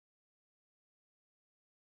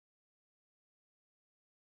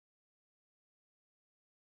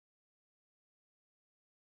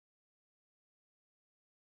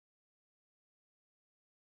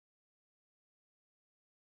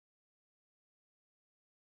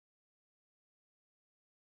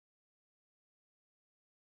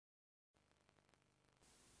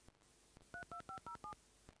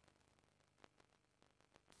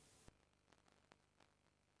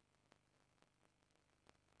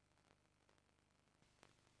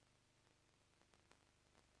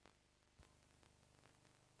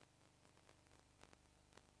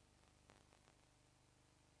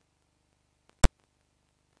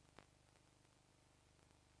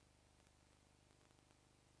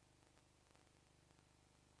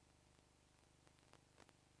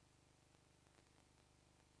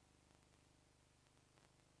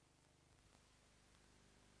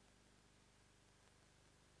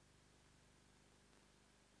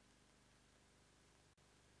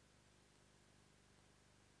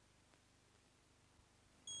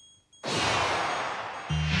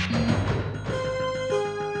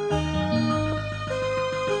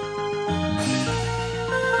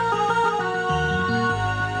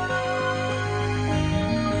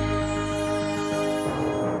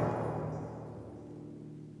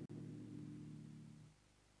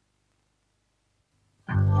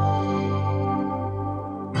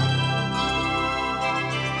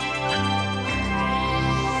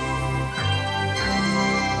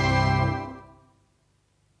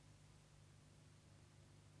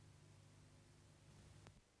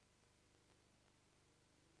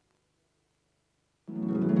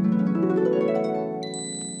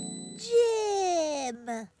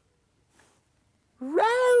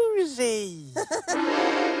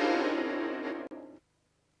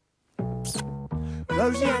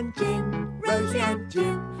Rosie and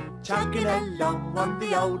Jim, chugging along on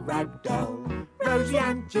the old ragdoll. Rosie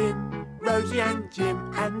and Jim,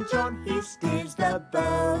 and John, he steers the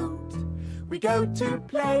boat. We go to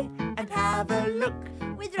play and have a look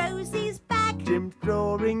with Rosie's bag, Jim's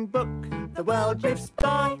drawing book. The world drifts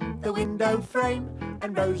by the window frame,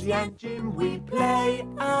 and Rosie and Jim, we play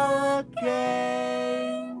our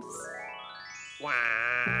games.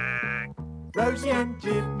 Rosie and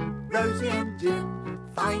Jim,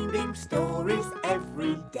 finding stories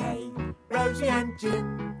every day. Rosie and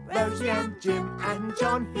Jim, and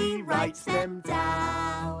John, he writes them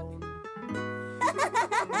down.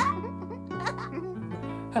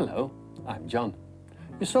 Hello, I'm John.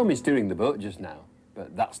 You saw me steering the boat just now,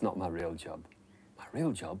 but that's not my real job. My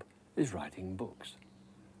real job is writing books.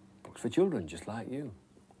 Books for children just like you.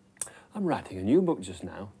 I'm writing a new book just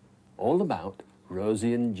now, all about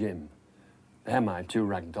Rosie and Jim. They're my two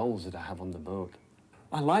rag dolls that I have on the boat.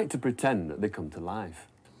 I like to pretend that they come to life.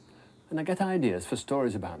 And I get ideas for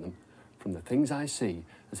stories about them from the things I see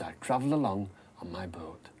as I travel along on my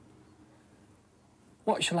boat.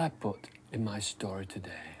 What shall I put in my story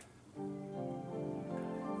today?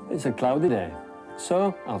 It's a cloudy day,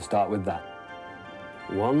 so I'll start with that.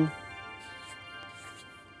 1,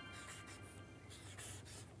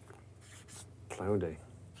 cloudy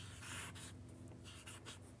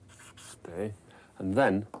day, and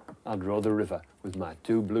then I'll draw the river with my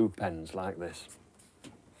two blue pens like this.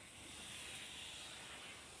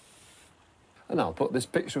 And I'll put this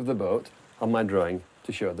picture of the boat on my drawing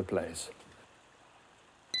to show the place.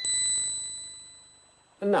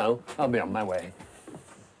 And now I'll be on my way.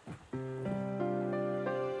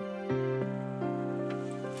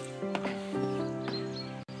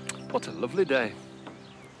 What a lovely day.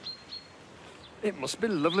 It must be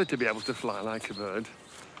lovely to be able to fly like a bird.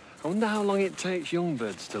 I wonder how long it takes young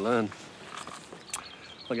birds to learn.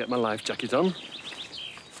 I'll get my life jacket on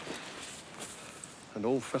and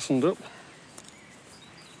all fastened up,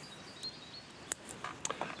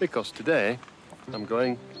 because today I'm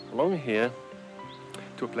going along here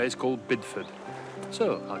to a place called Bidford.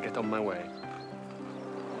 So I'll get on my way.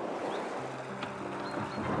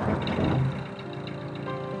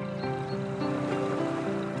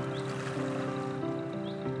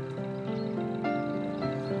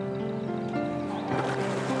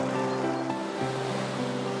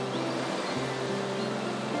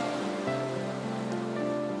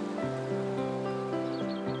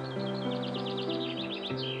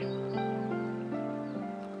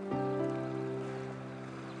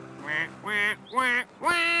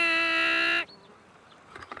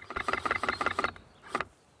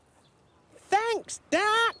 Thanks,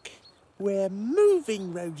 Duck. We're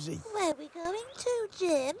moving, Rosie. Where are we going to,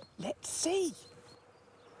 Jim? Let's see.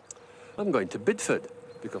 I'm going to Bidford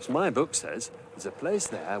because my book says there's a place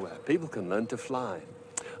there where people can learn to fly.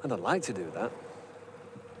 And I'd like to do that.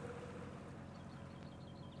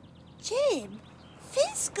 Jim,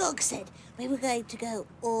 Fizzgog said we were going to go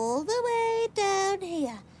all the way down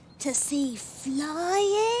here to see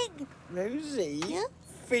flying. Rosie? Yeah?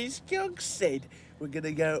 Fizzgog said we're going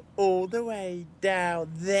to go all the way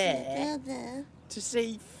down there Down there. to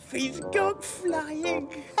see Fizzgog flying.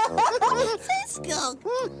 Fizzgog.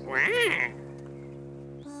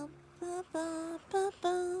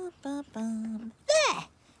 There.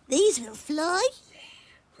 These will fly.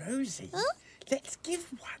 Rosie, Huh? let's give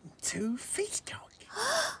one to Fizzgog.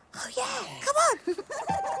 Oh, yeah. Come on.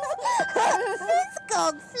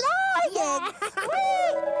 Fizzgog flying.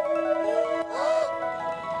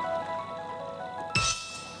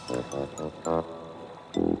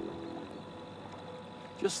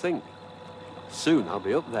 Just think, soon I'll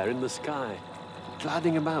be up there in the sky,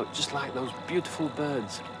 gliding about just like those beautiful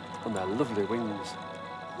birds on their lovely wings.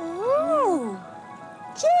 Ooh.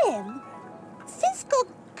 Jim, Fizzgog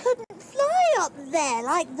couldn't fly up there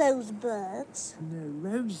like those birds. No,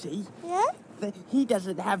 Rosie. Yeah? He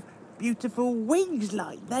doesn't have beautiful wings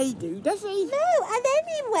like they do, does he? No, and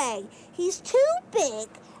anyway, he's too big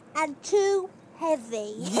and too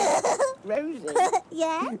heavy. Rosie.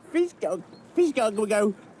 Yeah? Fizzgog will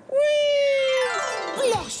go whee!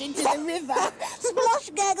 Splosh into the river. Splosh,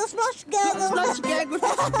 gurgle, splosh, gurgle. Splosh, gurgle,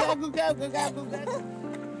 splosh, gurgle, gurgle, gurgle, gurgle.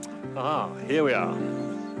 Ah, here we are.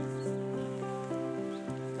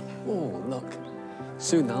 Oh, look.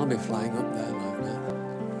 Soon I'll be flying up there like that.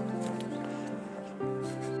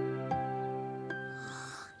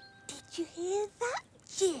 Did you hear that,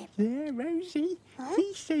 Jim? Yeah, Rosie. Huh?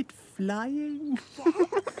 He said flying. Come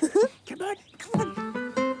on, come on.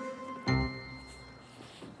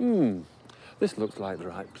 This looks like the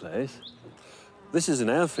right place. This is an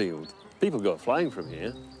airfield. People go flying from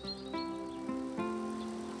here.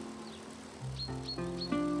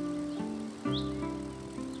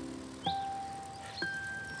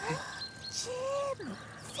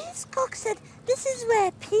 Fizzgog said this is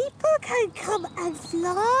where people can come and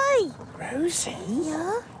fly. Rosie?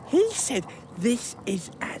 Yeah? He said this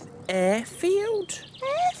is an airfield.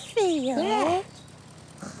 Airfield? Yeah.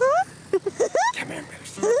 Huh? Come on,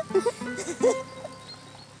 Rosie.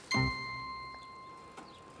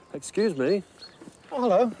 Excuse me. Oh,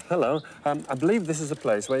 hello. Hello. I believe this is a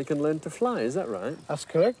place where you can learn to fly, is that right? That's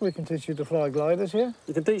correct. We can teach you to fly gliders here.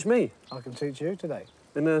 You can teach me? I can teach you today.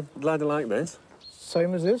 In a glider like this?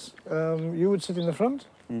 Same as this. You would sit in the front.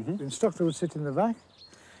 The instructor would sit in the back.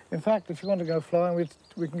 In fact, if you want to go flying,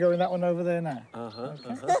 we can go in that one over there now.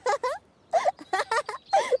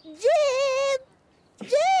 Jim!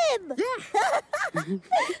 Jim! Yeah.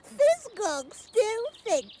 Fizzgog still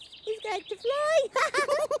thinks he's going to fly.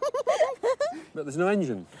 But there's no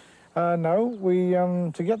engine. No, we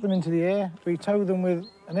to get them into the air, we tow them with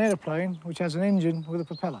an aeroplane which has an engine with a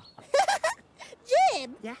propeller.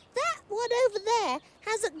 Jim! Yeah? That one over there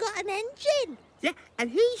hasn't got an engine. Yeah, and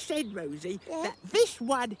he said, Rosie, Yeah? that this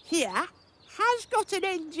one here has got an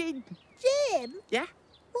engine. Jim, Yeah?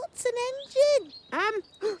 what's an engine? Oh,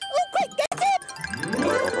 quick, get him!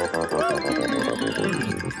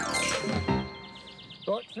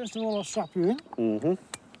 Right, first of all, I'll strap you in.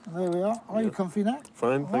 There we are. Are you comfy now?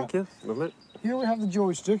 Fine, All thank right. you. Lovely. Here we have the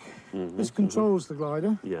joystick. This controls the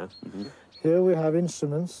glider. Yeah. Here we have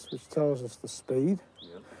instruments, which tells us the speed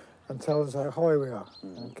and tells us how high we are.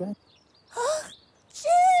 Okay.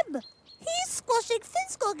 Jim! He's squashing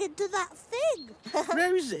Fizzgog into that thing.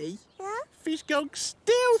 Rosie, Yeah? Fizzgog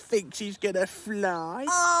still thinks he's going to fly.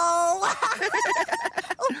 Oh!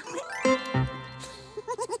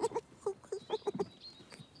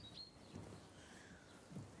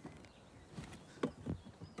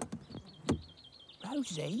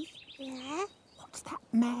 Rosie, Yeah? what's that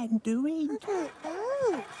man doing?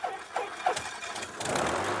 Oh.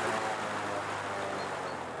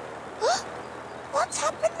 What's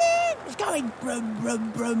happening? He's going brum,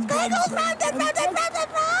 brum, brum, Going brum, all brum, round and brum, round and round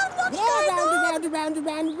and round. What's Yeah, going round on? and round and round and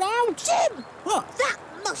round and round. Jim! What? That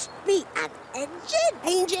must be an engine.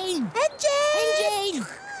 Engine! Engine!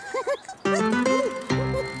 Engine!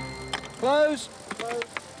 Close.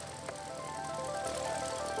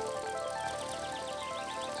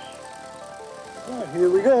 Right, here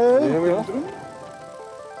we go. Here we are.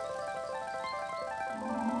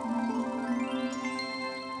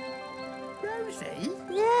 Rosie,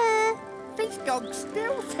 Yeah. Fizzgog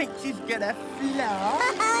still thinks he's going to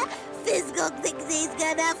fly. Fizzgog thinks he's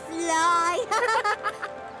gonna fly.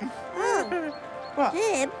 Oh, What?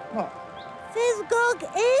 Jim, What? Fizzgog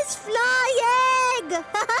is flying.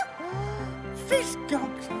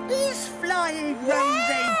 Fizzgog is flying, Rosie.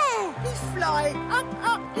 Yeah. He's flying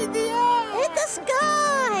up in the air. In the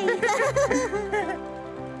sky.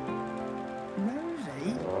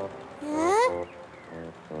 Rosie? Yeah?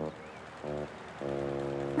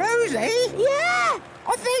 Rosie? Yeah.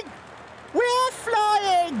 I think we're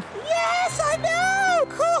flying. Yes, I know.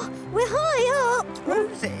 Oh, we're high up.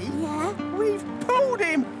 Rosie? Yeah. We've pulled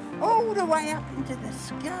him all the way up into the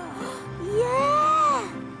sky. Yeah.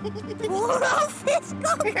 Poor old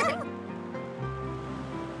Fizzgog.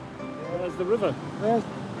 There's the river.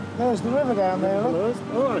 There's the river down there. Look.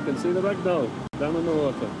 Oh, I can see the ragdoll down in the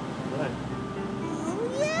water. Right.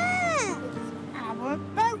 Oh, yeah. Our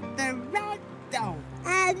boat, the ragdoll.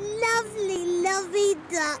 A lovely, lovely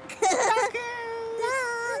duck.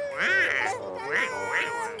 Duck.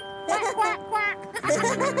 Quack, quack, quack.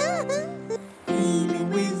 Feeling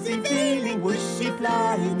wizzy, feeling whooshy,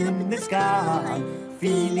 flying up in the sky.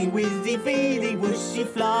 Feeling wizzy, feeling whooshy,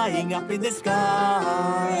 flying up in the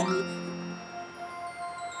sky.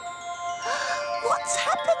 What's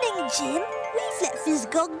happening, Jim? We've let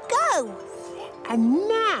Fizzgog go. And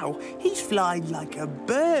now he's flying like a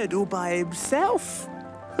bird all by himself.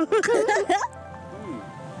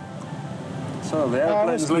 So the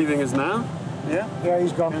airplane's let's- leaving us now. Yeah? Yeah,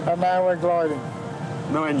 he's gone. And now we're gliding.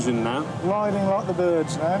 No engine now. Gliding like the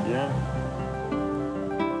birds now. Yeah.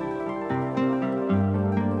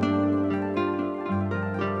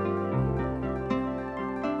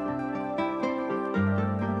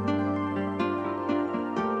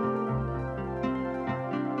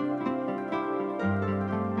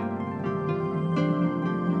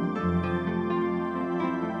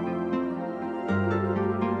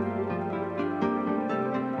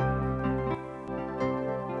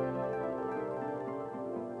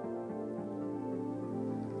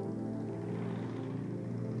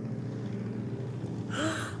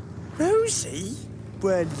 Rosie,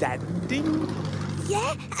 we're landing.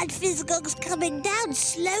 Yeah, and Fizzgog's coming down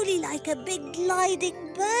slowly like a big gliding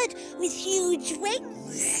bird with huge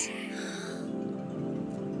wings.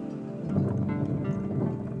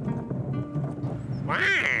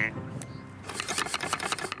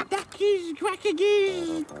 Duckies,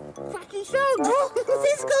 quackies, quacky songs. Oh,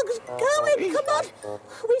 Fizzgog's going. Come on.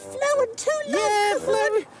 We've flown too long. Yeah, Come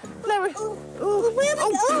flower. on. Where are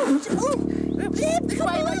we going? Jim, come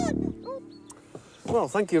on. Well,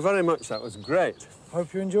 thank you very much. That was great.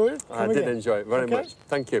 Hope you enjoyed it. I did enjoy it very much.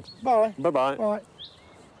 Thank you. Bye. Bye-bye. Bye.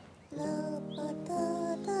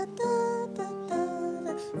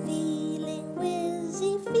 Feeling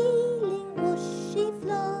wizzy, feeling whooshy,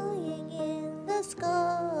 flying in the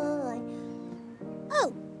sky.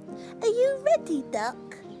 Oh, are you ready, Duck?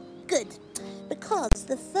 Good, because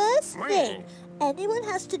the first thing anyone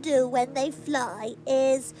has to do when they fly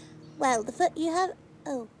is, well, the first you have.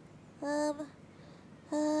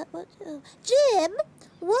 Jim,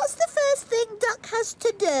 what's the first thing Duck has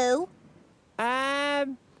to do?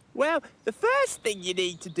 Well, the first thing you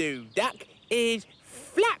need to do, Duck, is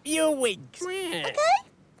flap your wings. Okay,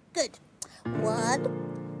 good. 1,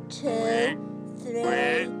 2, 3,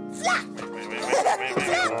 flap!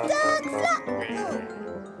 Flap, Duck, flap! Oh.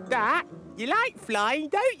 Duck, you like flying,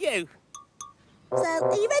 don't you? So,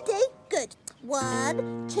 are you ready? Good.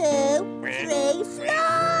 1, 2, 3,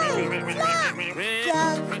 fly! Flap!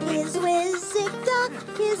 Duck is whizzing,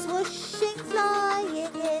 Duck is whooshing, flying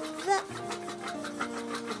in the...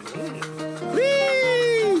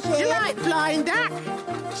 Whee! You Jim? like flying, Duck?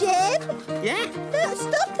 Jim? Yeah? No,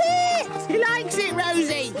 stop it! He likes it,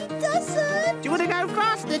 Rosie. He doesn't. Do you want to go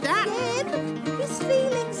faster, Duck? Jim, he's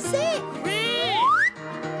feeling sick.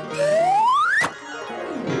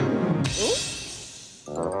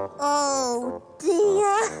 Oh,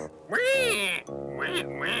 dear.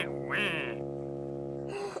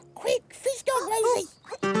 Quick, Fizzgog, Rosie.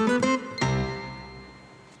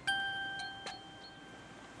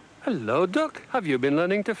 Hello, Duck. Have you been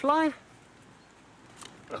learning to fly?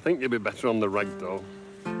 I think you'll be better on the ragdoll.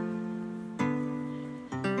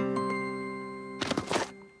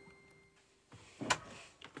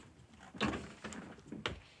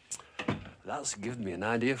 That's given me an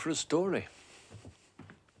idea for a story.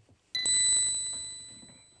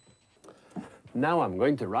 Now I'm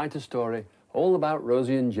going to write a story all about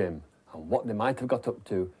Rosie and Jim and what they might have got up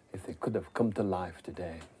to if they could have come to life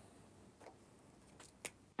today.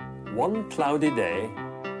 One cloudy day,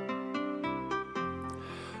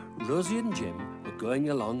 Rosie and Jim were going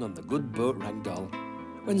along on the good boat Ragdoll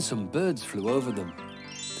when some birds flew over them.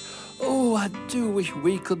 "Oh, I do wish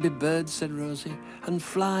we could be birds," said Rosie, "and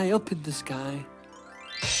fly up in the sky."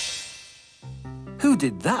 "Who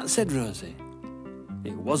did that?" said Rosie.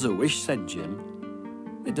 "It was a wish," said Jim.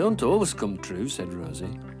 "They don't always come true," said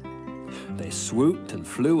Rosie. They swooped and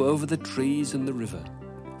flew over the trees and the river.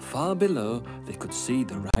 Far below, they could see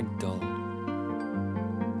the ragdoll.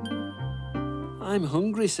 "I'm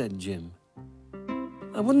hungry," said Jim.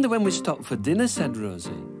 "I wonder when we stop for dinner," said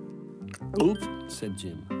Rosie. "Oop," said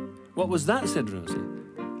Jim. "What was that?" said Rosie.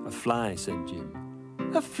 "A fly," said Jim.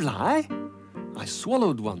 "A fly?" "I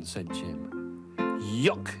swallowed one," said Jim.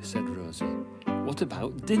 "Yuck," said Rosie. "What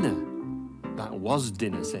about dinner?" "That was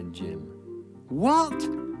dinner," said Jim. "What?"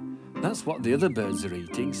 "That's what the other birds are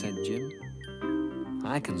eating," said Jim.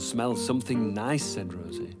 "I can smell something nice," said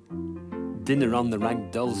Rosie. "Dinner on the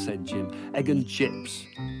ragdoll," said Jim. "Egg and chips."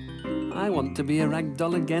 "I want to be a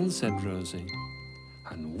ragdoll again," said Rosie.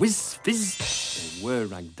 And whiz, fizz, they were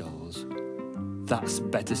ragdolls. "That's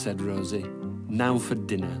better," said Rosie. "Now for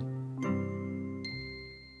dinner."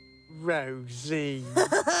 Rosie.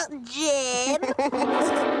 Jim.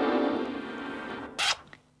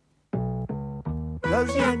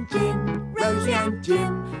 Rosie and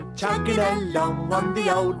Jim, chugging along on the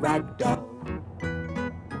old ragdoll.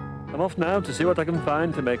 I'm off now to see what I can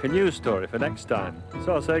find to make a news story for next time.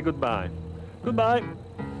 So I'll say goodbye. Goodbye.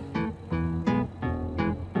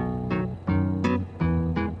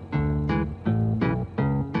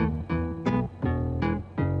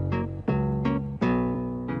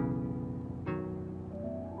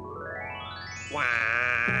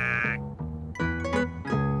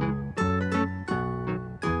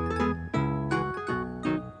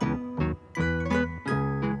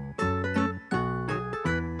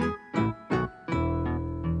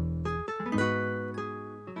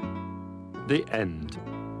 The end.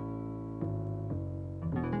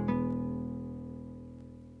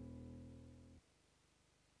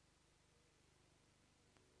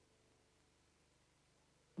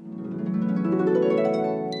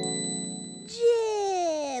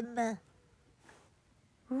 Jim.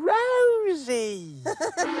 Rosie.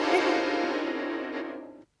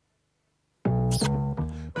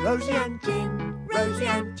 Rosie and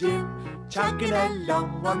Jim, chugging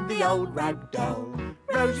along on the old ragdoll.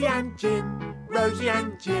 Rosie and Jim, Rosie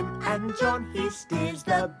and Jim and John, he steers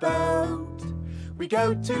the boat. We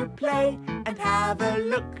go to play and have a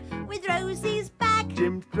look With Rosie's bag.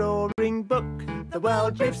 Jim's drawing book. The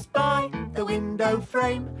world drifts by the window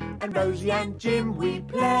frame, and Rosie and Jim, we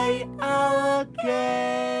play our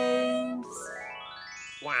games.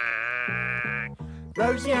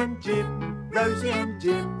 Rosie and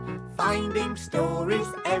Jim, finding stories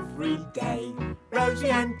every day. Rosie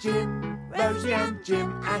and Jim,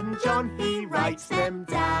 and John, he writes them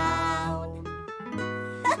down.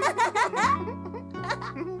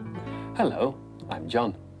 Hello, I'm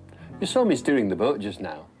John. You saw me steering the boat just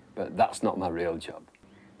now, but that's not my real job.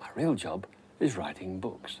 My real job is writing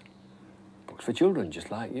books. Books for children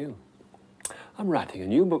just like you. I'm writing a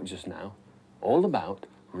new book just now, all about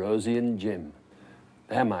Rosie and Jim.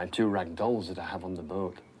 They're my two rag dolls that I have on the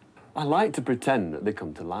boat. I like to pretend that they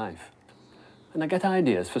come to life. And I get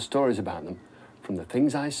ideas for stories about them from the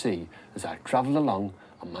things I see as I travel along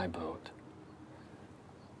on my boat.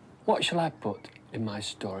 What shall I put in my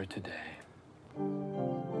story today?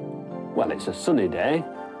 Well, it's a sunny day,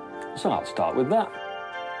 so I'll start with that.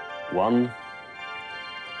 One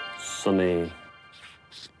sunny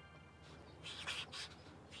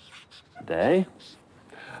day.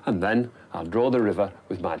 And then I'll draw the river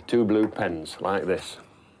with my two blue pens, like this.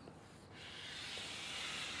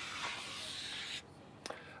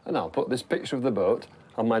 And I'll put this picture of the boat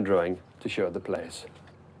on my drawing to show the place.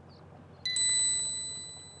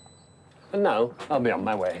 And now I'll be on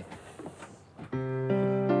my way.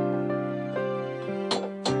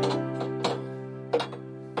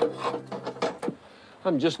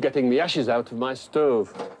 I'm just getting the ashes out of my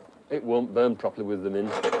stove. It won't burn properly with them in.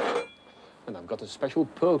 And I've got a special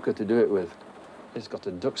poker to do it with. It's got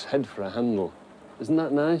a duck's head for a handle. Isn't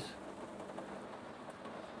that nice?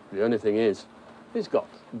 The only thing is, it's got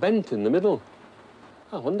bent in the middle.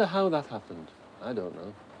 I wonder how that happened. I don't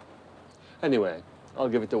know. Anyway, I'll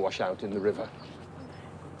give it a wash out in the river.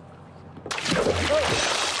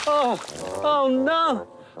 Oh no!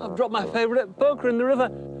 I've dropped my favourite poker in the river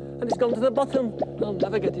and it's gone to the bottom. I'll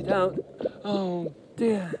never get it out. Oh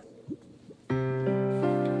dear.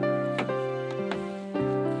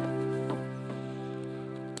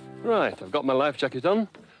 Right, I've got my life jacket on,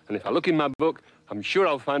 and if I look in my book, I'm sure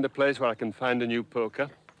I'll find a place where I can find a new poker.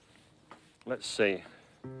 Let's see.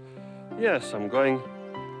 Yes, I'm going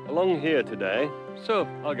along here today, so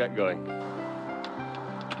I'll get going.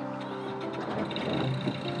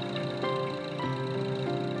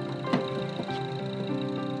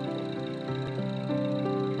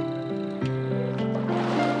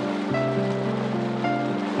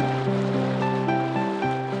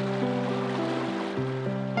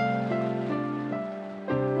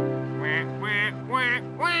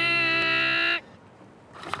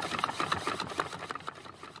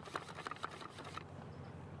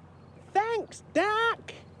 Thanks,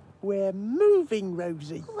 Duck. We're moving,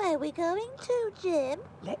 Rosie. Where are we going to, Jim?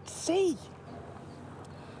 Let's see.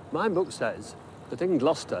 My book says that in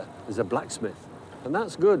Gloucester is a blacksmith, and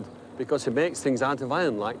that's good because he makes things out of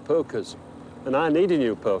iron like pokers. And I need a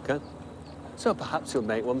new poker, so perhaps he'll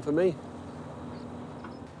make one for me.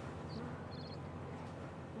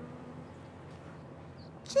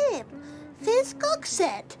 Jim, Fizgog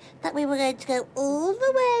said that we were going to go all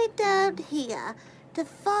the way down here to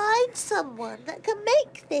find someone that can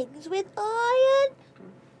make things with iron.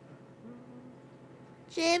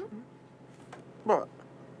 Jim? What?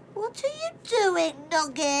 What are you doing,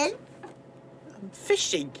 Noggin? I'm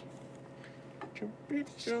fishing.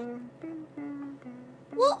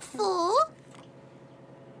 What for?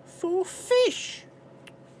 For fish.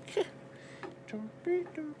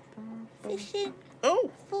 Fishing Oh,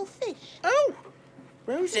 for fish. oh,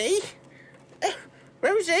 Rosie.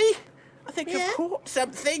 Rosie, I think Yeah? I've caught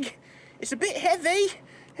something. It's a bit heavy.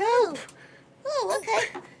 Oh, Help. oh,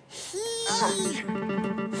 okay.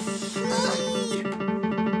 Oh,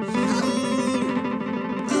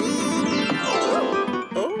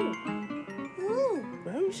 Ooh,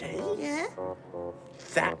 Rosie, yeah?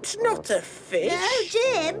 that's not a fish. No,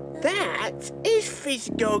 Jim. That is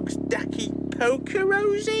Fizgog's ducky poker,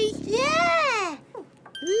 Rosie. Yeah.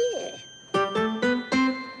 Yeah.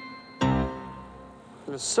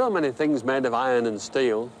 There's so many things made of iron and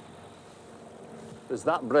steel. There's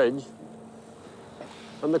that bridge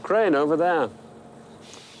and the crane over there.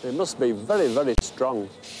 They must be very, very strong.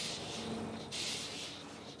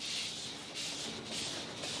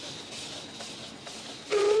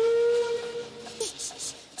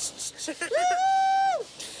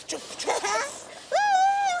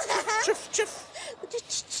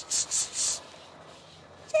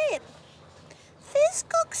 Jim,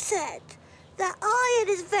 Fizgog said that iron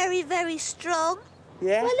is very, very strong.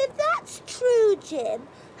 Yeah? Well, if that's true, Jim,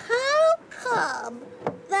 how come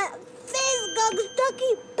that Fizgog's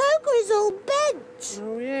ducky poker is all bent?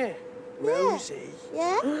 Oh, yeah. Rosie,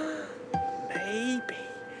 Yeah? maybe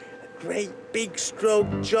a great big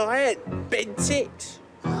strong giant bent it.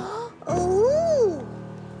 Oh!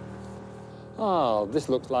 Oh, this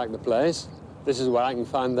looks like the place. This is where I can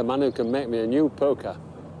find the man who can make me a new poker.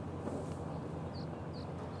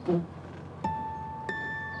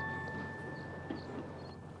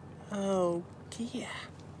 Oh, dear.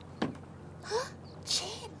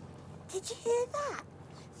 Jim, did you hear that?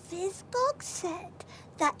 Fizgog said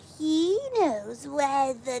that he knows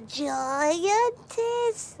where the giant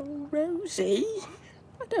is. Oh, Rosie,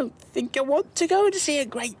 I don't think I want to go and see a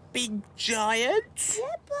great big giant. Yeah,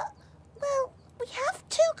 but, well, we have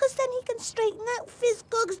to, because then he can straighten out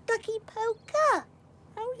Fizgog's ducky poker.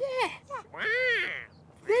 Oh, yeah.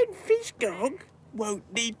 Then Fizgog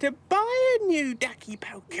won't need to buy a new ducky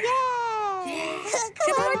poker. Yeah!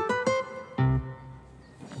 Come on.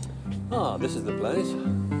 Ah, this is the place.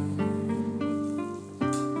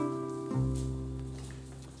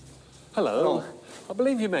 Hello. I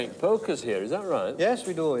believe you make pokers here, is that right? Yes,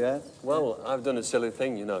 we do, yes. Well, I've done a silly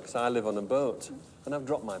thing, you know, because I live on a boat, and I've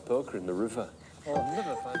dropped my poker in the river. Oh, I've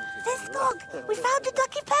never found it. Fizgog, we found a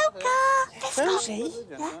ducky poker. Fizgog. Rosie,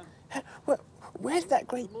 where's that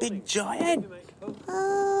great big giant?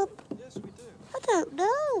 I don't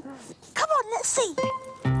know. Come on, let's see.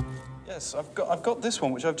 Yes, I've got this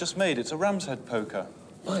one, which I've just made. It's a ram's head poker.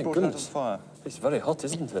 My Brought it out of goodness. the fire. It's very hot,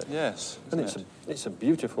 isn't it? Yes, And isn't it's a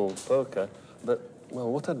beautiful poker, but,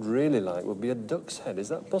 well, what I'd really like would be a duck's head. Is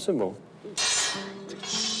that possible?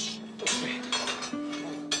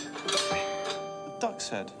 A duck's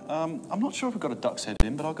head. I'm not sure if we've got a duck's head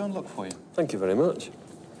in, but I'll go and look for you. Thank you very much.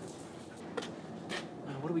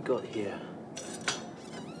 What do we got here?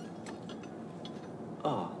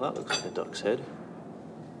 Oh, that looks like a duck's head.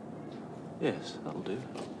 Yes, that'll do.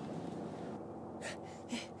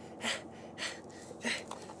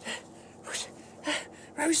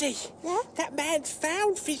 Rosie, Yeah? that man's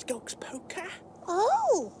found Fizgog's poker.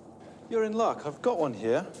 Oh. You're in luck. I've got one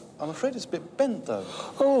here. I'm afraid it's a bit bent, though.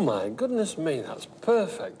 Oh, my goodness me, that's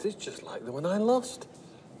perfect. It's just like the one I lost.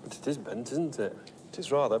 But it is bent, isn't it? It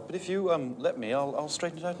is rather, but if you let me, I'll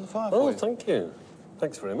straighten it out in the fire for Oh, you. thank you.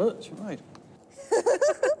 Thanks very much. Right.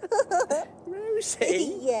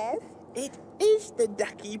 Rosie, Yes? it is the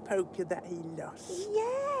ducky poker that he lost.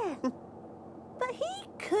 Yeah. But he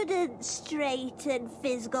couldn't straighten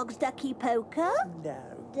Fizgog's ducky poker. No.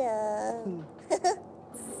 No.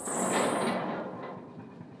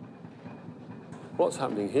 What's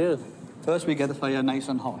happening here? First, we get the fire nice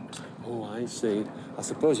and hot. Oh, I see. I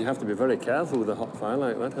suppose you have to be very careful with a hot fire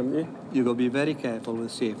like that, haven't you? You've got to be very careful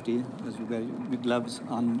with safety, as you wear with gloves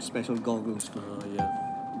and special goggles Oh,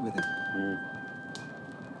 yeah. with it.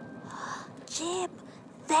 Jim,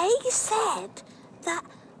 they said that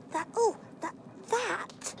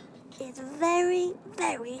is very,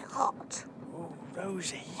 very hot. Oh,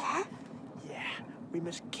 Rosie. Yeah? Yeah, we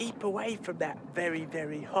must keep away from that very,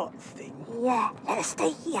 very hot thing. Yeah, let's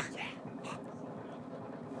stay here.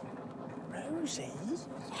 Rosie?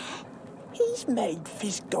 He's made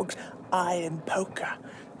Fizgog's iron poker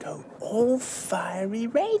go all fiery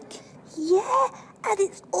red. Yeah, and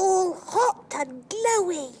it's all hot and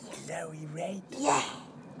glowy. Glowy red. Yeah.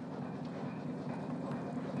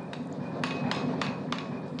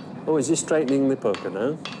 Oh, is he straightening the poker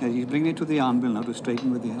now? You bring it to the anvil now to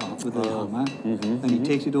straighten with the hammer. Then he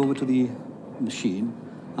takes it over to the machine,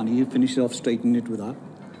 and he finishes off straightening it with that.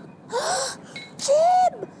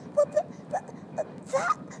 Jim! Well,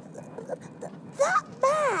 that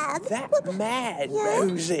man... That man, Yeah.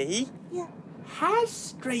 Rosie, Yeah. has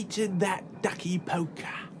straightened that ducky poker.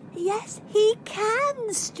 Yes, he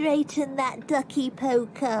can straighten that ducky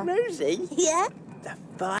poker. Rosie, Yeah? the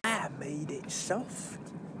fire made it soft.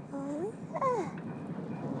 Oh, yeah.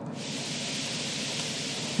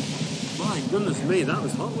 My goodness me, that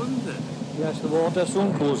was hot, wasn't it? Yes, the water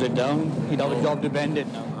soon cools it down. He'd have a job to bend it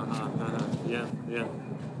now. Yeah.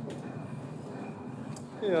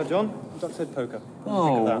 Here you are, John. Duck's head poker. What do you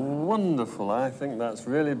think Oh, of that? wonderful. I think that's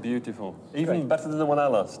really beautiful. Even better than the one I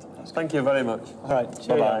lost. Thank you very much. All right,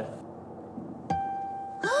 Bye-bye.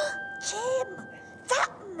 Jim, that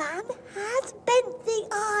man has bent the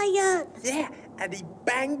iron. Yeah, and he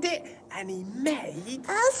banged it and he made...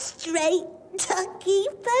 A straight ducky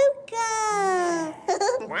poker.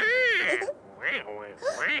 Come on.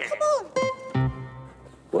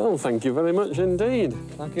 Well, thank you very much indeed.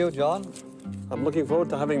 Thank you, John. I'm looking forward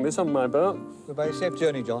to having this on my boat. Goodbye, safe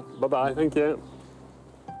journey, John. Bye-bye, thank you.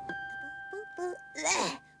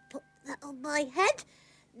 There, put that on my head.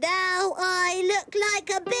 Now I look like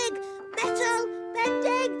a big metal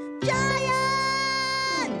bending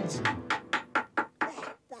giant!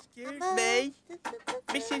 Excuse me,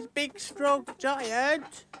 Mrs. Big Strong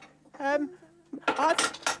Giant.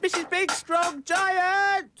 Mrs. Big Strong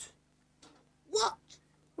Giant! What?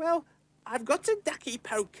 Well, I've got a ducky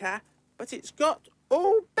poker, but it's got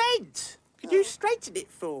all bent. Could you straighten it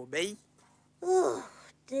for me? Oh,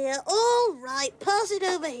 dear. All right, pass it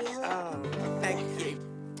over here. Oh, thank you.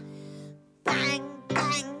 Bang,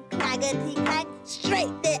 bang, clangety clang.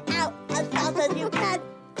 Straighten it out as fast as you can.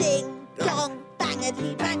 Ding, dong,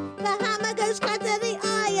 bangety bang. The hammer goes clatter, the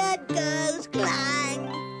iron goes clang.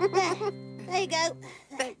 There you go.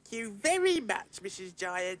 Thank you very much, Mrs.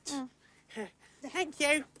 Giant. Thank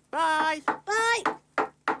you. Bye. Bye.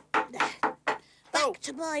 Back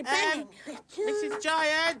to my banging. Mrs.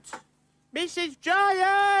 Giant! Mrs.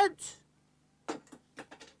 Giant!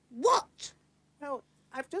 What? Well,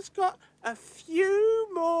 I've just got a few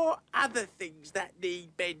more other things that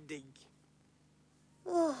need bending.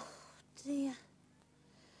 Oh, dear.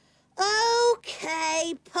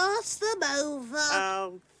 OK, pass them over.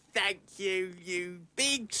 Oh, thank you, you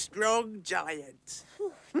big, strong giant.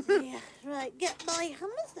 Oh, dear. Right, get my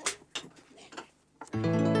hammers then.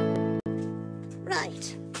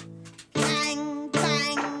 Right. Clang,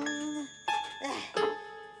 bang.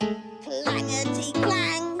 Clangety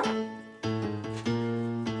clang.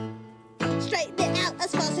 Straighten it out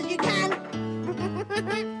as fast as you can.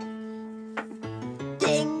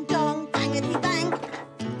 Ding dong, bangety bang.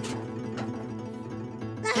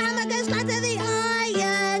 The hammer goes clatter, the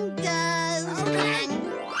iron goes clang.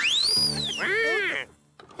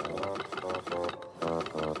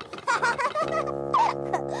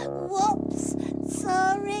 Whoops.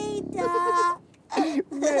 Sorry, Duck.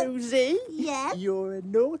 Rosie? Yeah? You're a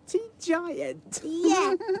naughty giant.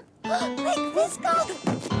 Yeah. Quick, Viscog!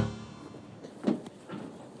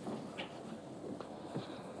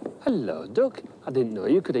 Hello, Duck. I didn't know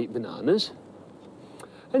you could eat bananas.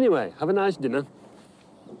 Anyway, have a nice dinner.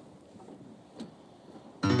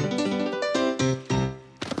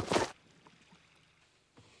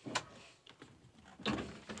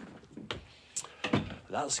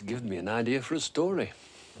 That's given me an idea for a story.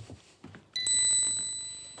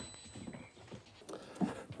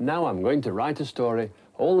 Now I'm going to write a story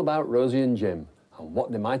all about Rosie and Jim and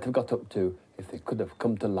what they might have got up to if they could have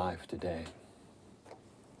come to life today.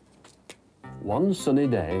 One sunny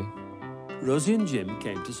day, Rosie and Jim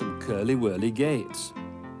came to some curly-whirly gates.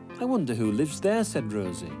 I wonder who lives there, said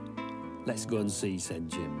Rosie. Let's go and see, said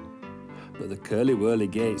Jim. But the curly-whirly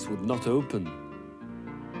gates would not open.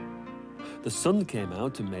 The sun came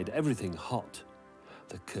out and made everything hot.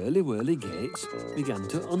 The curly-whirly gates began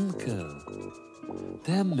to uncurl.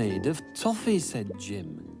 They're made of toffee, said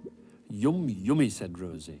Jim. Yum, yummy, said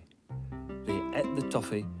Rosie. They ate the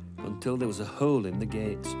toffee until there was a hole in the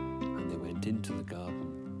gates and they went into the garden.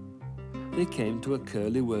 They came to a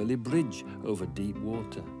curly-whirly bridge over deep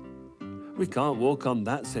water. We can't walk on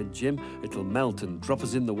that, said Jim. It'll melt and drop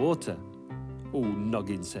us in the water. Oh,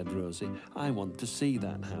 noggin, said Rosie. I want to see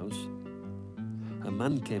that house. A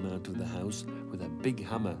man came out of the house with a big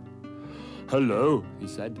hammer. Hello, he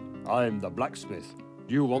said. I'm the blacksmith.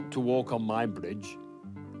 Do you want to walk on my bridge?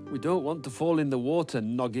 We don't want to fall in the water,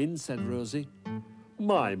 noggin, said Rosie.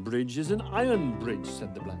 My bridge is an iron bridge,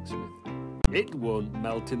 said the blacksmith. It won't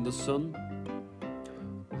melt in the sun.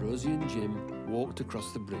 Rosie and Jim walked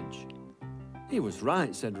across the bridge. He was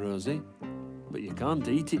right, said Rosie. But you can't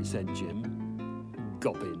eat it, said Jim.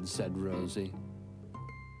 Gobbin, said Rosie.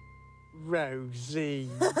 Rosie.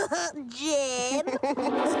 Jim.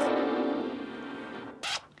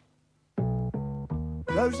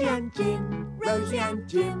 Rosie and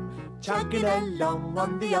Jim, chugging along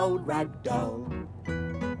on the old ragdoll.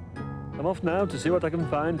 I'm off now to see what I can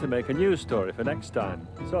find to make a new story for next time.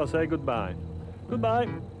 So I'll say goodbye. Goodbye.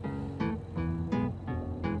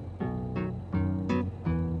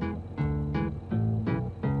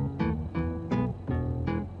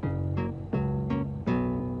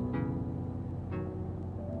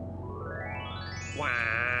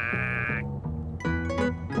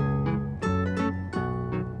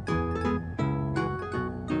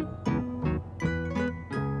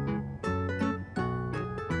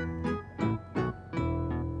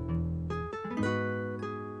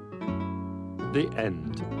 The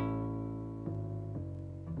end.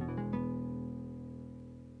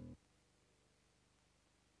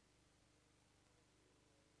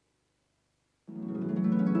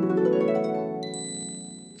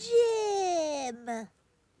 Jim.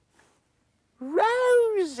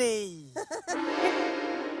 Rosie!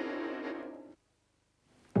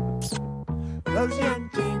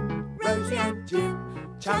 Rosie and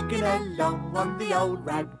Jim, chugging along on the old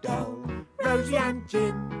ragdoll. Rosie and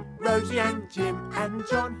Jim, and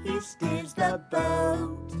John, he steers the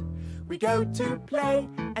boat. We go to play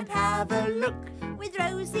and have a look With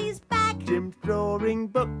Rosie's bag. Jim's drawing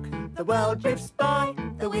book. The world drifts by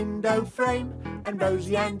the window frame, and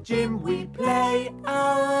Rosie and Jim, we play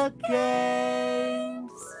our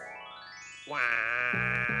games.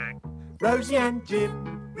 Rosie and Jim,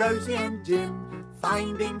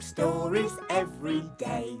 finding stories every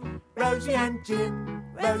day. Rosie and Jim,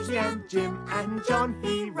 and John,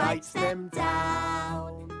 he writes them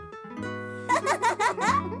down.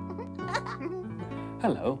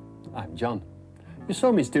 Hello, I'm John. You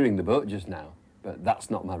saw me steering the boat just now, but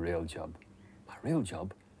that's not my real job. My real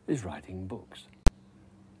job is writing books.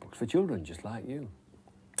 Books for children just like you.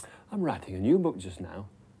 I'm writing a new book just now,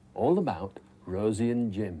 all about Rosie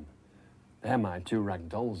and Jim. They're my two rag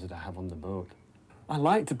dolls that I have on the boat. I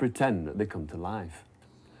like to pretend that they come to life.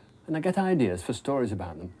 And I get ideas for stories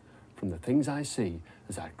about them from the things I see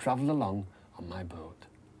as I travel along on my boat.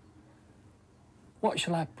 What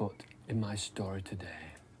shall I put in my story today?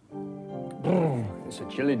 It's a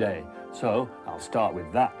chilly day, so I'll start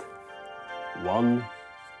with that. 1.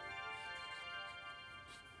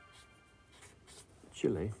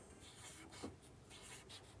 Chilly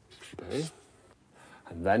day.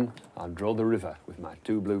 And then I'll draw the river with my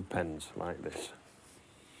 2 blue pens like this.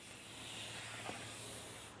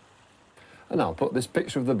 And I'll put this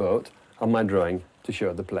picture of the boat on my drawing to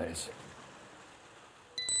show the place.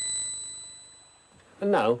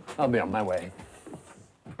 And now I'll be on my way.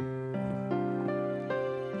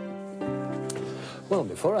 Well,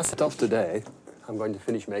 before I set off today, I'm going to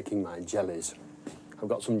finish making my jellies. I've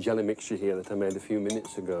got some jelly mixture here that I made a few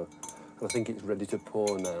minutes ago, and I think it's ready to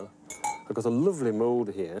pour now. I've got a lovely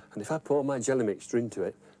mould here, and if I pour my jelly mixture into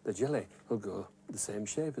it, the jelly will go the same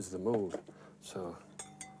shape as the mould. So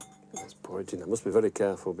let's pour it in. I must be very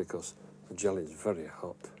careful because the jelly is very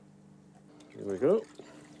hot. Here we go.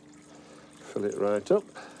 Fill it right up.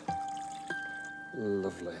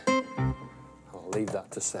 Lovely. I'll leave that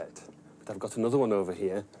to set. But I've got another one over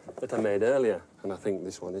here that I made earlier, and I think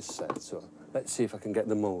this one is set, so let's see if I can get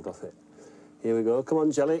the mould off it. Here we go. Come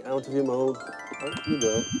on, jelly, out of your mould. Out you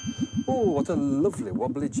go. Oh, what a lovely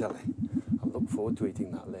wobbly jelly. I look forward to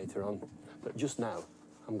eating that later on. But just now,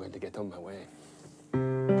 I'm going to get on my way.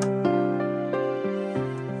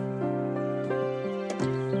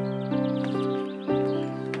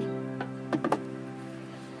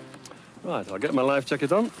 Right, I'll get my life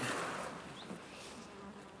jacket on.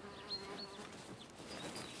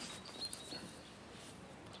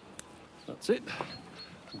 That's it.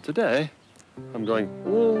 And today, I'm going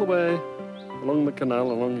all the way along the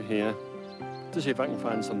canal along here to see if I can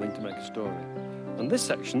find something to make a story. And this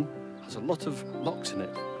section has a lot of locks in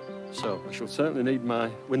it, so I shall certainly need my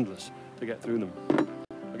windlass to get through them.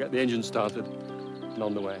 I'll get the engine started and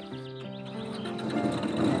on the way.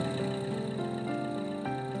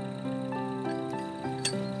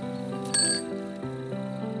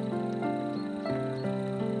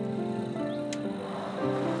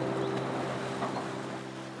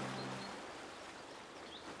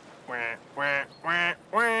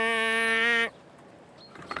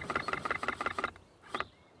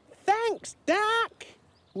 Thanks, Duck.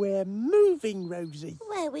 We're moving, Rosie.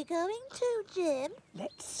 Where are we going to, Jim?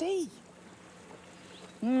 Let's see.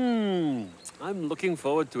 I'm looking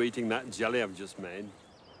forward to eating that jelly I've just made.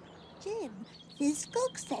 Jim,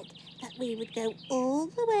 Fizgog said that we would go all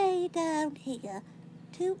the way down here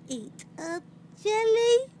to eat a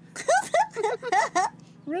jelly.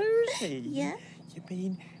 Rosie? Yeah? You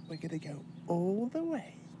mean we're going to go all the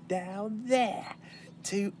way down there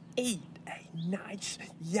to eat a nice,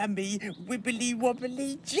 yummy,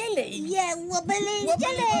 wibbly-wobbly jelly? Yeah, wobbly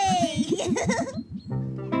jelly!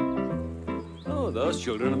 Oh, those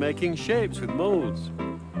children are making shapes with moulds.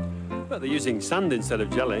 But they're using sand instead of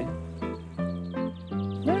jelly.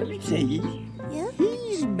 Rosie? Yeah?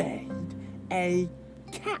 He's made a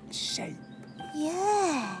cat shape.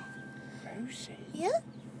 Yeah. Rosie? Yeah?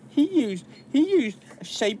 He used a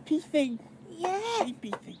shapy thing. Yeah.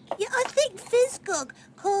 Shapy thing. Yeah, I think Fizgog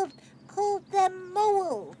called them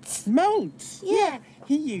moulds. Moulds? Yeah.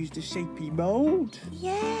 He used a shapy mould.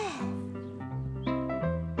 Yeah.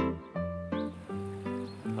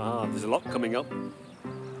 Ah, there's a lot coming up.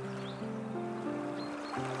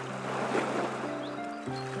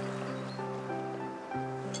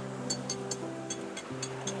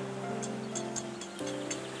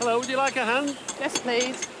 Hello, would you like a hand? Yes,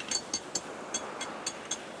 please.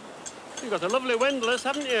 You've got a lovely windlass,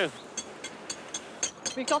 haven't you?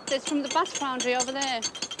 We got this from the bat foundry over there.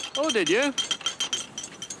 Oh, did you?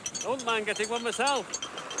 I wouldn't mind getting one myself.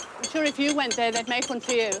 I'm sure if you went there, they'd make one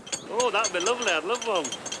for you. Oh, that'd be lovely. I'd love one.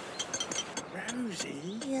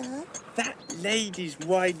 Rosie? Yeah? That lady's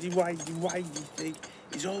windy thing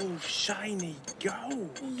is all shiny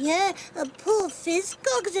gold. Yeah, and poor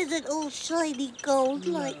Fizzcogs isn't all shiny gold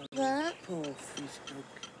like that. Poor Fizzcog.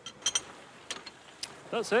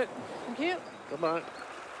 That's it. Thank you. Goodbye.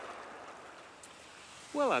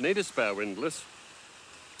 Well, I need a spare windlass.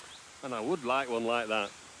 And I would like one like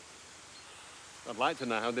that. I'd like to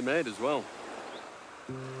know how they're made as well.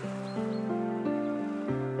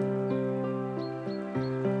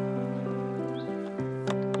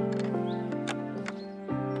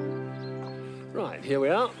 Right, here we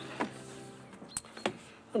are.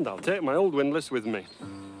 And I'll take my old windlass with me.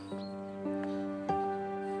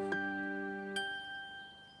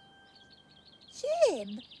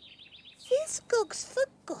 Jim, Fizzcog's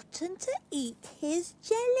forgotten to eat his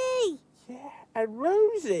jelly. Yeah, and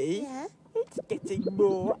Rosie? Yeah? It's getting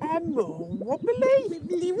more and more wobbly.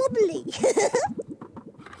 Wibbly wobbly.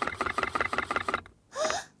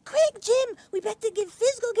 Quick, Jim, we better give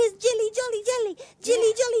Fizzcog his jelly, jolly, jelly.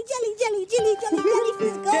 Jelly, jolly, jelly, jelly, jelly, jolly, jelly,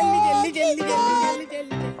 Fizzcog. Jelly.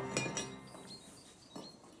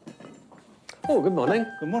 Oh, good morning.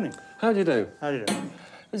 Good morning. How do you do? How do you do?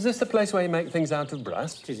 Is this the place where you make things out of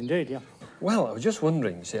brass? It is indeed, yeah. Well, I was just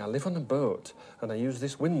wondering, you see, I live on a boat and I use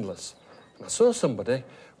this windlass. And I saw somebody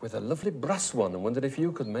with a lovely brass one and wondered if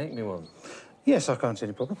you could make me one. Yes, I can't see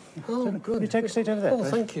any problem. Oh, good. You take a seat over there, Oh, please.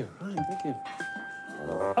 thank you. Right, thank you.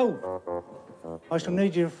 Oh, I shall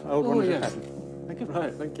need your old one as a yes. pattern. Thank you.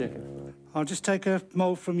 Right, thank you. I'll just take a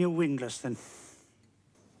mould from your windlass then.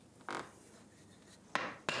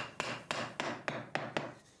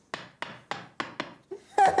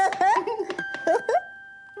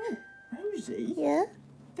 Rosie? Yeah?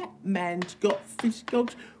 That man's got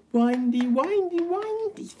Fizzcog's windy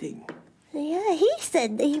thing. Yeah, he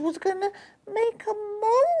said that he was going to make a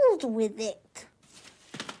mould with it.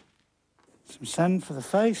 Some sand for the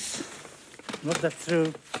face. Rub that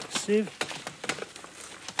through a sieve.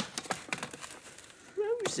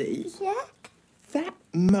 Rosie? Yeah? That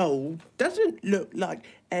mould doesn't look like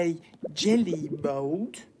a jelly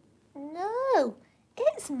mould. No,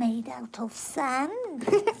 it's made out of sand.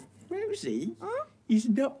 Rosie? He's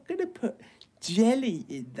not going to put jelly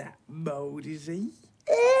in that mould, is he?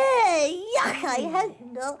 Yuck, I hope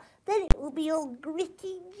not. Then it will be all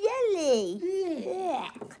gritty jelly. Yeah.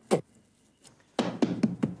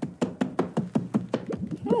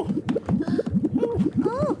 Oh.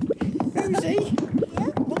 Rosie?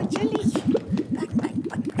 Yeah? My jelly! Bang, bang,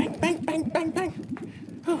 bang, bang, bang, bang, bang.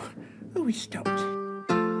 Oh, he stopped.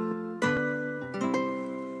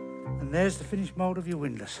 And there's the finished mould of your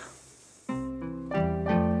windlass.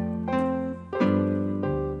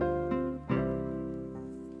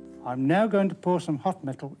 I'm now going to pour some hot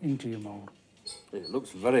metal into your mould. It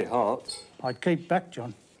looks very hot. I'd keep back,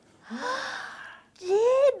 John.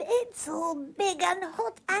 Jim, it's all big and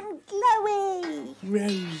hot and glowy.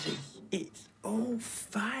 Rosie, it's all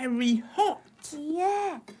fiery hot.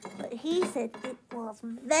 Yeah, but he said it was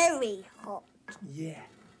very hot. Yeah,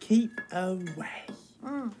 keep away.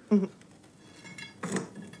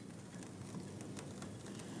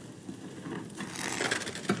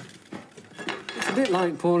 It's a bit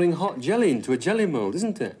like pouring hot jelly into a jelly mould,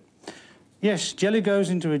 isn't it? Yes, jelly goes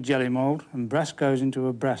into a jelly mould and brass goes into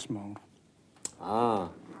a brass mould. Ah,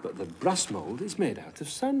 but the brass mould is made out of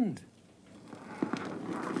sand.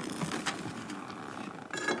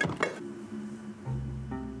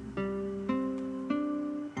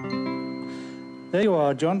 There you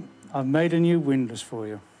are, John. I've made a new windlass for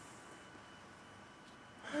you.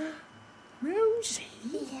 Rosie,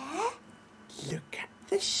 Yeah? look at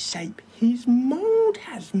the shape his mould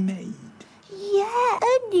has made. Yeah,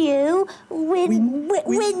 a new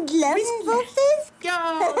windlass for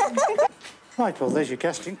Fizzcog. Right, well, there's your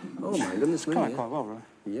casting. Oh, my goodness me. Come on, quite well, right?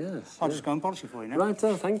 Yes. I'll just go and polish it for you now. Right,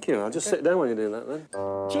 oh, thank you. I'll just sit down when you do that, then.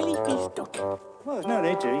 Jellyfish duck. Well, there's no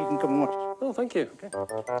need to. You can come and watch it. Oh, thank you.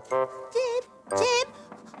 Jim.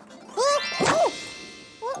 Oh.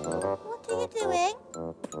 What are you doing?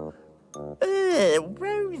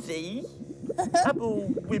 Rosie. I'm all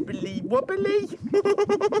wibbly wobbly.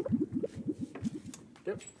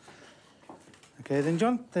 Yep. Okay, then,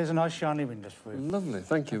 John, there's a nice shiny windlass for you. Lovely,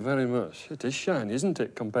 thank you very much. It is shiny, isn't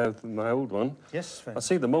it, compared to my old one? Yes, fair. I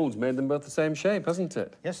see the mould's made them both the same shape, hasn't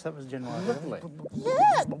it? Yes, that was the general idea. Lovely.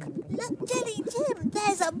 Look, Jelly Jim,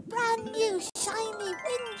 there's a brand new shiny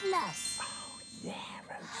windlass. Yeah,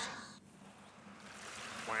 Rosie.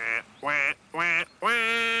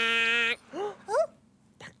 Oh,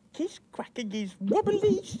 Duck is cracking his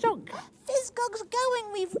wobbly song. Fizz Fizzgog's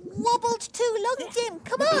going. We've wobbled too long, Jim.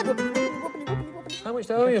 Come on. How much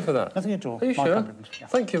do I owe you for that? Nothing at all. Are you My sure? compliments, yeah.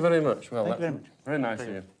 Thank you very much. Well, Thank you that's very much. very nice of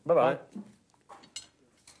you. Bye-bye.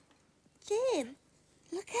 Jim,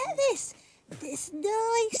 look at this. This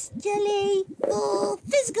nice jelly for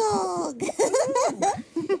Fizzgog.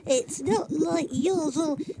 It's not like yours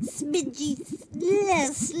all smidgy,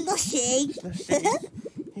 slushy.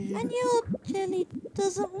 And your jelly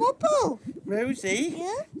doesn't wobble. Rosie,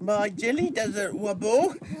 Yeah? my jelly doesn't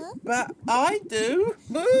wobble, but I do.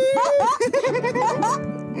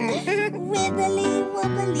 Wibbly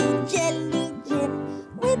wobbly jelly Jim.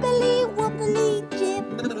 Wibbly wobbly Jim.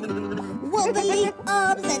 Wobbly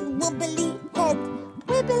arms and wobbly head.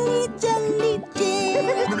 Wibbly jelly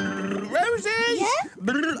Jim. Rosie! Yeah?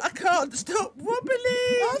 I can't stop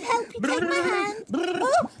wobbling. I'll help you take my hand.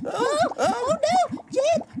 Oh no!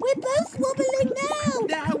 Jim, we're both wobbling now.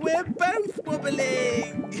 Now we're both wobbling.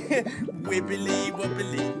 Wibbly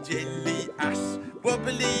wobbly jelly us.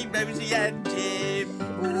 Wobbly Rosie and Jim.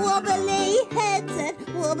 Wobbly heads and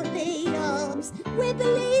wobbly arms.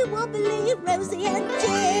 Wibbly wobbly Rosie and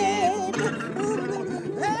Jim.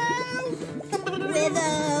 With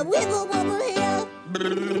a wibble wobble here.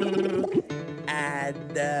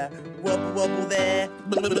 And wobble wobble there.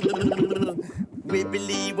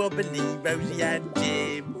 Wibbly wobbly Rosie and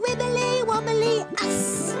Jim. Wibbly wobbly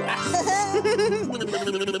us.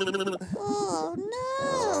 Oh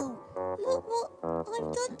no! Look what I've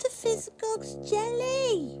done to Fizzgog's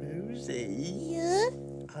jelly. Rosie? Yeah?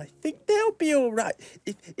 I think they'll be all right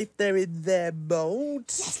if they're in their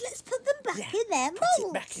moulds. Yes, let's put them back in their Put moulds.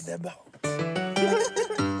 it back in their mould.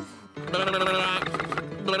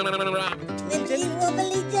 Wibbly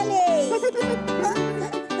wobbly jelly.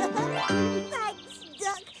 Thanks,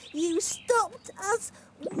 Duck. You stopped us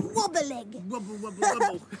wobbling. Wobble wobble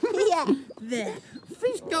wobble. Yeah. There.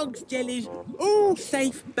 Fizzgog's jelly's all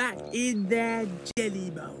safe back in their jelly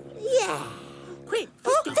mould. Yeah. Quick,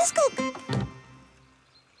 Oh, Fizzgog. Fizzgog.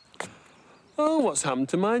 Oh, what's happened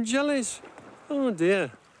to my jellies? Oh,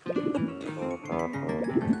 dear.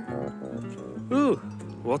 Ooh,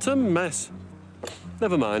 what a mess.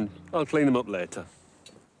 Never mind, I'll clean them up later.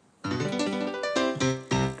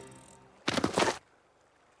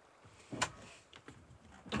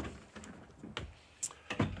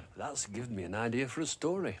 That's given me an idea for a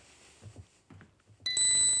story.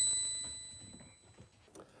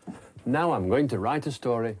 Now I'm going to write a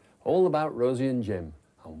story all about Rosie and Jim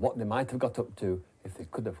and what they might have got up to if they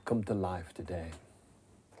could have come to life today.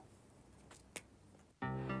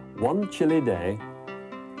 One chilly day,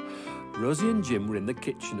 Rosie and Jim were in the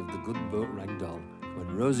kitchen of the Good Boat Rag Doll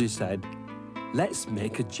when Rosie said, "Let's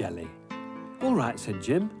make a jelly." "All right," said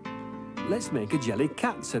Jim. "Let's make a jelly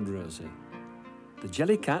cat," said Rosie. The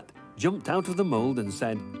jelly cat jumped out of the mould and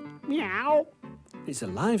said, "Meow." "It's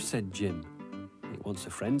alive," said Jim. "It wants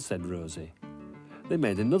a friend," said Rosie. They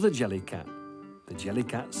made another jelly cat. The jelly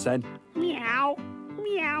cat said, "Meow,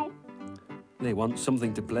 meow." "They want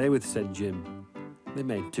something to play with," said Jim. They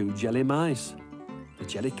made two jelly mice. The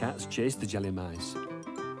jelly cats chased the jelly mice.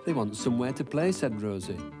 "They want somewhere to play," said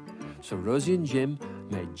Rosie. So Rosie and Jim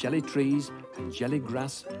made jelly trees and jelly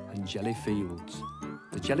grass and jelly fields.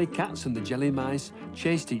 The jelly cats and the jelly mice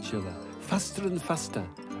chased each other faster and faster.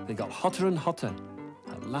 They got hotter and hotter.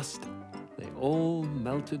 At last, they all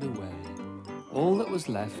melted away. All that was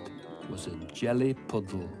left was a jelly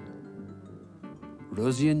puddle.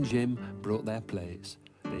 Rosie and Jim brought their plates.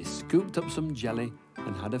 They scooped up some jelly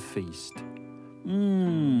and had a feast.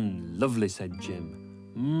 Lovely," said Jim.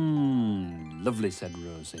 Lovely," said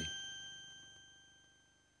Rosie.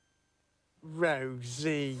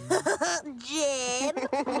 Rosie. Jim.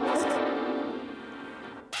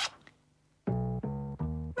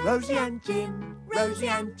 Rosie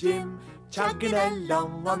and Jim, chugging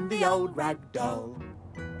along on the old rag doll.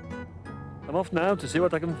 I'm off now to see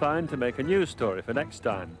what I can find to make a new story for next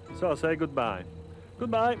time. So I'll say goodbye.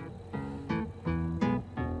 Goodbye.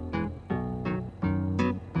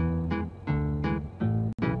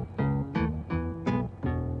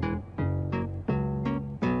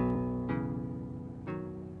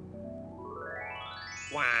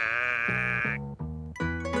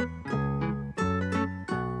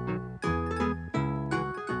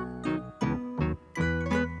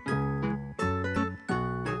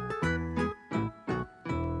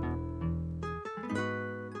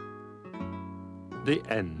 The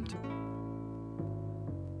end.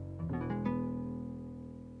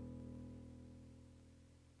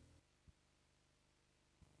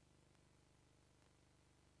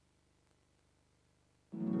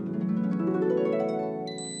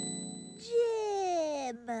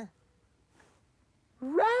 Jim.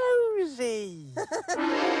 Rosie. Rosie!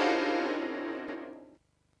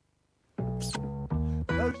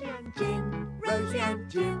 Rosie and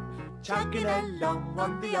Jim, chugging along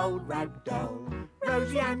on the old ragdoll.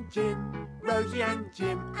 Rosie and Jim,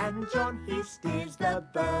 and John, he steers the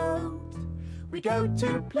boat. We go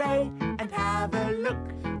to play and have a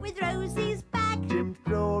look With Rosie's bag. Jim's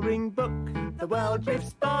drawing book. The world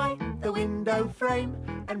drifts by the window frame,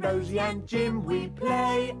 and Rosie and Jim, we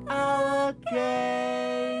play our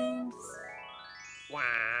games.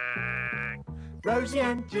 Rosie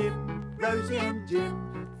and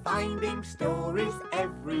Jim, finding stories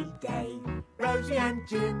every day. Rosie and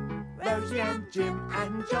Jim,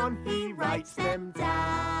 and John, he writes them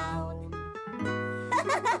down.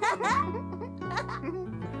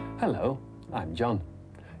 Hello, I'm John.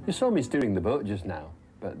 You saw me steering the boat just now,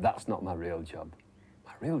 but that's not my real job.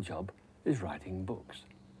 My real job is writing books.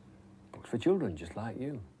 Books for children just like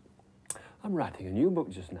you. I'm writing a new book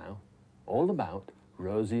just now, all about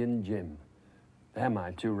Rosie and Jim. They're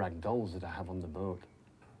my two rag dolls that I have on the boat.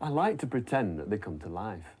 I like to pretend that they come to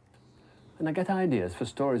life. And I get ideas for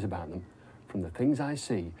stories about them from the things I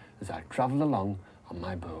see as I travel along on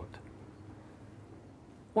my boat.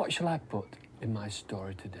 What shall I put in my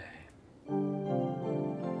story today?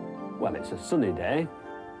 Well, it's a sunny day,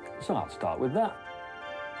 so I'll start with that.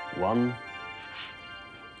 One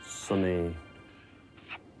sunny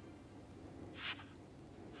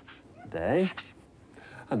day.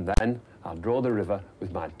 And then I'll draw the river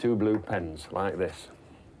with my two blue pens, like this.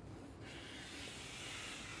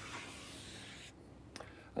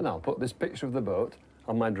 And I'll put this picture of the boat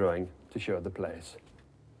on my drawing to show the place.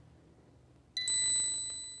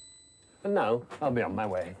 And now I'll be on my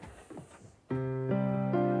way.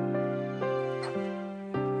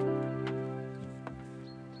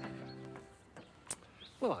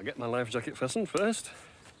 Well, I'll get my life jacket fastened first.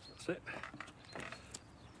 That's it.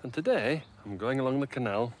 And today, I'm going along the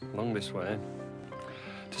canal, along this way,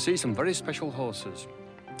 to see some very special horses.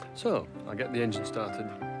 So, I'll get the engine started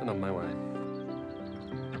and on my way.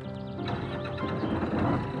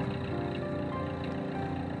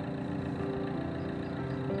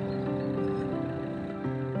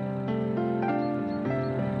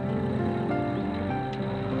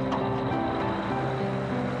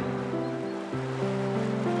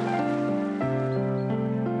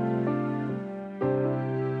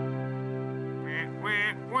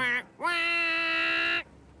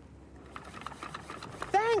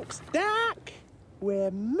 Thanks, Duck.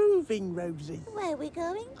 We're moving, Rosie. Where are we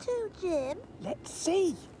going to, Jim? Let's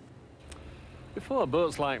see. Before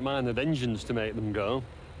boats like mine had engines to make them go,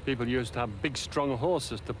 people used to have big, strong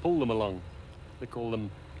horses to pull them along. They call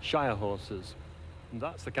them Shire horses. And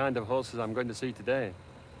that's the kind of horses I'm going to see today.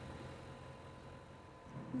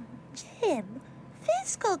 Jim,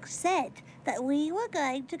 Fiscog said that we were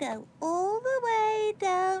going to go all the way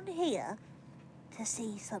down here to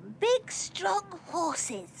see some big, strong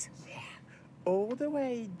horses. Yeah, all the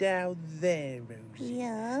way down there, Rosie.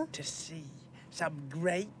 Yeah? To see some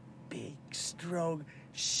great, big, strong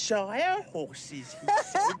Shire horses, he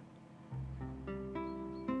said.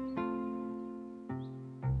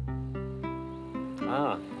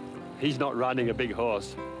 Ah, he's not riding a big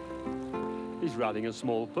horse. He's riding a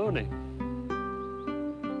small pony.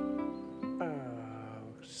 Oh,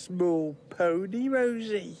 small pony,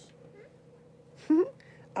 Rosie.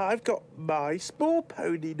 I've got my small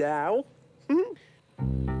pony now.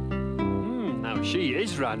 Now she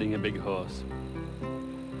is riding a big horse.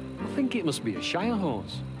 I think it must be a Shire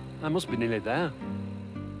horse. I must be nearly there.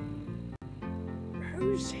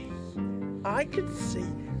 Rosie, I can see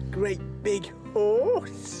great big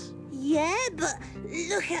horse. Yeah, but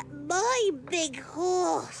look at my big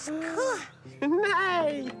horse.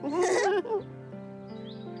 Nay.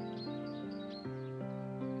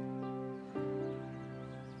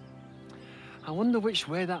 I wonder which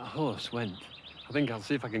way that horse went. I think I'll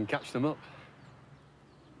see if I can catch them up.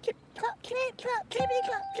 Clip, clop, clip, clop, clippity,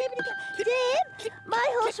 clop, clippity, clop. Jim, my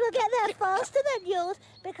horse will get there faster than yours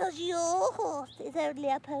because your horse is only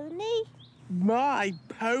a pony. My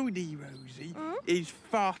pony, Rosie, is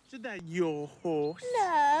faster than your horse.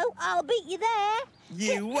 No, I'll beat you there.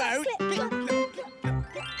 You won't. Clip, clop, clip, clop, clip,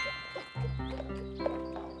 clop.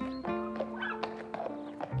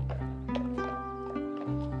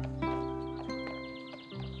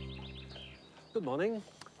 Good morning.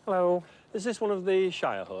 Hello. Is this one of the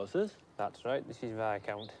Shire horses? That's right, this is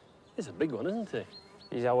Viscount. He's a big one, isn't he?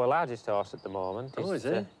 He's our largest horse at the moment. Oh, is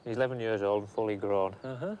he? He's 11 years old and fully grown.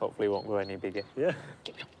 Hopefully he won't grow any bigger. Yeah.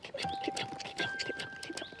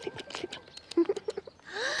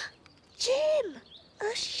 Jim,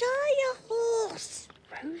 a Shire horse.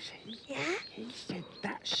 Rosie, Yeah? he said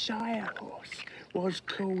that that Shire horse was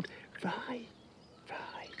called Viscount.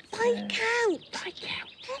 Viscount. Viscount.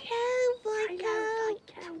 Hello,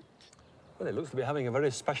 Viscount. Well, it looks to be having a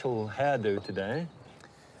very special hairdo today.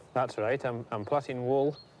 That's right. I'm plaiting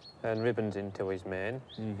wool and ribbons into his mane.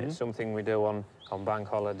 It's something we do on bank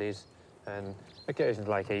holidays and occasions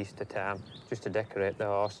like Easter time, just to decorate the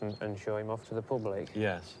horse and show him off to the public.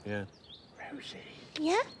 Yes, yeah. Rosie.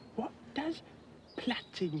 Yeah? What does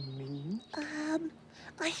plaiting mean?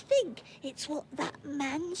 I think it's what that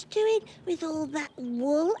man's doing with all that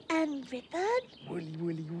wool and ribbon. Woolly,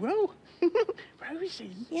 woolly, wool.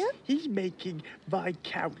 Rosie. Yeah? He's making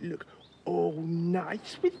Viscount look all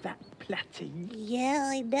nice with that plaiting. Yeah,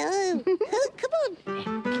 I know. Oh, come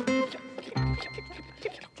on.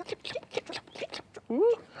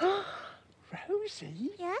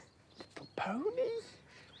 Rosie? Yeah? Little pony?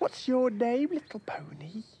 What's your name, little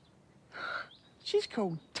pony? She's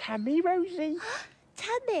called Tammy, Rosie.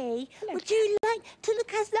 Tammy, would you like to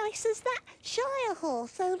look as nice as that Shire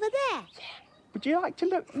horse over there? Would you like to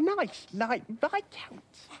look nice like Viscount?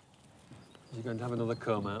 Is he going to have another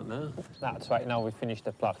comb out now? That's right. Now we've finished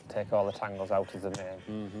the plait, take all the tangles out of the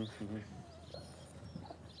mane.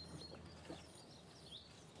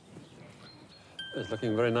 It's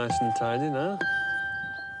looking very nice and tidy now.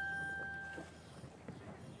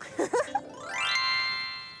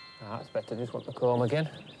 That's better. Just want the comb again.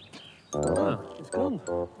 Ah, it's gone.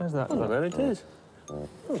 Where's that? Oh, there it is. Oh,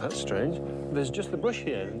 that's strange. There's just the brush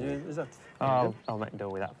here. Is that... I'll make do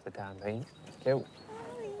with that for the time being. Cute.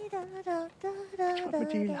 What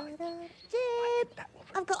would you like? Jim,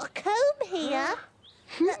 I've got a comb here.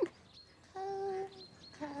 Look.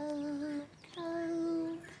 Comb.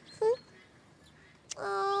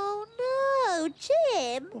 Oh, no,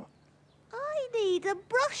 Jim. What? I need a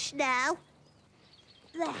brush now.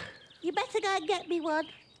 There, you better go and get me one.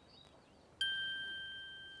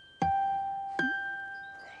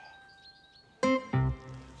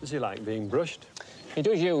 Does he like being brushed? He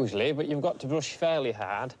does usually, but you've got to brush fairly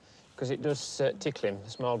hard because it does tickle him, the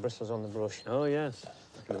small bristles on the brush. Oh, yes.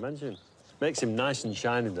 I can imagine. Makes him nice and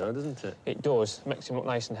shiny, though, doesn't it? It does. Makes him look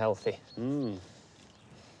nice and healthy.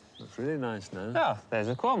 Looks really nice now. Ah, there's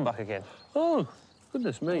the comb back again. Oh,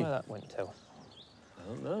 goodness me. Where that went to? I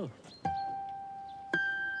don't know.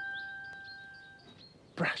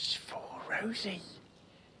 Brush for Rosie.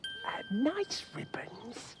 And nice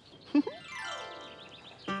ribbons.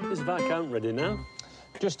 Is Viscount ready now?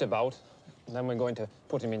 Just about. And then we're going to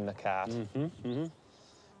put him in the cart.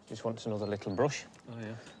 Just wants another little brush. Oh,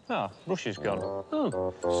 yeah. Ah, brush is gone.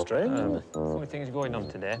 Oh, strange, isn't it? Funny things going on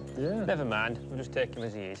today. Yeah. Never mind, we'll just take him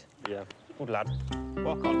as he is. Yeah. Good lad.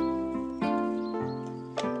 Walk on.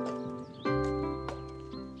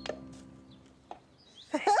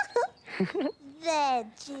 There,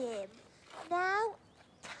 Jim. Now,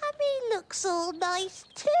 Tammy looks all nice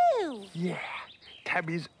too. Yeah,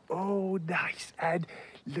 Tammy's all nice and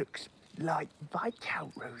looks like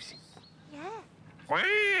Viscount, Rosie. Yeah.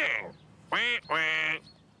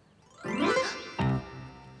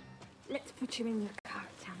 Let's put you in the cart,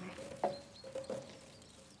 Tammy.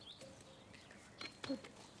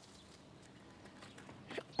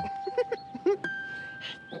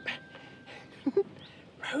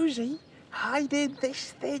 Rosie, hide in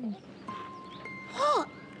this thing. What?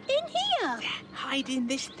 In here? Hide in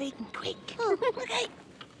this thing, quick. Oh, OK.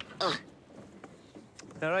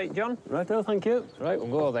 All right, John? Righto, thank you. Right, we'll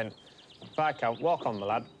go then. Viscount, walk on, my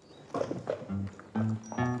lad.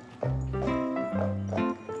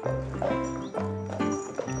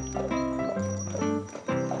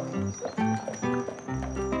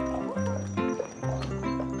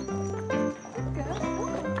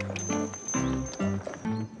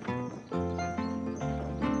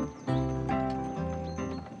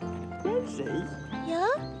 Rosie, Yeah?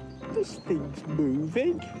 this thing's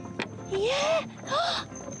moving. Yeah.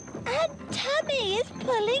 And Tammy is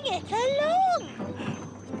pulling it along.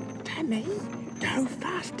 Tammy, go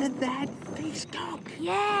faster than Viscount.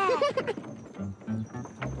 Yeah.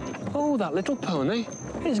 Oh, that little pony.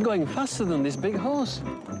 It's going faster than this big horse.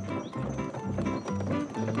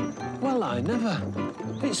 Well, I never.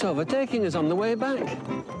 It's overtaking us on the way back.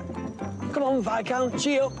 Come on, Viscount,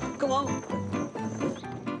 cheer up. Come on.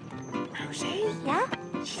 Rosie? Yeah?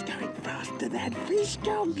 She's going faster than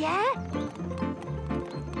Viscount. Yeah?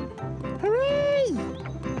 Hooray!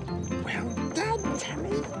 Well done,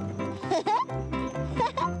 Tammy.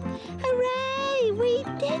 Hooray! We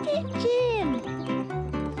did it, Jim.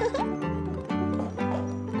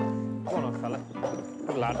 Go on, fella.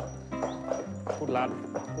 Good lad. Good lad.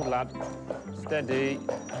 Good lad. Steady.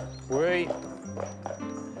 Wait.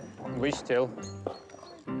 Be still.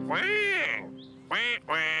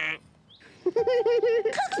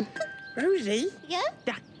 Rosie? Yeah?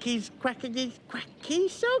 Duck is quacking his quacky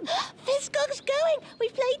song. Fisgog's going.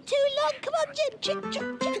 We've played too long. Come on, Jim. Chip,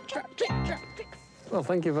 chip, chip, chip, chip, chip. Well,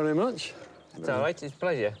 thank you very much. It's all right, it's a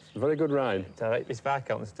pleasure. Very good ride. It's all right, this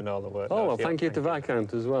Viscount's done all the work. Oh, well, thank you to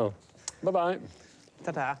Viscount as well. Bye-bye.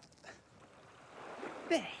 Ta-ta.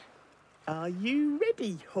 There. Are you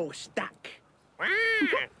ready, horse duck?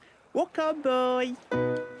 Walk on, boy.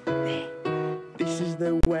 There. This is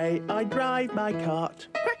the way I drive my cart.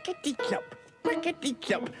 Quackety-clop,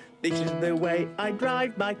 quackety-clop. This is the way I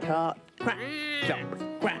drive my cart. Quack, clop,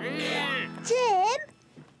 quack. Jim,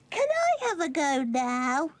 can I have a go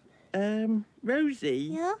now?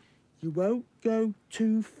 Rosie? Yeah? You won't go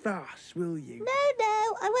too fast, will you?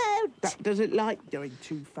 No, I won't. Duck doesn't like going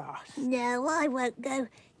too fast. No, I won't go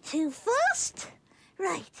too fast.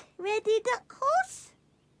 Right, ready, duck horse?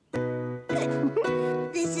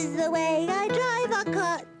 Good. This is the way I drive our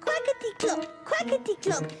cart. Quackety-clop,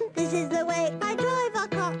 quackety-clop. This is the way I drive our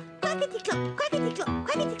cart. Quackety-clop, quackety-clop,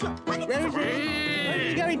 quackety-clop, quackety-clop. Rosie,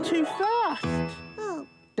 you're going too fast. Oh.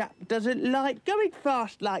 Duck doesn't like going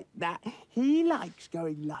fast like that. He likes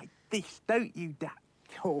going like this, don't you, Duck?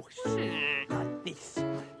 Horse. Like this.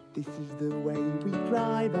 This is the way we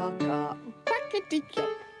drive our car. Quackety-clop,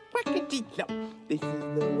 quackety-clop. This is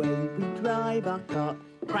the way we drive our car.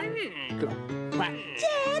 Quack, clop, quack.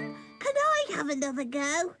 Jim, can I have another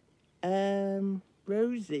go?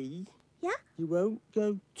 Rosie? Yeah? You won't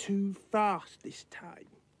go too fast this time.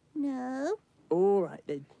 No. All right,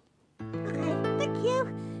 then. Okay, thank you.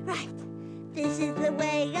 Right. This is the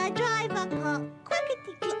way I drive our car.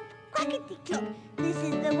 Quackety-clop, quackety-clop. This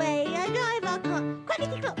is the way I drive our car.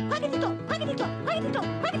 Quackety-clop, quackety-clop, quackety-clop, quackety-clop,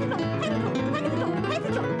 quackety-clop, quackety-clop, quackety-clop, quackety-clop,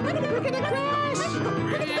 quackety-clop. We're gonna crash!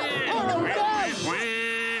 Oh, no!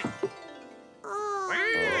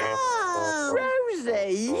 Oh,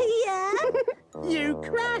 Rosie! yeah? You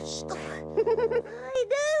crashed! I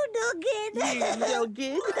know, Noggin. You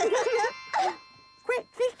noggin! Quick,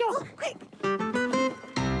 Fiscal! Oh, quick!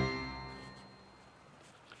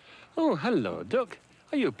 Oh, hello, Duck.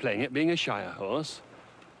 Are you playing at being a Shire horse?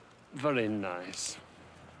 Very nice.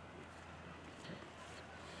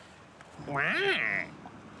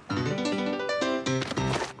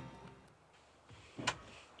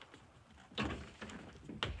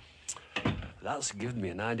 That's given me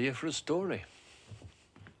an idea for a story.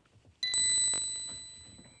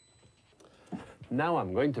 Now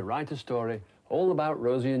I'm going to write a story all about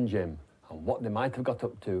Rosie and Jim and what they might have got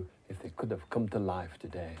up to if they could have come to life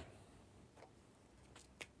today.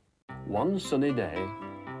 One sunny day,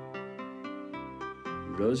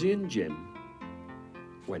 Rosie and Jim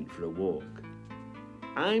went for a walk.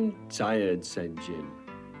 "I'm tired," said Jim.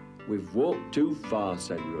 "We've walked too far,"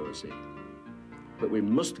 said Rosie. "But we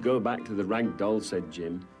must go back to the rag doll," said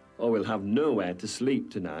Jim, "or we'll have nowhere to sleep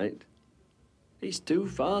tonight." "It's too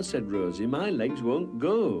far," said Rosie. "My legs won't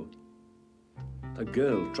go." A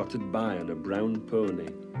girl trotted by on a brown pony.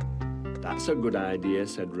 "That's a good idea,"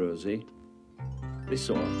 said Rosie. They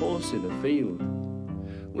saw a horse in a field.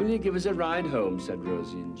 "Will you give us a ride home?" said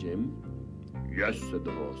Rosie and Jim. "Yes," said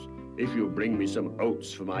the horse, "if you bring me some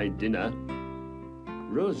oats for my dinner."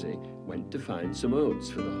 Rosie went to find some oats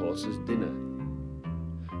for the horse's dinner.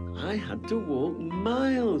 "I had to walk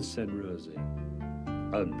miles," said Rosie.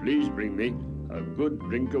 "And please bring me a good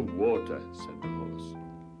drink of water," said the horse.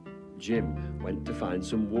 Jim went to find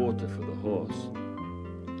some water for the horse.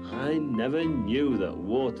 "I never knew that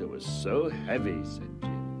water was so heavy," said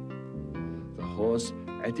Jim. The horse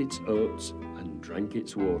ate its oats and drank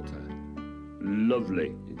its water.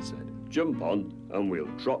 "Lovely," it said. "Jump on and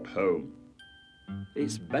we'll trot home."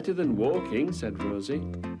 "It's better than walking," said Rosie.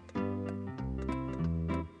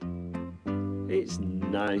 "It's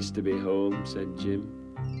nice to be home," said Jim.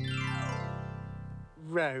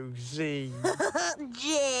 Rosie.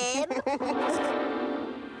 Jim.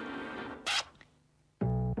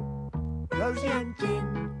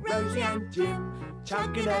 Rosie and Jim,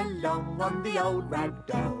 chugging along on the old rag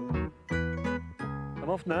doll. I'm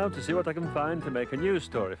off now to see what I can find to make a news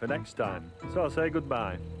story for next time. So I'll say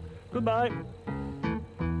goodbye. Goodbye.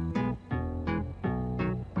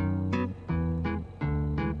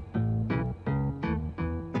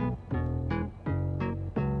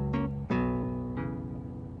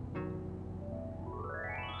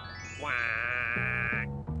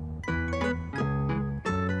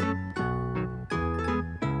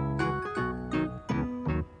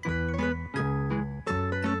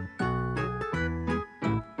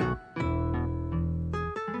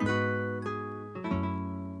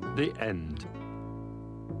 The end.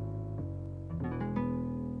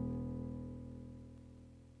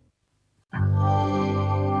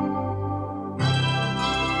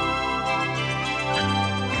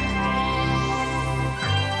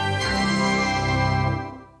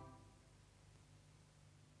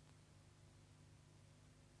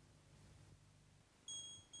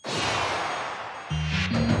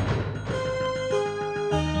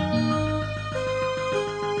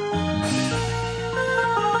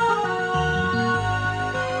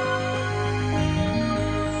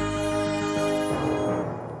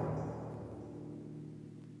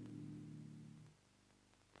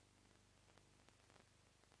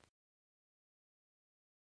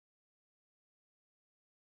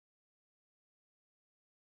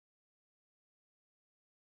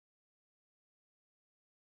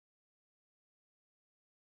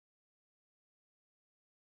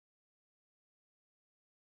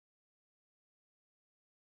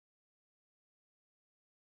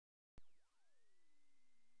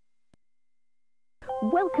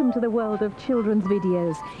 Welcome to the world of children's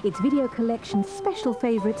videos. It's video collection special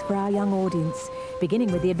favourites for our young audience,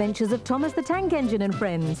 beginning with the adventures of Thomas the Tank Engine and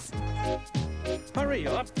friends. Hurry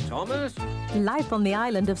up, Thomas. Life on the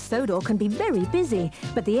island of Sodor can be very busy,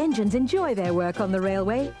 but the engines enjoy their work on the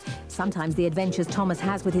railway. Sometimes the adventures Thomas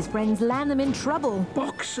has with his friends land them in trouble.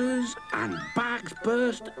 Boxes and bags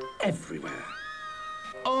burst everywhere.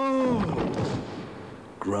 Oh!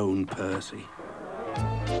 Groaned Percy.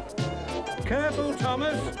 Careful,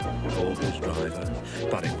 Thomas. Called his driver,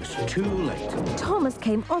 but it was too late. Thomas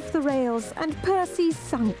came off the rails and Percy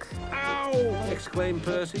sunk. Ow! Exclaimed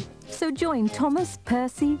Percy. So join Thomas,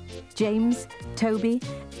 Percy, James, Toby,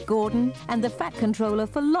 Gordon and the Fat Controller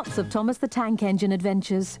for lots of Thomas the Tank Engine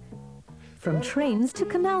adventures. From trains to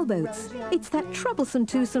canal boats, it's that troublesome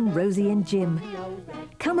twosome Rosie and Jim.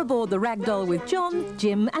 Come aboard the ragdoll with John,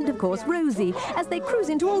 Jim and of course Rosie as they cruise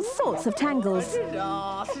into all sorts of tangles.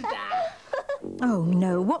 Oh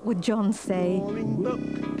no, what would John say?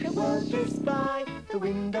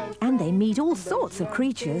 And they meet all sorts of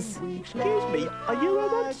creatures. Excuse me, are you a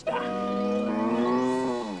monster?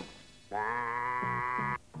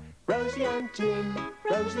 Rosie and Jim,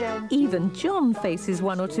 Rosie and Jim. Even John faces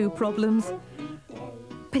one or two problems.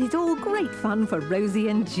 But it's all great fun for Rosie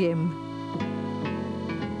and Jim.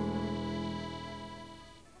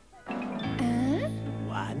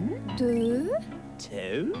 One, Deux,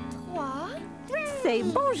 two, trois. Say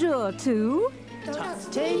bonjour to... Tots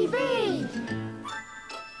TV.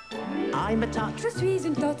 I'm a tot. Je suis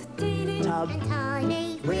une Tot TV. Tub.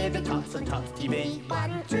 Tiny. We're the Tots of Tots TV.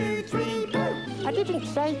 1, 2, 3, go. I didn't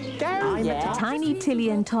say go. I'm a tot. Tiny Tilly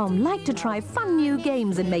and Tom like to try fun new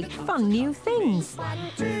games and make fun new things. 1,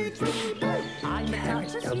 2, 3, go. I'm a tot.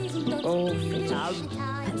 Je suis une Tot Tub.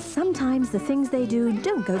 But sometimes the things they do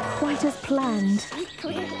don't go quite as planned.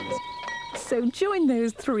 So join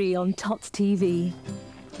those three on Tots TV.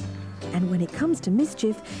 And when it comes to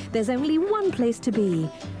mischief, there's only one place to be,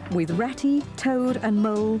 with Ratty, Toad and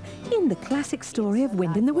Mole in the classic story of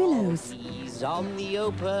Wind in the Willows. He's on the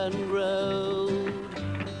open road.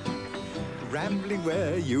 Rambling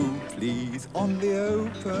where you please on the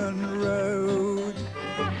open road.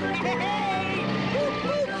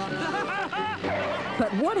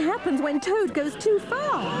 But what happens when Toad goes too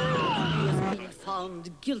far? He has been found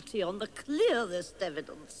guilty on the clearest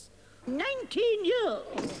evidence. 19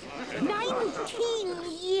 years.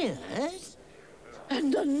 19 years?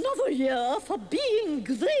 And another year for being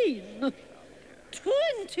green.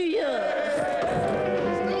 20 years.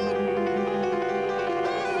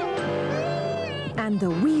 And the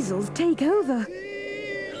weasels take over.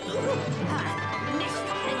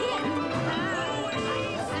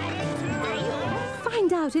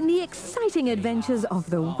 Find out in the exciting adventures of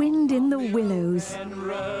the Wind in the Willows.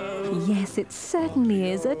 Yes, it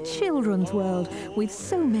certainly is a children's world with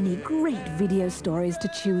so many great video stories to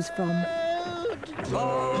choose from.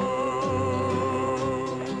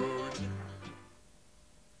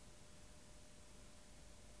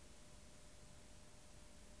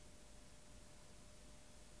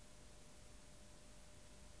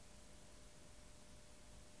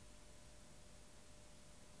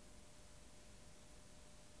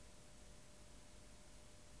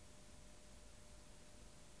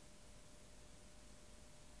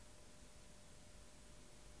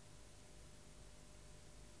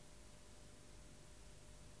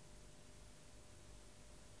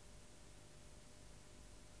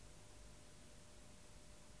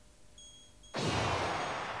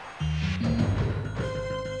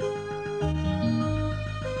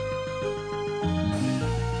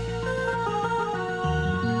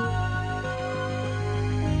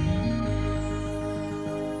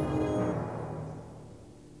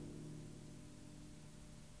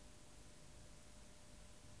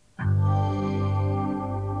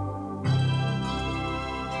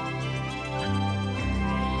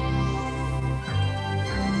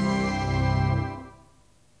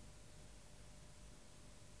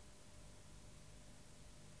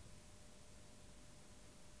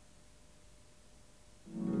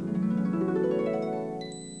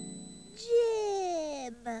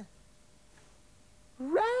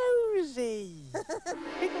 Rosie!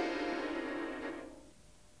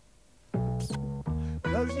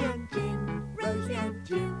 Rosie and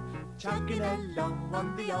Jim, chugging along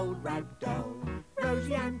on the old ragdoll.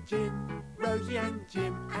 Rosie and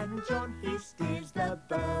Jim, and John, he steers the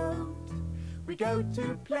boat. We go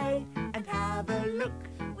to play and have a look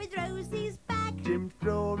with Rosie's bag, Jim's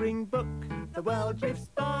drawing book. The world drifts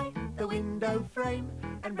by the window frame,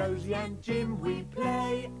 and Rosie and Jim, we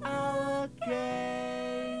play our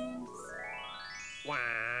games.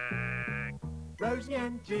 Rosie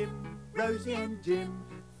and Jim, Rosie and Jim,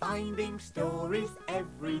 finding stories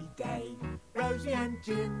every day. Rosie and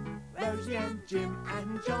Jim,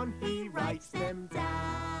 and John, he writes them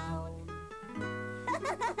down.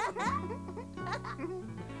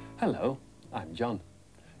 Hello, I'm John.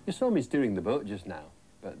 You saw me steering the boat just now,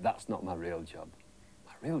 but that's not my real job.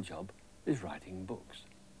 My real job is writing books.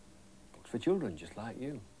 Books for children just like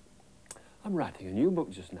you. I'm writing a new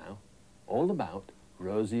book just now, all about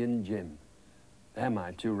Rosie and Jim. They're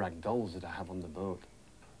my two rag dolls that I have on the boat.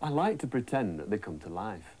 I like to pretend that they come to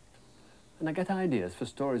life. And I get ideas for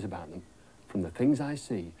stories about them from the things I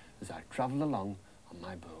see as I travel along on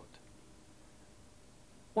my boat.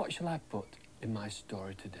 What shall I put in my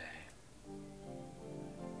story today?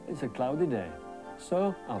 It's a cloudy day,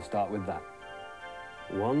 so I'll start with that.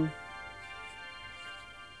 1.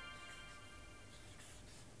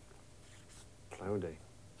 Cloudy.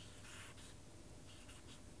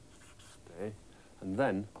 Day. And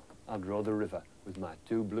then I'll draw the river with my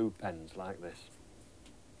two blue pens like this.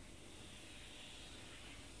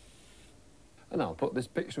 And I'll put this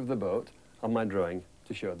picture of the boat on my drawing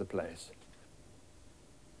to show the place.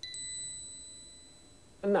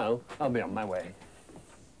 And now I'll be on my way.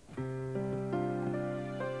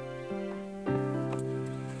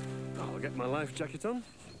 I'll get my life jacket on.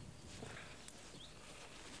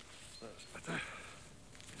 That's better.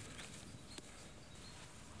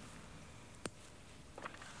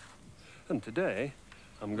 And today,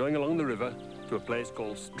 I'm going along the river to a place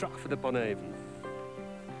called Stratford-upon-Avon.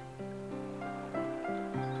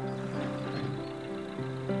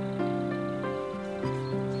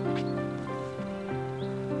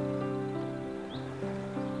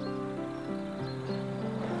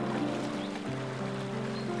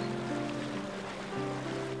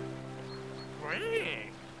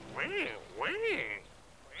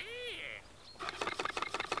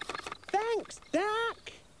 Thanks,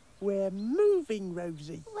 Duck. We're moving,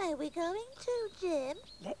 Rosie. Where are we going to, Jim?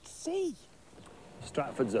 Let's see.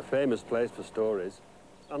 Stratford's a famous place for stories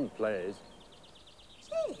and plays.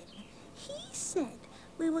 Jim, he said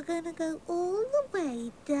we were going to go all the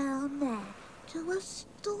way down there to a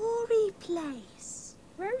story place.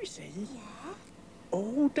 Rosie? Yeah?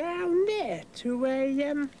 All down there to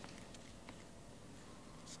a,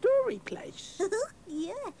 story place?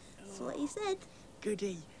 Yeah, that's what he said.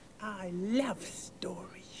 Goody. I love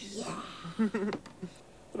stories. Yeah.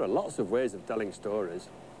 There are lots of ways of telling stories.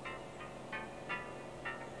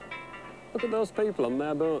 Look at those people on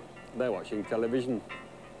their boat. They're watching television.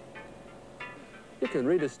 You can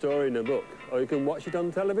read a story in a book, or you can watch it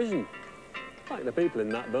on television, like the people in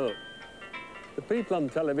that boat. The people on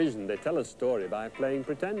television, they tell a story by playing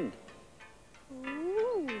pretend.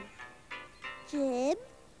 Ooh. Jim,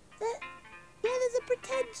 there's a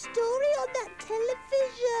pretend story on that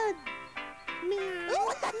television.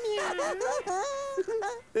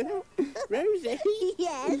 Rosie?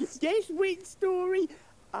 Yes? Guess which story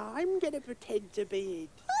I'm going to pretend to be in?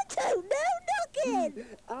 I don't know, Noggin.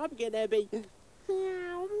 I'm going to be...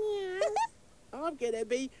 Meow, meow. I'm going to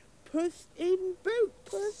be Puss in Boots.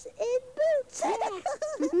 Puss in Boots.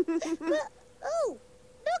 But, oh,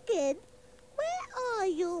 Noggin, where are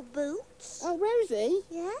your boots? Oh, Rosie?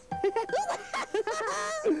 Yeah?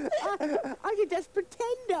 I can just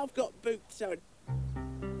pretend I've got boots on.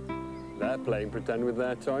 They're playing pretend with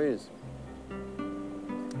their toys.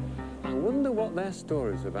 I wonder what their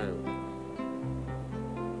story's about.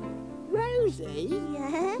 Rosie?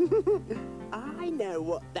 Yeah? I know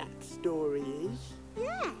what that story is.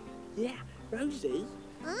 Yeah? Yeah, Rosie.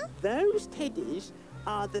 Huh? Those teddies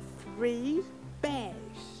are the 3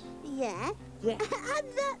 bears. Yeah? Yeah.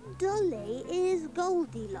 And that dolly is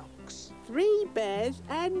Goldilocks. 3 bears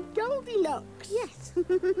and Goldilocks. Yes.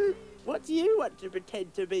 What do you want to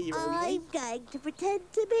pretend to be, Rosie? I'm going to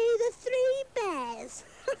pretend to be the 3 bears.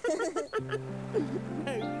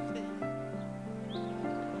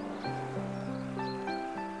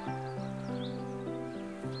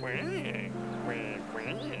 Rosie.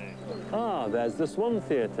 Ah, there's the Swan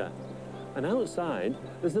Theatre. And outside,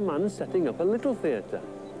 there's a man setting up a little theatre.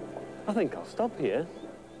 I think I'll stop here.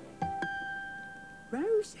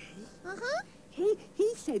 Rosie? Uh-huh. He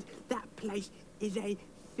said that place is a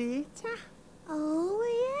theatre. Oh,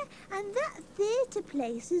 yeah? And that theatre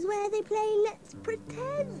place is where they play Let's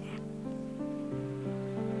Pretend.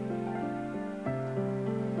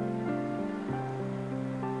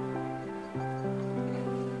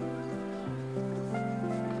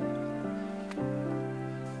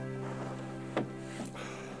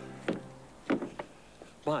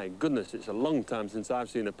 My goodness, it's a long time since I've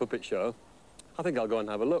seen a puppet show. I think I'll go and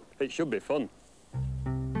have a look. It should be fun.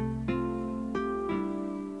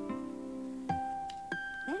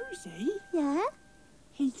 Rosie?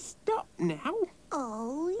 now?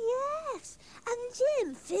 Oh, yes. And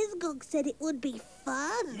Jim, Fizzgog said it would be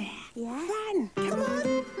fun. Yeah. Fun! Come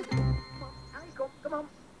on! Come on.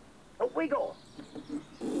 Up we go.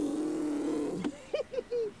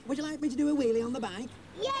 Would you like me to do a wheelie on the bike?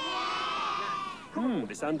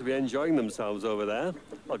 They sound to be enjoying themselves over there.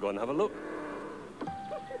 I'll go and have a look.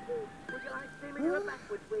 Would you like to see me do a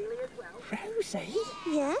backwards wheelie as well? Rosie?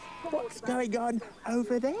 Yeah? What's going on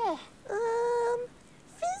over there?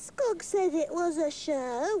 Fizzgog said it was a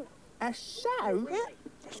show. A show? Yeah.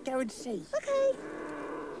 Let's go and see. Okay.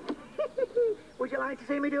 Would you like to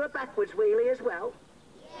see me do a backwards wheelie as well?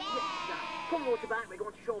 Yeah! Come on, back. We're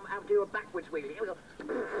going to show them how to do a backwards wheelie. Here we go.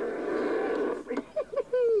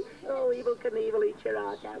 Oh, Evel Knievel, eat your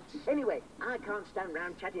heart out. Anyway, I can't stand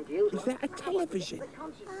round chatting to you. Is that a television? I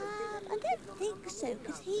don't think so,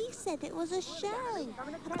 because he said it was a show.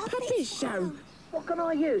 A puppet show? What can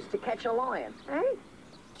I use to catch a lion, eh?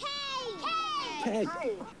 Cage.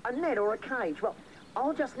 A net or a cage? Well,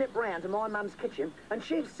 I'll just nip round to my mum's kitchen and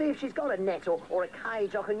she'll see if she's got a net or a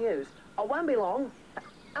cage I can use. I won't be long.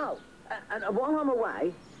 Oh, and while I'm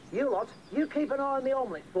away, you lot, you keep an eye on the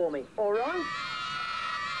omelette for me, all right?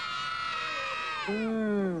 I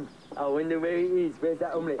wonder where it is. Where's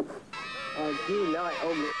that omelette? I do like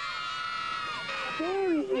omelette.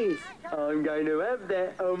 There it is. I'm going to have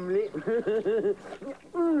that omelette.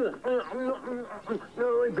 No,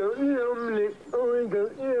 I got the omelette. Oh, I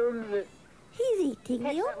got the omelette. He's eating the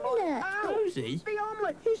omelette. Rosie? The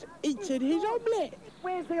omelette. He's eaten his omelette.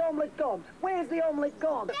 Where's the omelette gone? Where's the omelette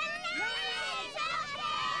gone?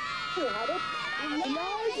 Who had it?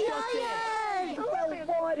 Lion!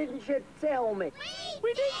 Well, why didn't you tell me?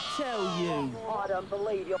 We didn't tell you. I don't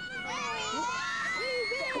believe you.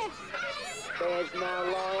 There's no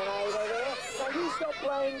lion over there. So you stop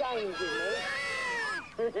playing games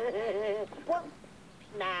with me. What?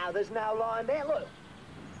 Now there's no lion there. Look.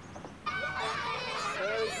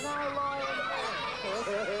 There is no lion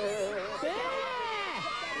there.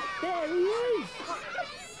 There he is.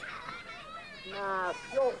 No,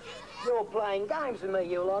 you're playing games with me,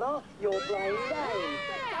 you lot are. You're playing games.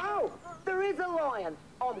 Oh, there is a lion.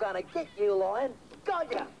 I'm gonna get you, lion.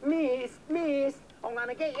 Got ya. Miss, miss. I'm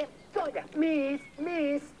gonna get you. Got ya. Miss,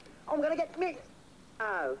 miss. I'm gonna get miss.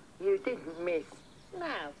 Oh, you didn't miss. No,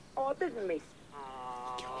 I didn't miss.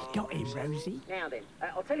 Got him, Rosie. Now then,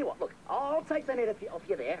 I'll tell you what, look, I'll take the net off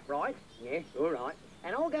you there, right? Yeah, all right.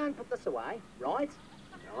 And I'll go and put this away, right?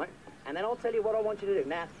 Right. And then I'll tell you what I want you to do.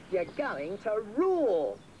 Now, you're going to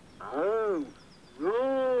roar. Oh,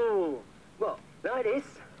 roar. Well, like this.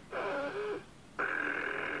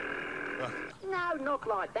 No, not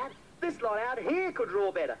like that. This lot out here could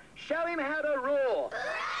roar better. Show him how to roar.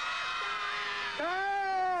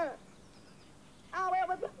 Oh,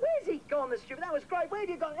 Elvis, where's he gone, the stupid? That was great. Where'd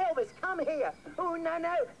you gone? Elvis, come here. Oh, no,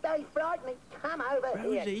 no, they frightened me. Come over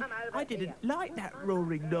here. Rosie, Come over I didn't here. like that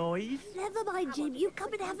roaring noise. Never mind, Jim. You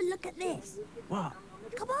come and have a look at this. What?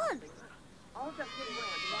 Come on. I'll just get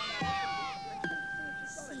around.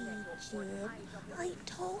 See, Jim, I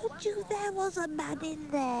told you there was a man in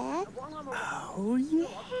there. Oh,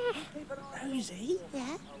 yeah. Rosie?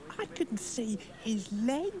 Yeah? I couldn't see his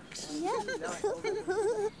legs. Yeah.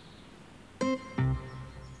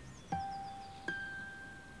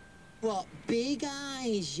 What big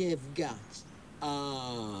eyes you've got.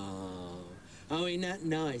 Oh, ain't that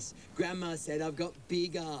nice? Grandma said I've got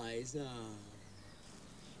big eyes. Oh.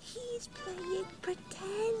 He's playing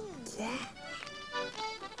pretend. Yeah.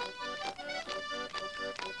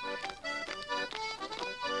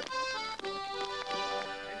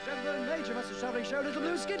 Gentlemen, Major Master Travelling Show, Little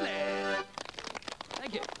Blue Skidley.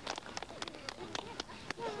 Thank you.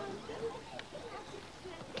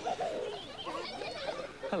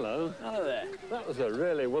 Hello. Hello there. That was a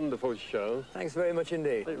really wonderful show. Thanks very much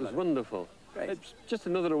indeed. It was wonderful. Great. It's just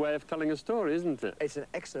another way of telling a story, isn't it? It's an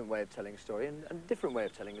excellent way of telling a story and a different way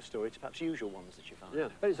of telling a story to perhaps usual ones that you find. Yeah,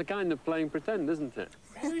 but it's a kind of playing pretend, isn't it?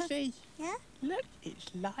 Rosie. Yeah? Look,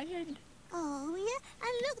 it's Lion. Oh, yeah.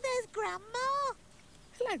 And look, there's Grandma.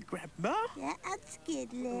 Hello, Grandma. Yeah, and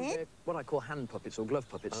Skidlet. They're what I call hand puppets or glove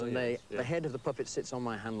puppets, Oh, and yes, the head of the puppet sits on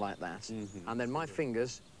my hand like that, and then my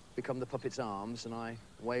fingers become the puppet's arms, and I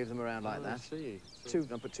wave them around like that. I see.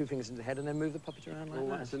 I put two fingers in the head and then move the puppet around like All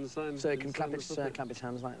that. that's inside. So it can clap inside the its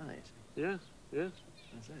hands like that. Yeah, yeah.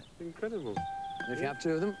 That's it. Incredible. And if you have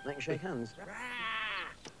two of them, they can shake hands.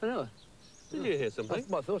 I know. Did you hear something?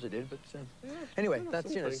 Well, I thought it did, but anyway,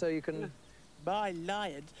 that's you know, so you can. My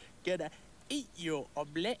lion's gonna eat your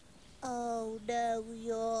omelette. Oh, no,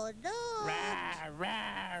 you're not. Rah,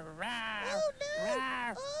 rah, rah. Oh, no.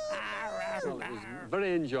 Rah, Oh, rah, Well, it was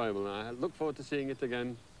very enjoyable. I look forward to seeing it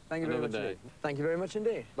again Thank you very much indeed. Thank you very much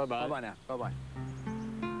indeed. Bye-bye. Bye-bye now. Bye-bye.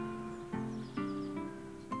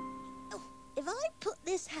 Oh, if I put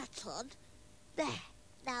this hat on, there.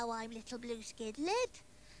 Now I'm Little Blue Skid Lid.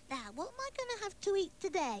 Now, what am I going to have to eat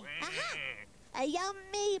today? Aha! A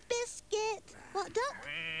yummy biscuit. What, Duck?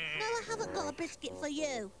 No, I haven't got a biscuit for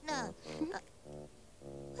you. No.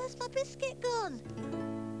 Where's my biscuit gone?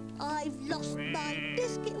 I've lost my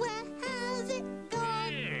biscuit. Where has it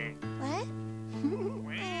gone? Where?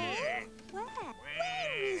 Where?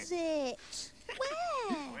 Where is it?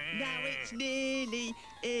 Where? Now it's nearly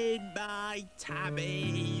in my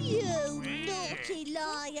tummy. You naughty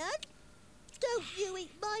lion. Don't you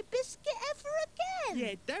eat my biscuit ever again.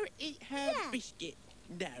 Yeah, don't eat her biscuit.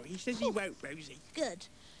 No, he says he won't, Rosie. Good.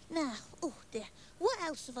 Now, oh dear, what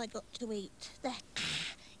else have I got to eat? There.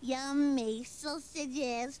 Yummy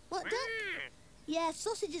sausages. What, Duck? Yeah,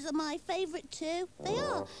 sausages are my favourite too. They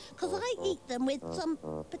are, because I eat them with some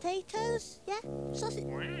potatoes. Yeah, sausage.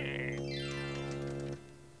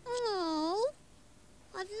 Oh,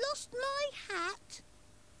 I've lost my hat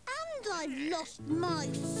and I've lost my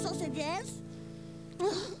sausages.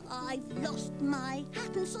 I've lost my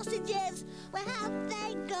hat and sausages. Where have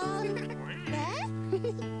they gone? Where?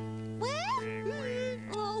 Where?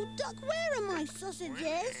 Oh, Duck, where are my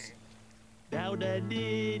sausages? Now they're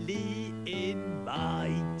nearly in my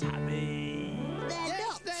tummy. They're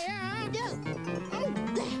not. They are. No. Oh,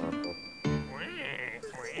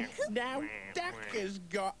 there. Now Duck has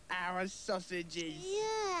got our sausages.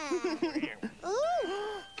 Yeah.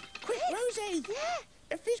 Oh. Quick, Rosie. Yeah.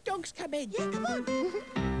 The fish dog's coming. Yeah, come on.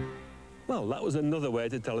 Well, that was another way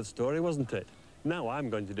to tell a story, wasn't it? Now I'm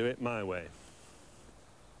going to do it my way.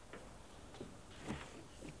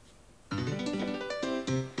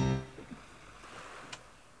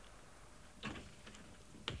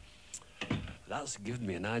 That's given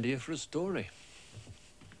me an idea for a story.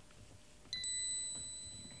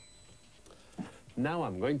 Now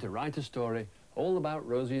I'm going to write a story all about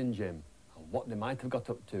Rosie and Jim and what they might have got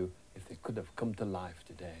up to if they could have come to life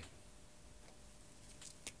today.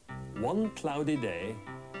 One cloudy day,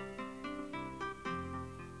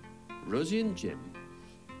 Rosie and Jim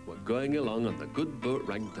were going along on the good boat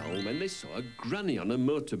Ragdoll when they saw a granny on a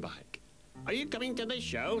motorbike. "Are you coming to the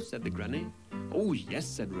show?" said the granny. "Oh, yes,"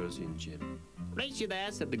 said Rosie and Jim. "Race you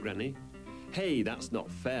there," said the granny. "Hey, that's not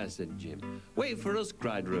fair," said Jim. "Wait for us,"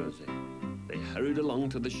 cried Rosie. They hurried along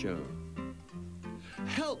to the show.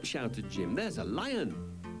 "Help," shouted Jim, "there's a lion."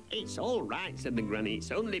 "It's all right," said the granny.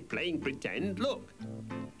 "It's only playing pretend. Look."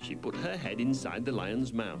 She put her head inside the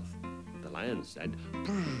lion's mouth. The lion said,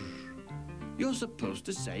 "Brrr." "You're supposed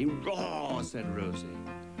to say roar," said Rosie.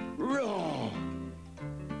 "Roar."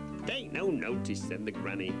 "Take no notice," said the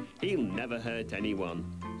granny. "He'll never hurt anyone.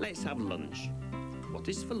 Let's have lunch." "What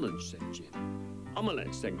is for lunch?" said Jim.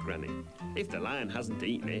 "Omelette," said Granny, "if the lion hasn't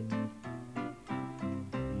eaten it."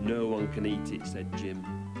 "No one can eat it," said Jim.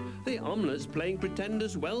 "The omelette's playing pretend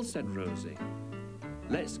as well," said Rosie.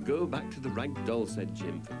 "Let's go back to the rag doll," said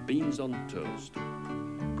Jim, "for beans on toast."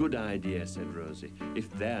 "Good idea," said Rosie, "if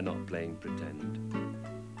they're not playing pretend."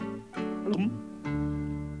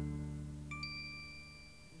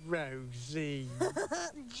 Rosie.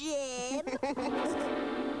 Jim.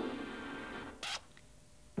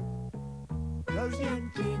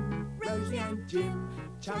 Rosie and Jim,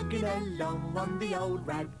 chugging along on the old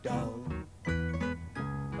ragdoll.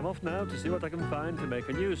 I'm off now to see what I can find to make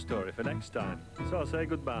a new story for next time. So I'll say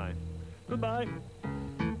goodbye. Goodbye.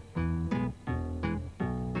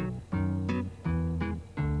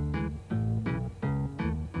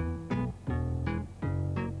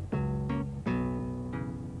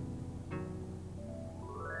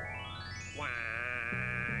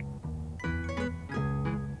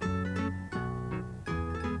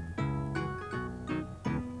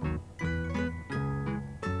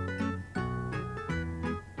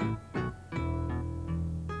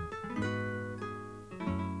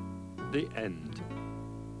 The end.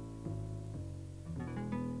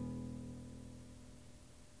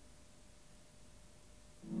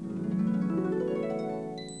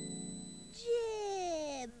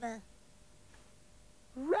 Jim.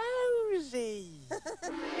 Rosie.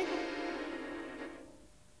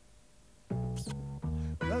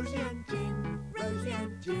 Rosie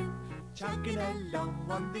and Jim, chugging along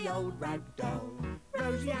on the old ragdoll.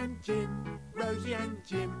 Rosie and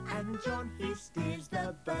Jim, and John, he steers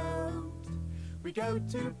the boat. We go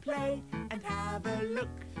to play and have a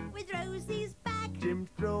look with Rosie's bag. Jim's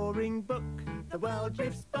drawing book, the world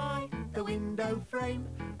drifts by the window frame,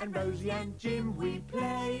 and Rosie and Jim, we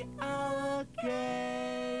play our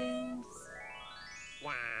games.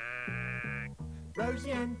 Rosie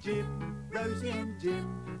Rosie and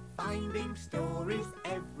Jim, finding stories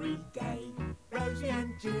every day. Rosie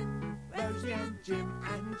and Jim,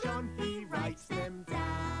 and John, he writes them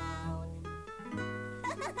down.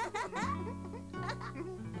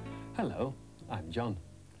 Hello, I'm John.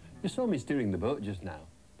 You saw me steering the boat just now,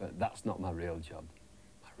 but that's not my real job.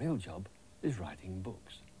 My real job is writing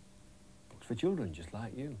books. Books for children just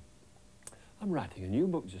like you. I'm writing a new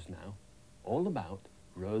book just now, all about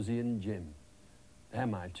Rosie and Jim. They're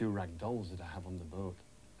my two rag dolls that I have on the boat.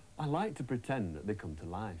 I like to pretend that they come to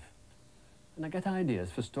life. And I get ideas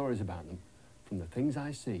for stories about them from the things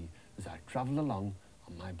I see as I travel along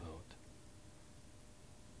on my boat.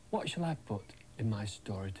 What shall I put in my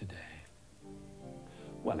story today?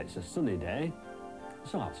 Well, it's a sunny day,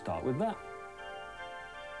 so I'll start with that.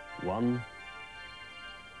 One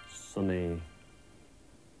sunny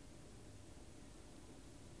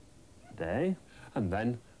day, and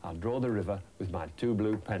then I'll draw the river with my two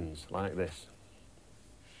blue pens, like this.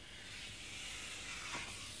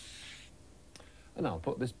 And I'll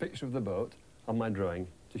put this picture of the boat on my drawing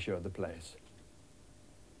to show the place.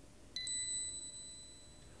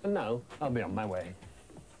 And now I'll be on my way.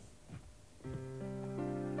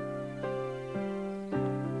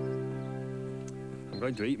 I'm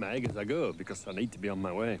going to eat my egg as I go because I need to be on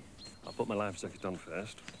my way. I'll put my life jacket on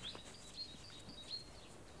first.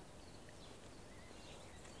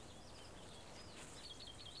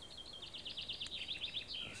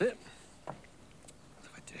 That's it. Let's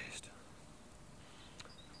have a taste.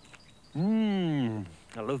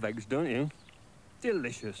 I love eggs, don't you?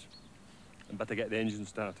 Delicious. I'd better get the engine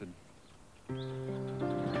started.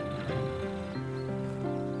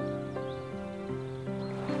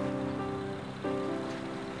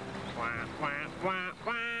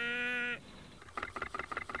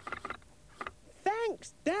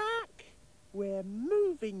 Thanks, Duck. We're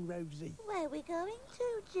moving, Rosie. Where are we going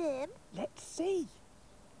to, Jim? Let's see.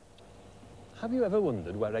 Have you ever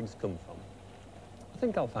wondered where eggs come from? I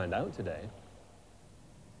think I'll find out today.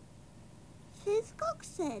 Fizgog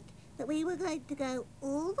said that we were going to go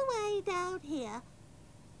all the way down here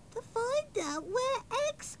to find out where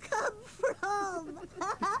eggs come from.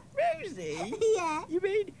 Rosie? Yeah? You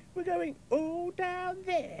mean we're going all down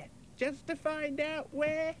there just to find out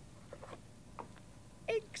where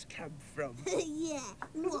eggs come from? Yeah,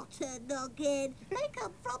 what a noggin. They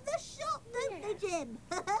come from the shop, don't they, Jim?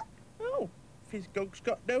 Oh, Fizgog's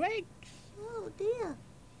got no eggs. Oh, dear.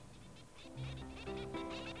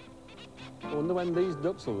 I wonder when these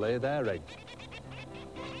ducks will lay their egg.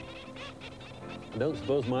 I don't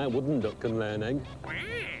suppose my wooden duck can lay an egg.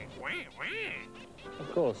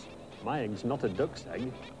 Of course, my egg's not a duck's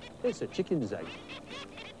egg, it's a chicken's egg.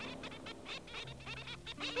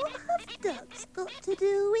 What have ducks got to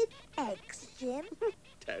do with eggs, Jim?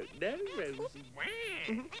 Don't know, Rosie.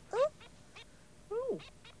 Oh,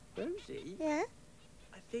 Rosie? Yeah?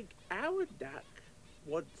 I think our duck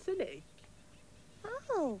wants an egg.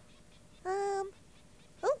 Oh. Oh.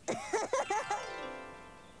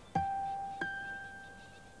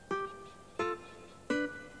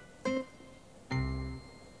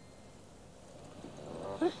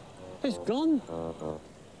 It's gone.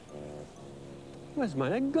 Where's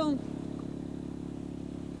my egg gone?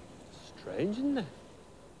 Strange, isn't it?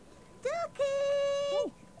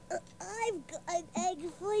 Ducky! I've got an egg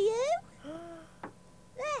for you.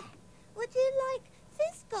 There. Would you like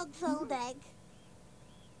Fizgog's old egg?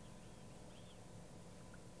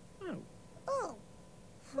 Oh.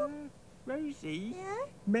 Rosie? Yeah?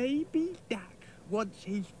 Maybe Duck wants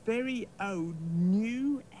his very own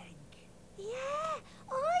new egg. Yeah,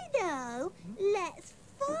 I know. Let's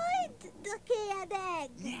find Ducky an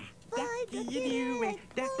egg. Yeah, find Ducky a new egg.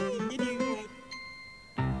 Ducky a new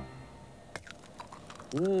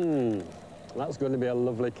egg. That's going to be a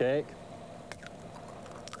lovely cake.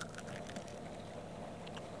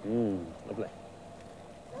 Lovely.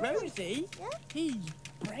 Rosie? Yeah? He's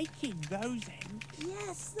breaking those eggs.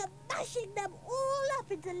 Yes, smashing them all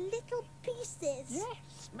up into little pieces. Yes.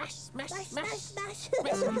 Smash, smash, Smash, smash. smash,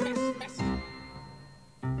 Smash, smash, smash.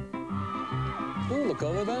 Oh, look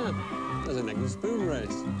over there. There's an egg and spoon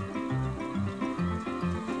race.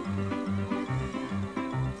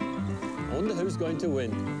 I wonder who's going to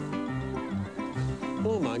win.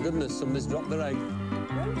 Oh my goodness, somebody's dropped their egg.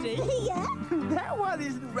 Rosie? Yeah? That one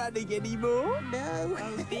isn't running anymore. No.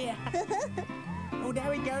 Oh dear. Oh,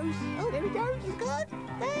 there he goes. Oh, there he goes. He's gone.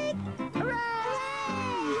 Egg. Hooray!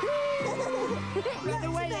 Run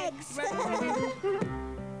away, eggs. Run away.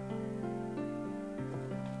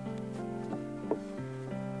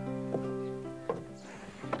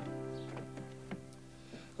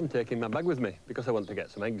 I'm taking my bag with me because I want to get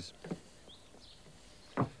some eggs.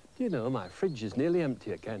 You know, my fridge is nearly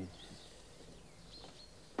empty again.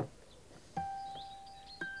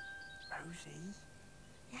 Rosie?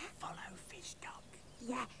 Yeah? Follow Fish Duck.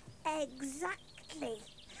 Yeah, exactly.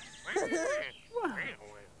 Exactly.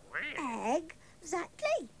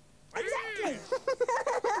 Exactly.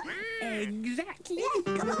 Exactly. Yeah,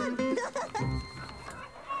 come on.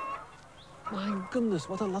 My goodness,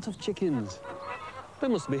 what a lot of chickens. There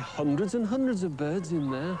must be hundreds and hundreds of birds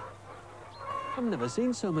in there. I've never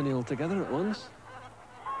seen so many all together at once.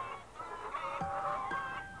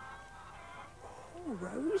 Oh,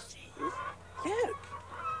 Rosie, look,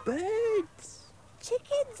 birds.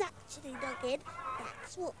 Chickens, actually, Noggin.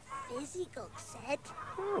 That's what Fizzy Gog said.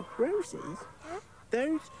 Oh, Rosie,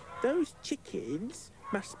 those chickens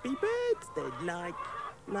must be birds then,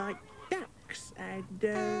 like ducks and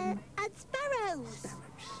sparrows.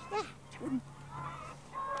 Yeah.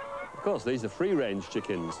 Of course, these are free-range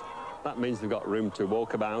chickens. That means they've got room to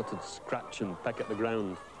walk about and scratch and peck at the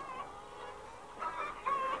ground.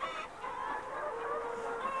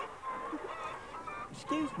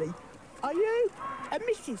 Excuse me, are you a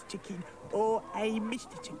Mrs. Chicken or a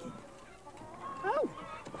Mr. Chicken? Oh,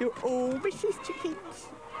 you're all Mrs. Chickens.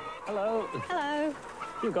 Hello. Hello.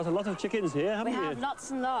 You've got a lot of chickens here, haven't We you? have lots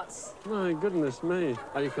and lots. My goodness me.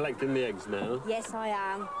 Are you collecting the eggs now? Yes, I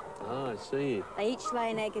am. Ah, I see. They each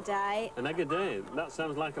lay an egg a day. An egg a day? That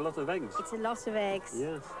sounds like a lot of eggs. It's a lot of eggs.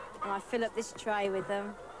 Yes. And I fill up this tray with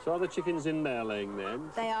them. So are the chickens in there laying the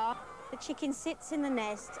eggs? They are. The chicken sits in the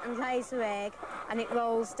nest and lays her egg, and it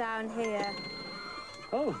rolls down here.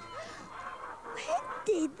 Oh. Where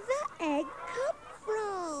did the egg come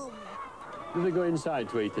from? Do they go inside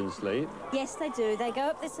to eat and sleep? Yes, they do. They go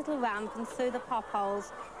up this little ramp and through the pop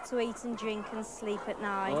holes to eat and drink and sleep at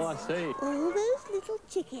night. Oh, I see. All those little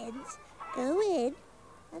chickens go in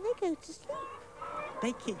and they go to sleep.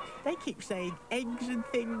 They keep saying eggs and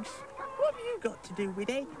things. What have you got to do with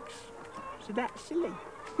eggs? So that's silly.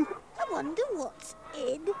 I wonder what's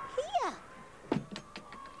in here.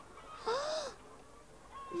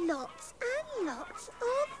 Lots and lots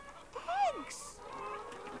of eggs.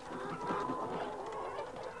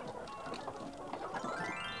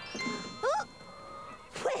 Oh,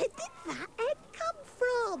 where did that egg come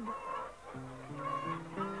from?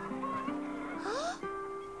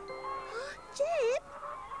 Jim,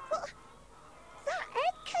 what? That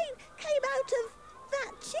egg came out of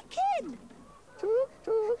that chicken.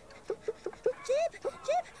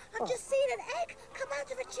 Jim, I've just seen an egg come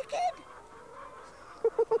out of a chicken.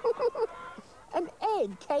 An egg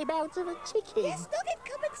came out of a chicken? Yes, Noggin,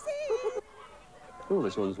 come and see. Oh,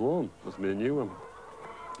 this one's warm. Must be a new one.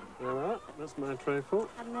 There we are. That's my tray full.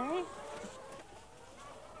 And they?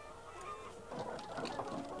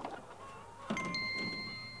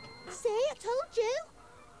 See, I told you.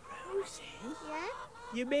 Rosie? Yeah?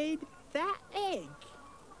 You mean that egg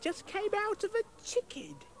just came out of a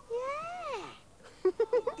chicken? Yeah.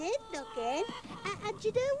 It did, Noggin. And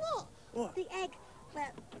you know what? What? The egg,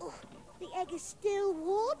 well, the egg is still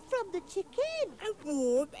warm from the chicken. A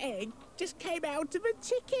warm egg just came out of a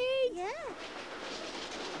chicken? Yeah.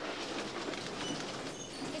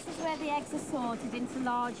 This is where the eggs are sorted into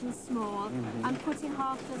large and small and put in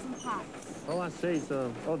half-dozen packs. Oh, I see.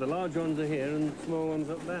 So, the large ones are here and small ones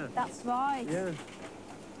up there. That's right. Yeah.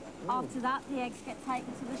 After that, the eggs get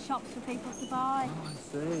taken to the shops for people to buy. Oh, I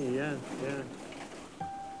see. Yeah, yeah.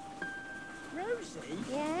 Rosie?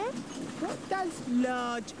 Yeah? What does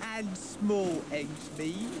large and small eggs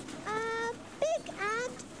mean? Big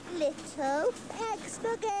and little eggs,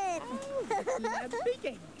 Noggin. Big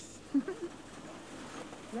eggs.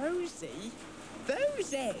 Rosie,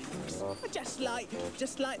 those eggs are just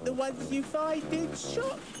like the ones you find in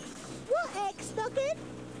shops. What eggs, Noggin?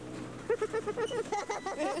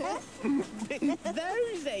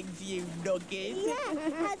 Those eggs, you noggin. Yeah,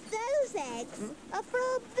 and those eggs are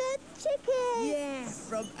from the chickens. Yeah,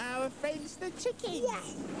 from our friends the chickens.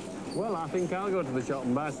 Yes. Well, I think I'll go to the shop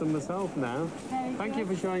and buy some myself now. Thank you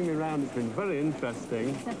for showing me around. It's been very interesting.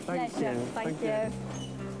 It's a Thank pleasure. you. Thank you.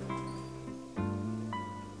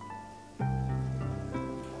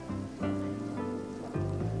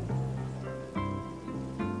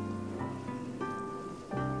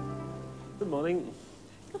 Good morning.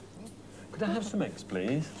 Could I have some eggs,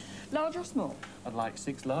 please? Large or small? I'd like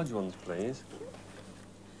 6 large ones, please.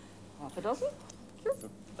 Half a dozen? Sure.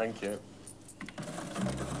 Thank you.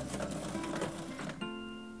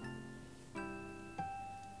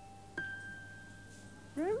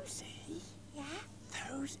 Rosie? Yeah?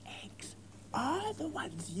 Those eggs are the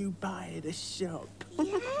ones you buy at a shop.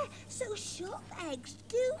 Yeah, so shop eggs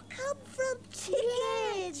do come from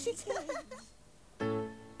chickens.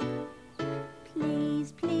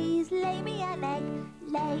 Please, please, please, lay me an egg.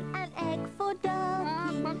 Lay an egg for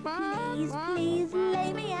Ducky. Please, please,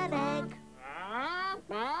 lay me an egg.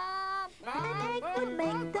 An egg would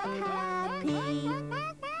make Duck happy.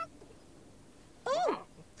 Oh!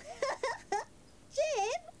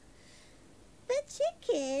 Jim, the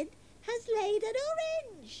chicken has laid an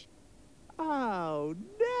orange. Oh,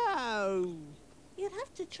 no! You'll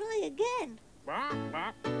have to try again.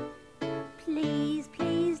 Please,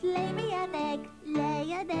 please, lay me an egg.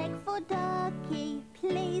 Lay an egg for Ducky.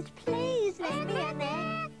 Please, please, lay me an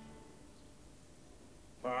egg.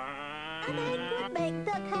 An egg would make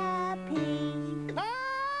Duck happy.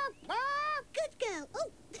 Good girl.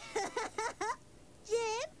 Oh.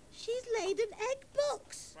 Jim, she's laid an egg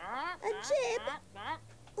box. And Jim,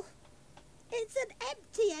 it's an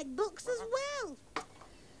empty egg box as well.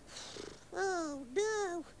 Oh,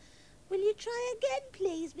 no. Will you try again,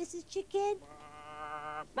 please, Mrs. Chicken?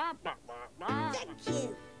 Thank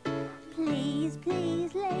you. Please,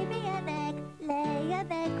 please, lay me an egg. Lay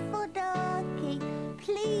an egg for Ducky.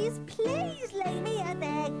 Please, please, lay me an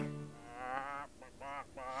egg.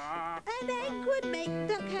 An egg would make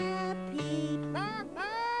Duck happy.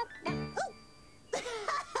 Oh!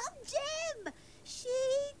 Jim! She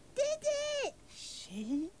did it!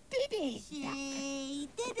 She did it! She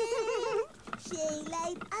did it! She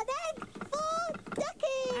laid an egg for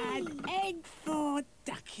Ducky! An egg for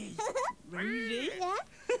Ducky. Rosie? Yeah?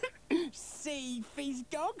 See, Fizz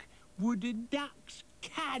Dog, wooden ducks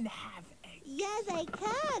can have eggs. Yeah, they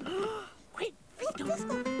can. Quick, Fizz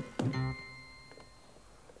Dog.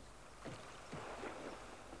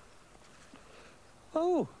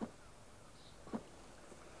 Oh.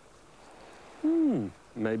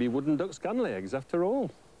 Maybe wooden ducks can lay eggs after all.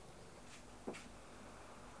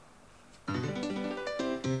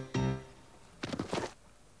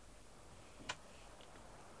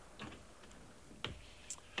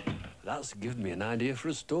 That's given me an idea for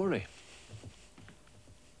a story.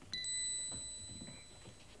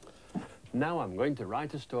 Now I'm going to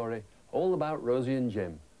write a story all about Rosie and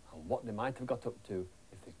Jim and what they might have got up to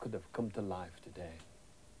if they could have come to life today.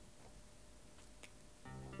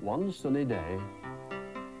 One sunny day,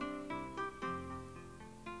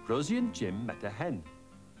 Rosie and Jim met a hen.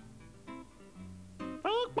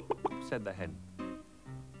 Said the hen.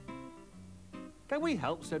 Can we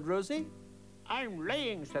help? Said Rosie. I'm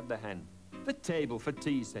laying, said the hen. The table for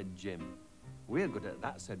tea, said Jim. We're good at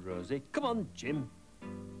that, said Rosie. Come on, Jim.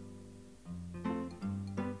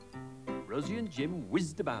 Rosie and Jim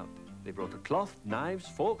whizzed about. They brought a cloth, knives,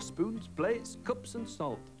 forks, spoons, plates, cups and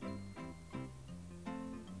salt.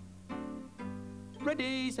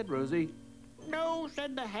 Ready, said Rosie. No,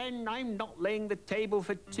 said the hen, I'm not laying the table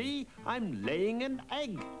for tea. I'm laying an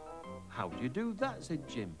egg. How do you do that, said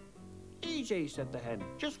Jim. Easy, said the hen.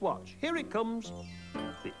 Just watch. Here it comes.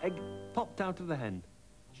 The egg popped out of the hen.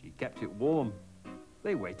 She kept it warm.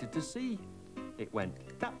 They waited to see. It went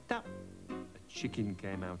tap, tap. A chicken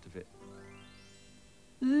came out of it.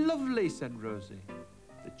 Lovely, said Rosie.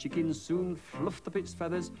 The chicken soon fluffed up its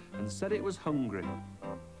feathers and said it was hungry.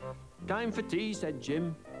 Time for tea, said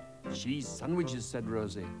Jim. Cheese sandwiches, said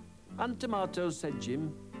Rosie. And tomatoes, said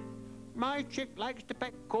Jim. My chick likes to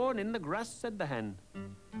peck corn in the grass, said the hen.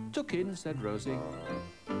 Tuck in, said Rosie.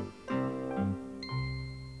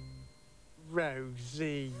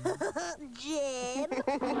 Rosie. Jim.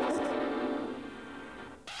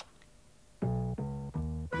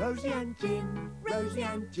 Rosie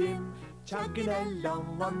and Jim, chugging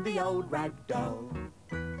along on the old rag doll.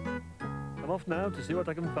 I'm off now to see what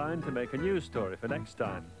I can find to make a news story for next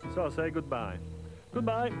time. So I'll say goodbye.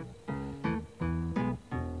 Goodbye.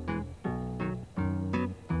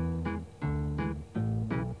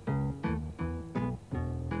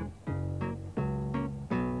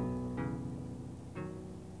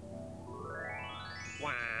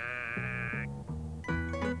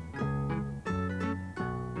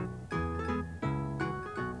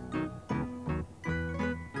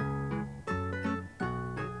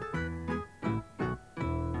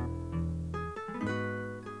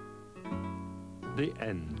 The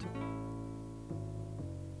end.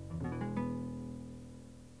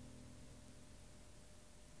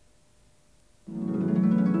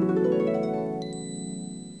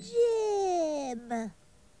 Jim.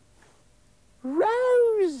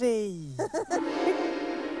 Rosie.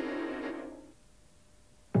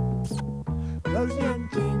 Rosie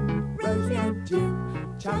and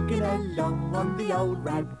Jim, chugging along on the old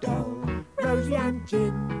rag doll. Rosie and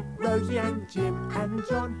Jim, and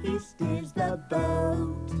John, he steers the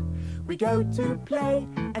boat. We go to play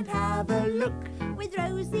and have a look with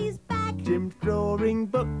Rosie's bag, Jim's drawing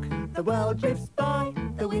book. The world drifts by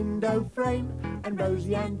behind the window frame, and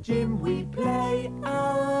Rosie and Jim, we play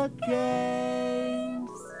our games.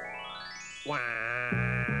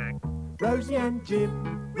 Rosie and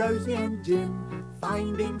Jim,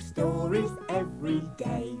 finding stories every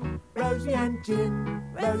day. Rosie and Jim,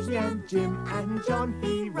 and John,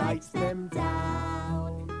 he writes them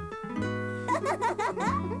down.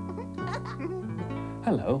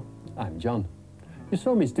 Hello, I'm John. You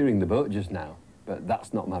saw me steering the boat just now, but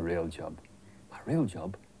that's not my real job. My real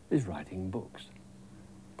job is writing books.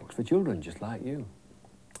 Books for children just like you.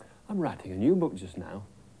 I'm writing a new book just now,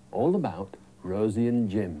 all about Rosie and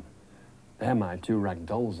Jim. They're my two rag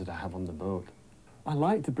dolls that I have on the boat. I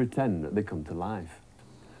like to pretend that they come to life.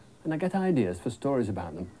 And I get ideas for stories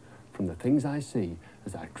about them from the things I see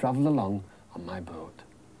as I travel along on my boat.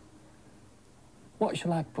 What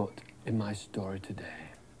shall I put in my story today?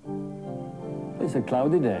 It's a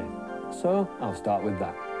cloudy day, so I'll start with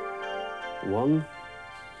that. 1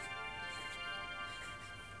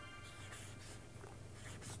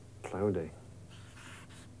 cloudy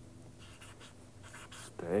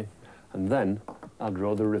day, and then I'll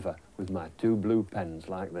draw the river with my two blue pens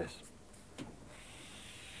like this.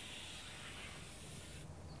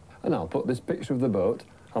 And I'll put this picture of the boat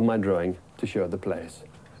on my drawing to show the place.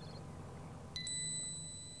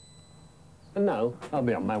 And now I'll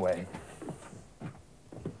be on my way.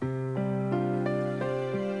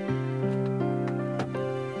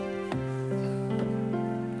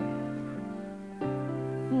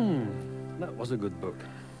 That was a good book.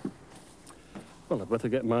 Well, I'd better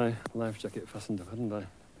get my life jacket fastened up, hadn't I?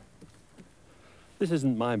 This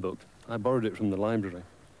isn't my book. I borrowed it from the library.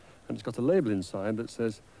 And it's got a label inside that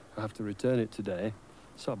says I have to return it today,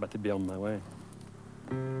 so I'd better be on my way.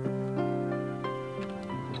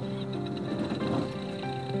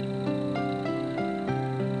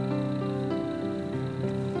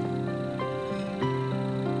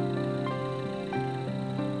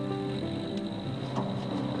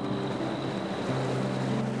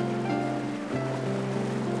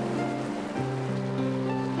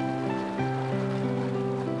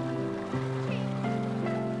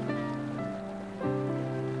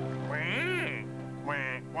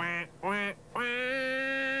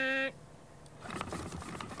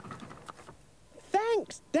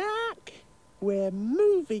 Thanks, Duck. We're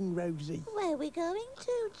moving, Rosie. Where are we going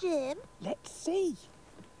to, Jim? Let's see.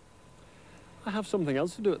 I have something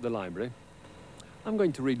else to do at the library. I'm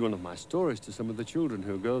going to read one of my stories to some of the children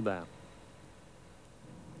who go there.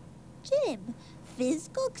 Jim,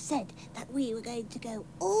 Fizgog said that we were going to go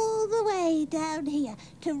all the way down here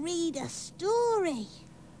to read a story.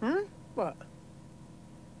 What?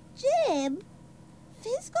 Jim,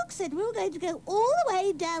 Fizgog said we were going to go all the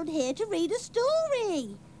way down here to read a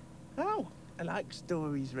story. Oh, I like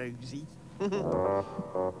stories, Rosie.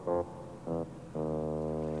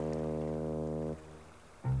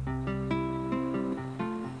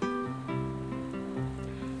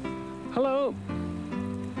 Hello.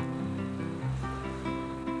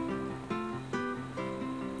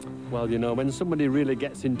 Well, you know, when somebody really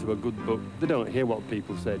gets into a good book, they don't hear what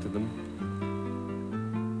people say to them.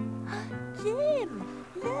 Jim,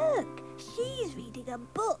 look, she's reading a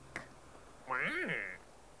book.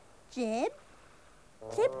 Jim?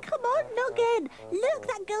 Jim, come on, Noggin. Look,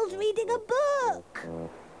 that girl's reading a book.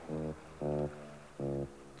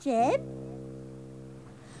 Jim?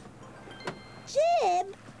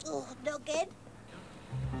 Jim? Oh, Noggin.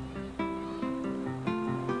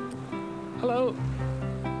 Hello.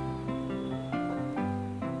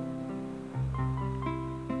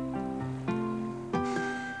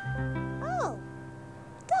 Oh,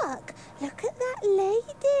 Duck, look at that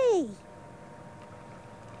lady.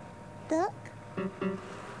 Duck?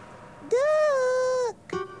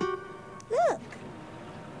 Duck! Look.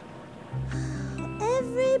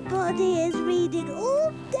 Everybody is reading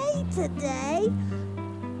all day today.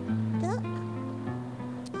 Duck?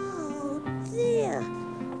 Oh, dear.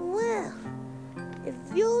 Well, if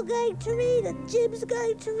you're going to read and Jim's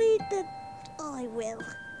going to read, then I will.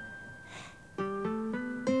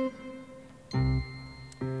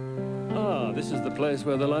 Ah, this is the place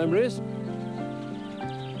where the library is.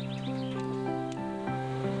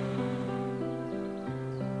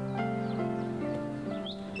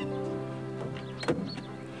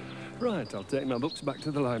 Right, I'll take my books back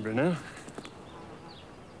to the library now.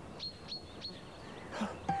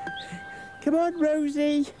 Come on,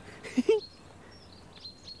 Rosie.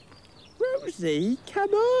 Rosie,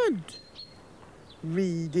 come on.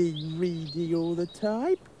 Reading all the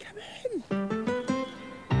time. Come on.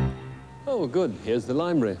 Oh, good. Here's the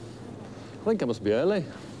library. I think I must be early.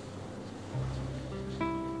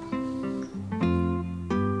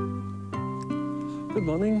 The Good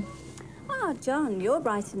morning. Ah, John, you're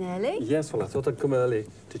bright and early. Yes, well, I thought I'd come early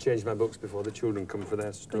to change my books before the children come for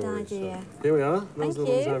their stories. Good idea. So here we are. Those are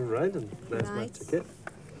the ones you. I've read, and there's my Right. ticket.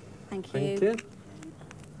 Thank you. Thank you.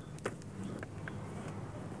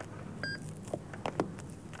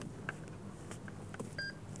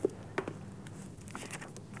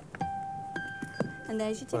 And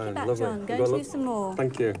there's your Fine, ticket back, lovely. John. Go You've got and a choose some more.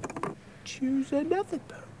 Thank you. Choose another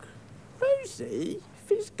book. Rosie,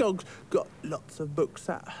 Fizzgog's got lots of books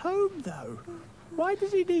at home, though. Why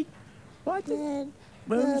does he need... Why does...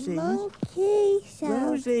 Rosie? The monkey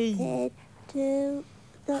Rosie. shouted to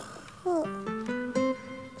the foot.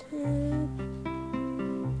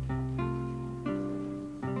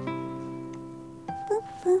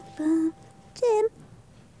 Jim,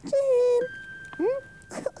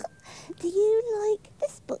 do you like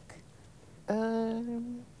this book?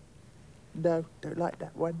 No, don't like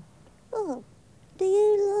that one. Oh, do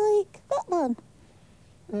you like that one?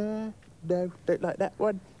 No, don't like that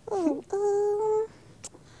one. Oh,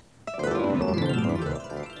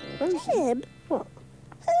 Jim? What?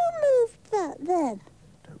 Who moved that then?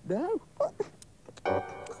 Don't know. What?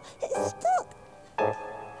 It's stuck.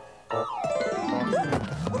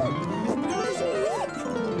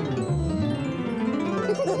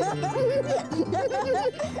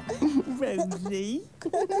 Rosie?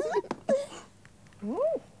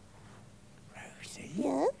 Oh. Rosie?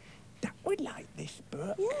 Yeah? Duck would like this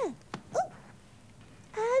book. Yeah. Oh.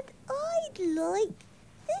 And I'd like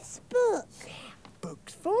this book.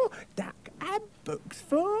 Books for Duck and books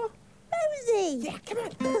for... Rosie! Yeah, come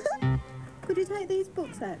on. Could you take these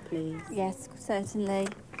books out, please? Yes, certainly.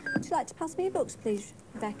 Would you like to pass me your books, please,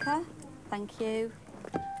 Rebecca? Thank you.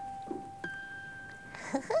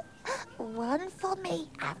 One for me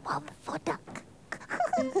and one for Duck.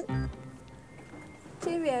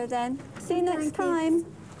 Cheerio, then. See you next time.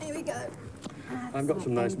 Here we go. I've got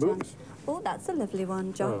some nice books. Oh, that's a lovely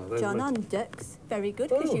one, John. Oh, there's John my- on ducks. Very good,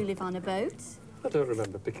 because Oh. you live on a boat. I don't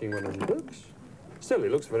remember picking one of the books. Still,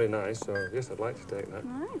 it looks very nice, so yes, I'd like to take that.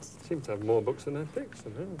 Right. Seem to have more books than I picked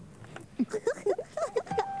somehow.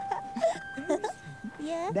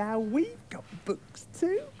 Yeah? Now we've got books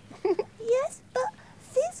too. Yes, but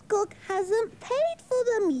Fizzgog hasn't paid for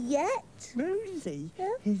them yet. Rosie,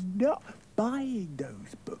 he's not buying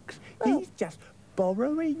those books. He's just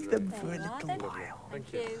borrowing them for a little while.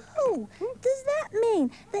 Thank you. Oh, does that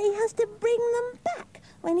mean that he has to bring them back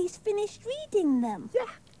when he's finished reading them? Yeah,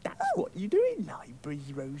 that's what you do in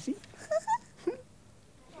libraries, Rosie.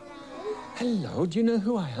 Hello, do you know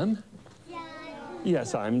who I am?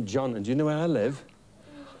 Yes, I'm John, and do you know where I live?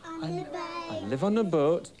 I live on a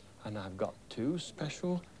boat, and I've got two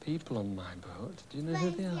special people on my boat. Do you know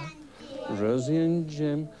who they are? Rosie and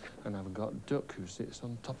Jim, and I've got Duck, who sits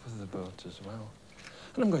on top of the boat as well.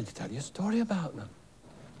 And I'm going to tell you a story about them.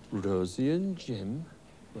 Rosie and Jim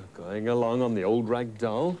were going along on the old rag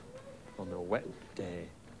doll on a wet day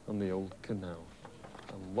on the old canal.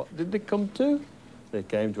 And what did they come to? They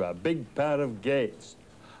came to a big pair of gates.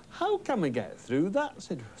 How can we get through that,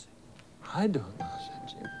 said Rosie. I don't know, said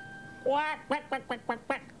Jim. Quack, quack, quack, quack, quack,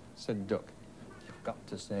 quack, said Duck. You've got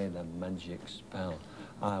to say the magic spell.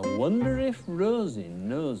 I wonder if Rosie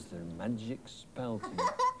knows the magic spell to do.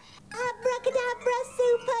 Abracadabra,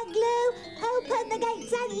 super glue, open the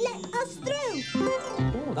gates and let us through.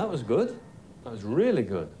 Oh, that was good. That was really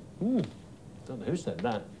good. Don't know who said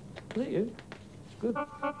that. Was it you? It's good.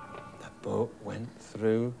 The boat went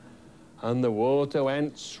through, and the water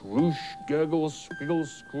went swoosh, gurgle, squiggle,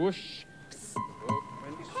 squoosh.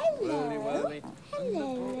 Hello.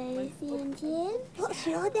 Hello, Rosie and Jim. What's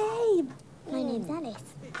your name? My name's Alice.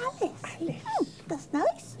 Alice? Oh, that's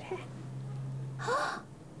nice.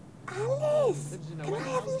 Alice, can I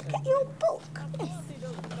have a look at your book?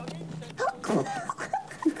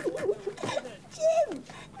 Jim,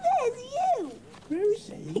 there's you.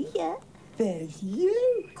 Rosie? Yeah? There's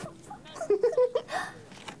you.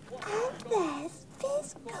 And there's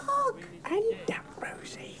Fizzgog. And Duck,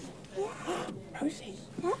 Rosie. Yeah. Rosie,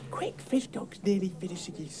 quick, Fizzgog's nearly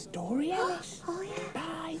finishing his story, Alice. Oh, yeah.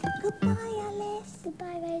 Bye. Goodbye, Alice.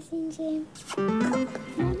 Goodbye, Rosie and Jim.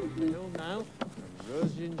 Till now,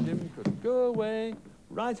 Rosie and Jim could go away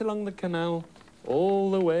right along the canal all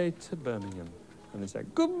the way to Birmingham. And they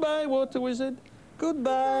said, goodbye, water wizard.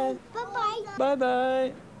 Goodbye. Bye-bye.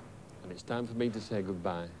 Bye-bye. And it's time for me to say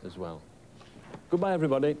goodbye as well. Goodbye,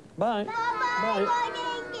 everybody. Bye. Bye.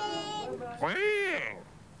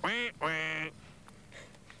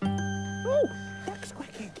 Oh, Duck's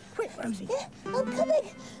quacking. Quick, Rosie. Yeah, I'm coming.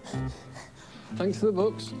 Thanks for the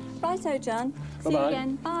books. Righto, John. See you Bye-bye.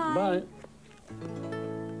 again. Bye. Bye.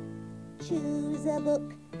 Choose a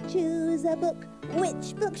book, choose a book.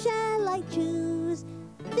 Which book shall I choose?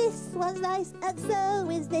 This one's nice and so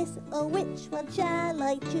is this. Oh, which one shall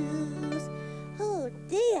I choose? Oh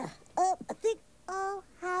dear. I think I'll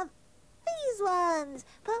have these ones.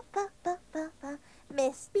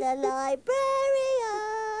 Mr. Librarian.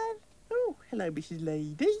 Oh, hello, Mrs.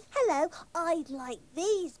 Lady. Hello. I'd like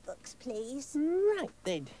these books, please. Right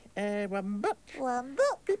then. One book. One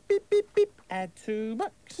book. Beep, beep, beep, beep. And 2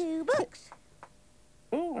 books. 2 books.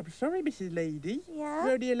 Oh, I'm sorry, Mrs. Lady. Yeah?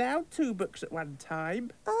 You're only allowed 2 books at one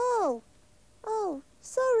time. Oh. Oh,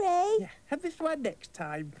 sorry. Yeah, have this one next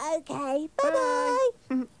time. Okay, bye-bye.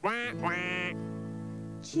 Wah, wah.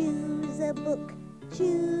 Choose a book.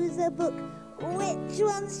 Choose a book. Which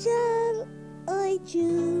one shall I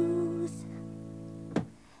choose?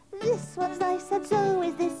 This one's nice and so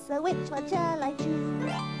is this. So which one shall I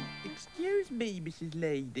choose? Excuse me, Mrs.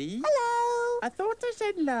 Lady. Hello. I thought I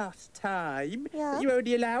said last time Yeah? that you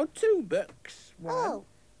only allowed 2 books. One. Oh.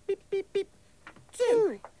 Beep, beep, beep.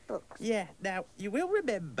 2 books. Yeah, now, you will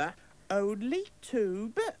remember, only 2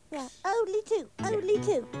 books. Yeah, only 2. Only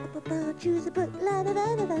 2. Choose a book. La da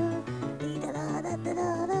da da da. Dee da da da da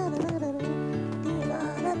da da da da. Dee da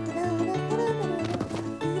da da da da da da.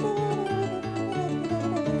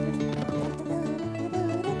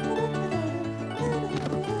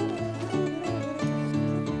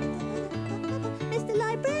 Mr.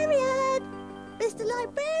 Librarian! Mr.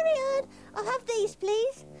 Librarian! I'll have these,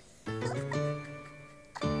 please.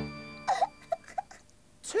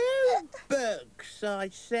 2 books, I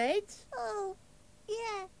said. Oh,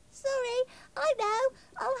 yeah. Sorry. I know.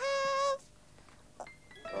 I'll have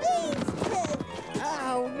these 2.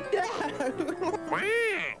 Oh, no.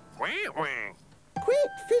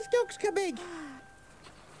 Quick, Fizzgog's coming.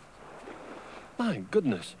 My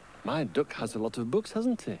goodness, my duck has a lot of books,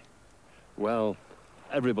 hasn't he? Well,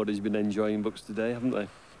 everybody's been enjoying books today, haven't they?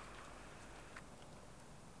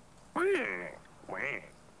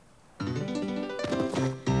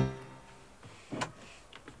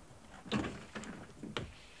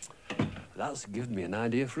 That's given me an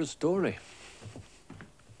idea for a story.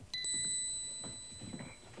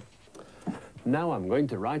 Now I'm going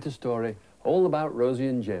to write a story all about Rosie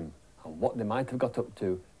and Jim and what they might have got up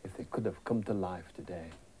to if they could have come to life today.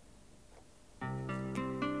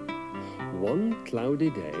 One cloudy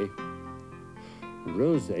day,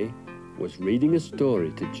 Rosie was reading a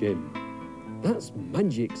story to Jim. "That's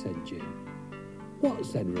magic," said Jim. "What?"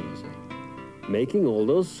 said Rosie. "Making all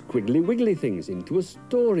those squiggly wiggly things into a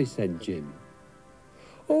story," said Jim.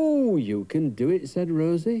 "Oh, you can do it," said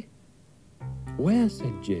Rosie. "Where?"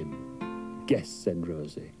 said Jim. "Guess," said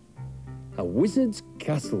Rosie. "A wizard's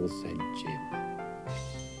castle," said Jim.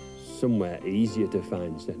 "Somewhere easier to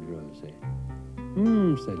find," said Rosie.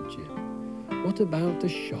 Said Jim. "What about a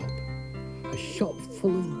shop? A shop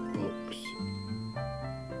full of books."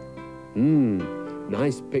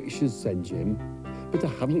 Nice pictures," said Jim. "But I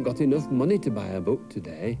haven't got enough money to buy a book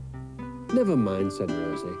today." "Never mind," said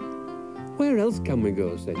Rosie. "Where else can we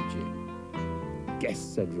go?" said Jim. "Guess,"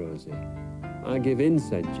 said Rosie. "I give in,"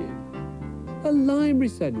 said Jim. "A library,"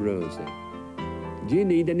 said Rosie. "Do you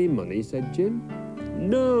need any money?" said Jim.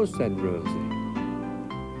 "No," said Rosie.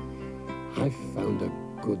 "I've found a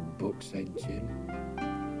good book," said Jim.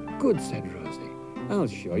 "Good," said Rosie. "I'll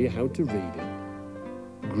show you how to read it."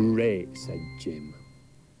 "Great," said Jim.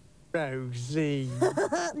 Rosie.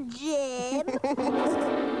 Jim.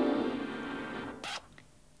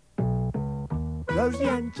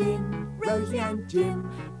 Rosie and Jim,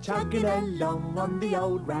 chugging along on the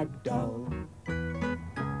old ragdoll.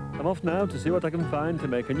 I'm off now to see what I can find to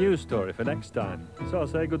make a new story for next time. So I'll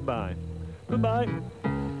say goodbye. Goodbye.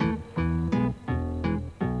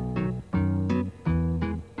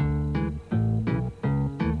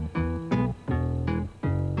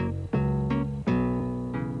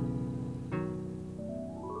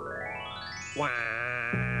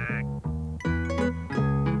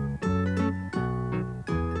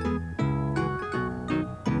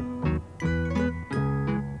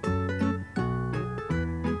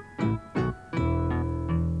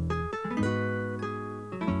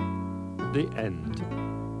 The end.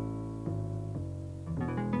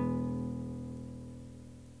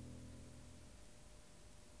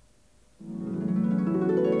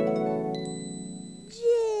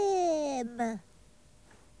 Jim.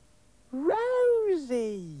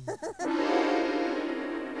 Rosie.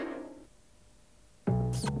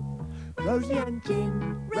 Rosie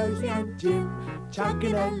and Jim,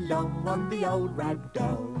 chugging along on the old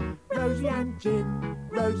ragdoll. Rosie and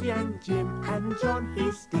Jim, and John,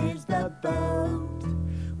 he steers the boat.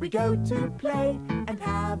 We go to play and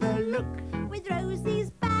have a look With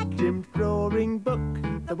Rosie's bag. Jim's drawing book,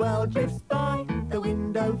 The world drifts by the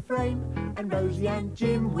window frame, and Rosie and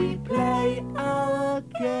Jim, we play our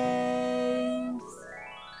games.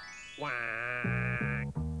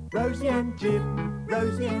 Rosie and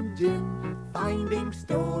Jim, finding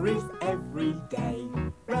stories every day.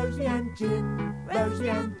 Rosie and Jim,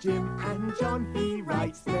 and John, he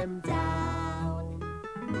writes them down.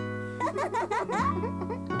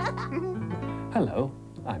 Hello,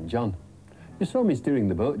 I'm John. You saw me steering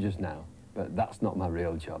the boat just now, but that's not my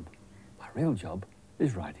real job. My real job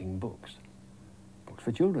is writing books. Books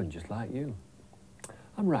for children just like you.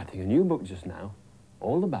 I'm writing a new book just now,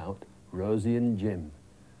 all about Rosie and Jim.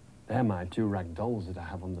 They're my two rag dolls that I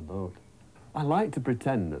have on the boat. I like to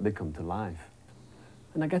pretend that they come to life.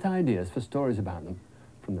 And I get ideas for stories about them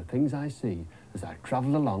from the things I see as I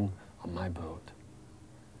travel along on my boat.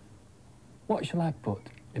 What shall I put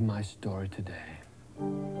in my story today?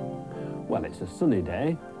 Well, it's a sunny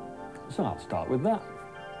day, so I'll start with that.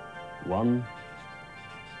 One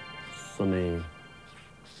sunny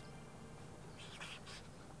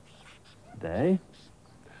day.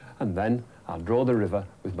 And then I'll draw the river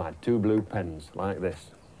with my two blue pens, like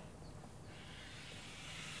this.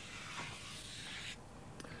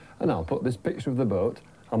 And I'll put this picture of the boat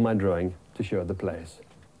on my drawing to show the place.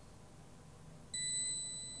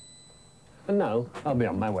 And now I'll be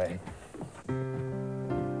on my way.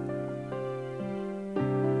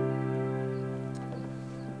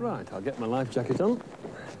 Right, I'll get my life jacket on.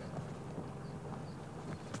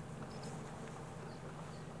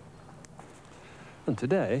 And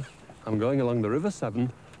today, I'm going along the River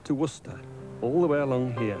Severn to Worcester, all the way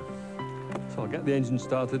along here. So I'll get the engine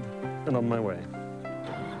started and on my way.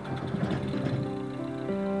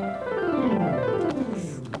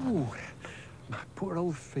 Ooh, my poor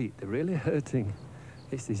old feet, they're really hurting.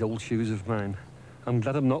 It's these old shoes of mine. I'm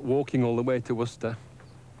glad I'm not walking all the way to Worcester.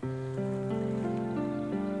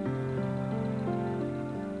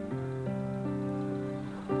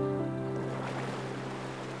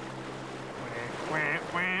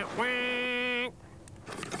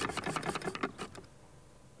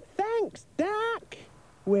 Thanks, Duck.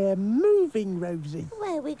 We're moving, Rosie.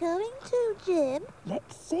 Where are we going to, Jim?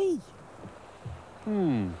 Let's see.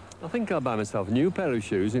 I think I'll buy myself a new pair of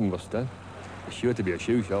shoes in Worcester. There's sure to be a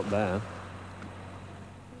shoe shop there.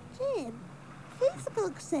 Jim,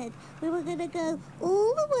 Facebook said we were going to go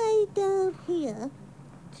all the way down here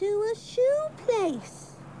to a shoe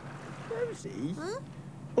place. Rosie? Huh?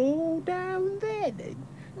 All down there, then?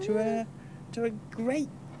 To a great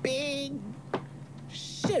big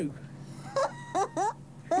shoe?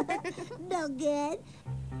 Nugget.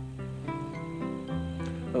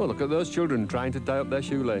 Oh, look at those children trying to tie up their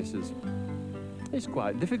shoelaces. It's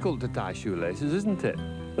quite difficult to tie shoelaces, isn't it?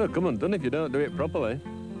 Oh, come undone if you don't do it properly.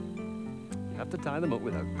 You have to tie them up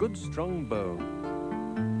with a good, strong bow.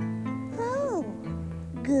 Oh,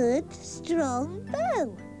 good, strong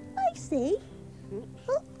bow. I see.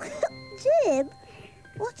 Oh, Jim,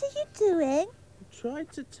 what are you doing? Trying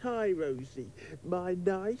to tie, Rosie, my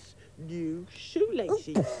nice new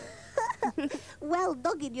shoelaces. Well,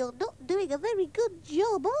 Noggin, you're not doing a very good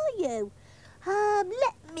job, are you?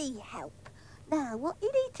 Let me help. Now, what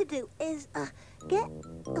you need to do is get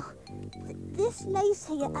this lace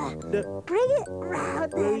here. Bring it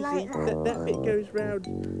round there Rosie, like that. that bit goes round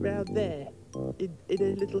there, in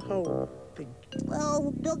a little hole thing.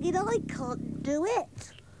 Oh, Noggin, I can't do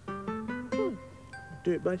it.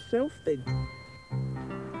 Do it myself, then.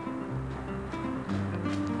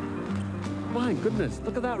 My goodness,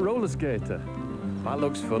 look at that roller skater. That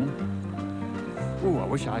looks fun. Ooh, I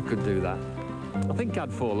wish I could do that. I think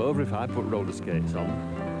I'd fall over if I put roller skates on.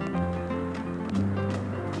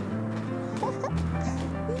 Look,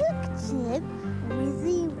 Jim,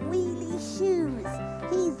 Wizzy Wheelie shoes.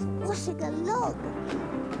 He's washing along.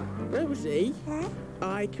 Rosie? Huh?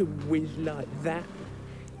 I can whiz like that.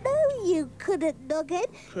 No, you couldn't, Nugget,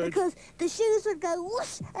 because the shoes would go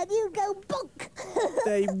whoosh and you'd go bonk.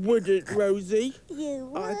 They wouldn't, Rosie. You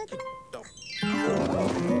would.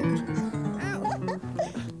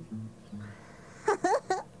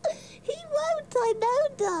 He won't, I know,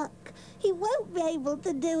 Duck. He won't be able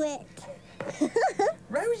to do it.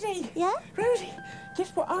 Rosie! Yeah? Rosie,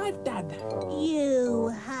 guess what I've done? You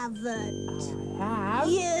haven't. I have.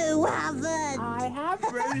 You haven't. I have,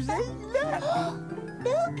 Rosie.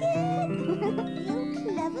 Nugget! You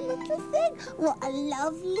clever little thing. What a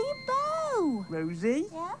lovely bow. Rosie?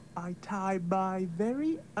 Yeah? I tie my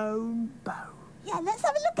very own bow. Yeah, let's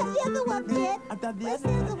have a look at the other one, Jim. I've done the Where's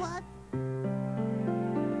other the other one?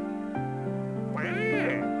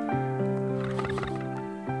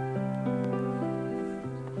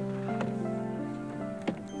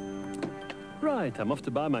 Right, I'm off to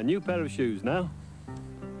buy my new pair of shoes now.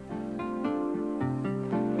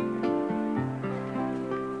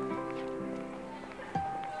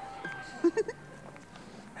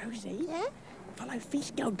 Rosie? Yeah? Follow Fish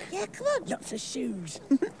Dog. Yeah, come on. Lots of shoes.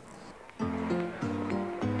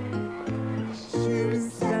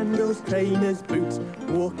 Shoes, sandals, trainers, boots,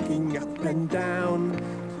 walking up and down.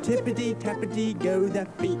 Tippity-tappity go the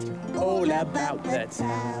feet, all about the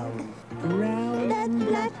town. Brown and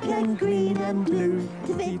black and green and blue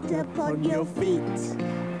to fit upon your feet.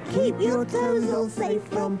 Keep your toes all safe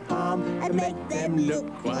from harm and make them look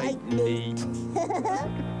quite neat.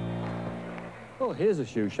 Oh, here's a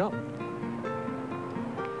shoe shop.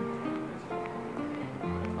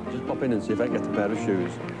 I'll just pop in and see if I can get a pair of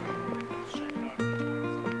shoes.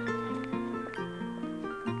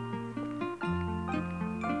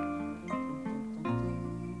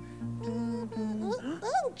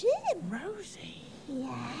 Oh, Jim. Rosie.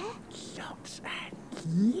 Yeah? Lots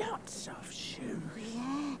and lots of shoes.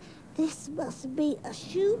 Yeah. This must be a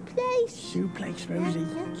shoe place. Shoe place, Rosie.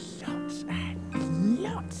 Yeah. Lots and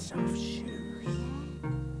lots of shoes.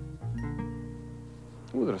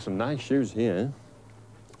 Oh, there are some nice shoes here.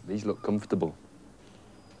 These look comfortable.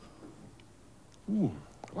 Ooh,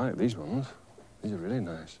 I like these ones. These are really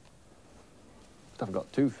nice. But I've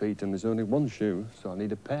got 2 feet and there's only 1 shoe, so I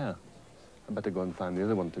need a pair. I better go and find the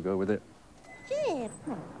other one to go with it. Jim,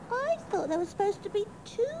 I thought there was supposed to be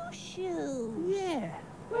 2 shoes. Yeah.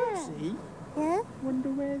 Rosie? Yeah? Wonder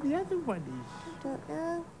where the other one is. I don't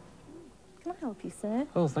know. Can I help you, sir?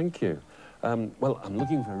 Oh, thank you. Well, I'm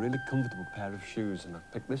looking for a really comfortable pair of shoes and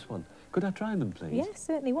I've picked this one. Could I try them, please? Yes,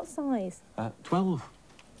 certainly. What size? 12.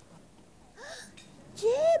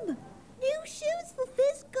 Jim! New shoes for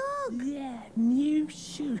Fizzgog! Yeah, new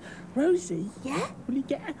shoes. Rosie? Yeah? Will you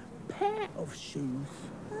get a pair of shoes?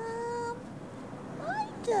 I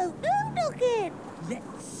don't know, Noggin.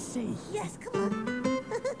 Let's see. Yes, come on.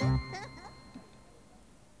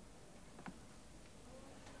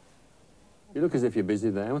 You look as if you're busy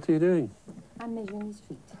there. What are you doing? I'm measuring his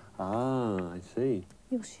feet. Ah, I see.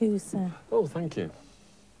 Your shoes, sir. Oh, thank you.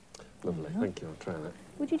 Lovely, thank you. I'll try that.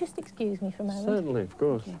 Would you just excuse me for a moment? Certainly, of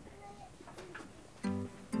course. Okay.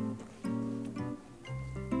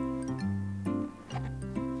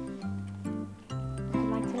 I'd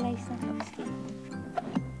like to lace that up, Steve.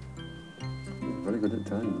 Very good at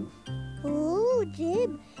tying. Oh,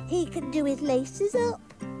 Jim, he can do his laces up.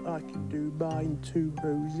 I can do mine too,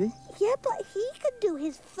 Rosie. Yeah, but he can do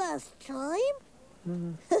his first time.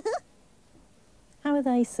 How are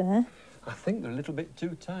they, sir? I think they're a little bit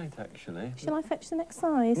too tight, actually. Shall I fetch the next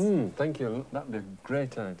size? Thank you. That'd be a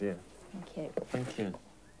great idea. Thank you. Thank you.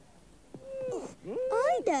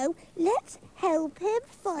 I know. Let's help him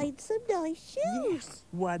find some nice shoes. Yes.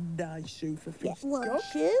 1 nice shoe for Fish Get 1 Dog.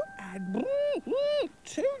 shoe. And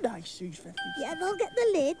 2 nice shoes for Fish Yeah, and I'll get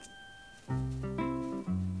the lid.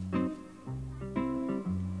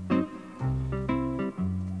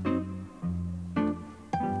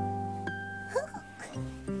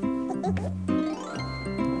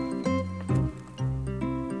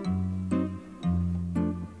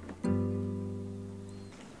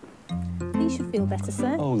 You should feel better,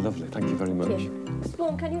 sir. Oh, lovely. Thank you very much.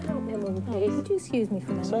 Spawn, can you help me, Mum, please? Would you excuse me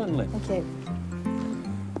for a moment? Certainly. Thank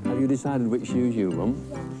you. Have you decided which shoes you want?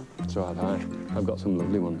 Yes. So have I. I've got some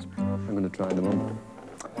lovely ones. I'm going to try them on.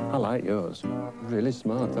 I like yours. Really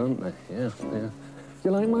smart, aren't they? Yeah, yeah. Do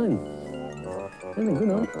you like mine? Really good,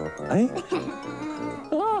 huh? Eh?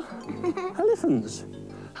 Oh, elephants.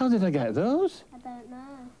 How did I get those? I don't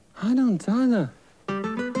know. I don't either.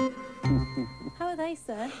 How are they,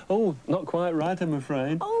 sir? Oh, not quite right, I'm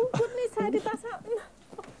afraid. Oh, goodness, how did that happen?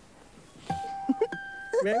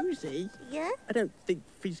 Rosie? Yeah? I don't think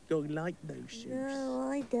Fish Dog like those shoes. No,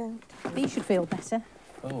 I don't. You should feel better.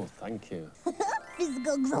 Oh, thank you.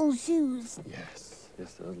 Fizzgog's old shoes. Yes,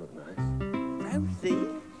 yes, those look nice. Rosie?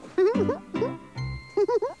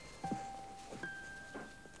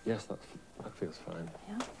 Yes, that feels fine.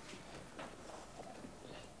 Yeah.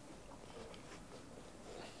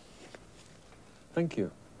 Thank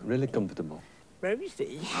you. Really comfortable.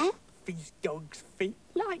 Rosie? Yeah? Fish Dog's feet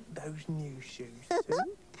like those new shoes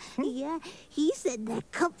too. Yeah, he said they're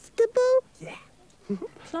comfortable. Yeah.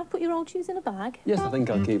 Shall I put your old shoes in a bag? Yes, I think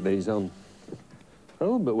I'll keep these on.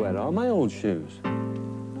 Oh, but where are my old shoes?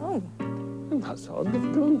 Oh. Oh, that's odd.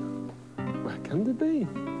 They've gone. Where can they be?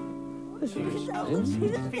 This is Old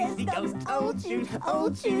strange. shoes, Fizzgog's old shoes,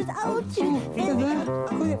 old shoes, old shoes. They're there.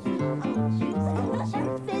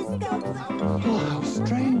 Oh, how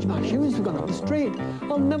strange. My shoes have gone up the street.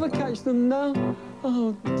 I'll never catch them now.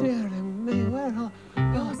 Oh, dear me. Where are...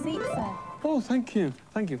 Your seat, sir. Oh, thank you.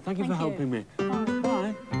 Thank you. Thank you for helping me. Bye.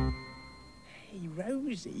 Hey,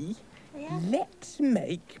 Rosie. Yeah? Let's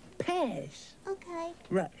make pairs. Okay.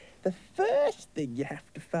 Right. The first thing you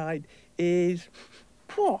have to find is...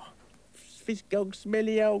 this old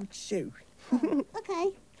smelly old shoe.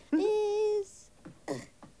 Okay. Is...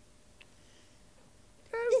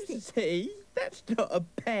 Rosie, that's not a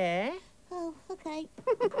pair. Oh, okay.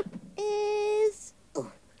 Is...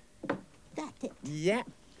 Oh, that's it. Yeah,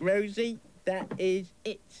 Rosie, that is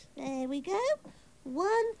it. There we go.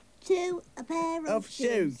 1, 2, a pair of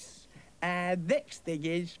shoes. And next thing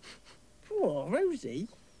is... Rosie,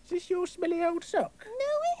 is this your smelly old sock?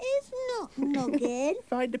 No, it is not, Noggin.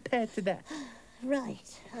 Find a pair to that.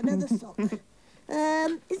 Right, another sock.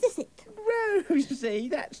 Is this it? Rosie,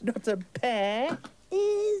 that's not a pair.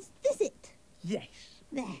 Is this it? Yes.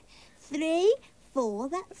 There. 3, 4,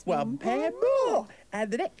 that's one pair more.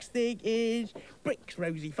 And the next thing is bricks,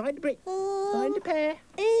 Rosie. Find a brick. Find a pair.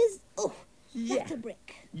 Is... Oh, yeah. that's a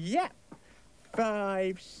brick. Yep.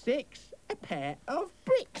 5, 6, a pair of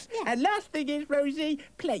bricks. Yeah. And last thing is, Rosie,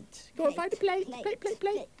 plates. Go on, find a plate.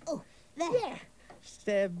 Plate. Oh, there. Yeah.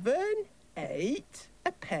 7, 8,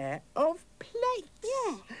 a pair of plates.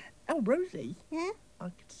 Yeah. Oh, Rosie. Yeah? I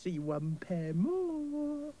could see one pair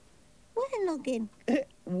more. Where, Noggin?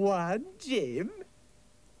 1, Jim.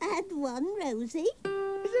 And 1, Rosie.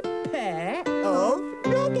 Is a pair of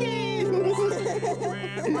noggins.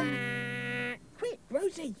 Quick,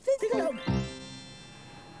 Rosie, fiddle along.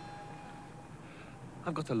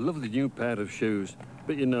 I've got a lovely new pair of shoes,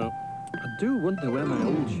 but you know, I do wonder where my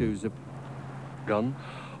old shoes have gone.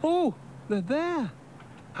 Oh, they're there.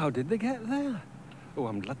 How did they get there? Oh,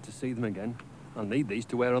 I'm glad to see them again. I'll need these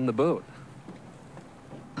to wear on the boat.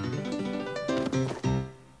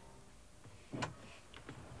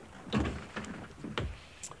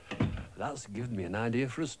 That's given me an idea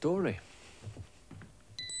for a story.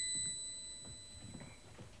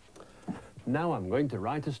 Now I'm going to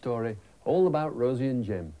write a story all about Rosie and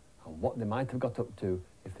Jim and what they might have got up to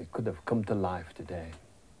if they could have come to life today.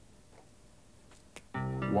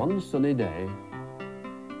 One sunny day,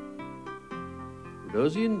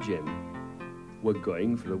 Rosie and Jim were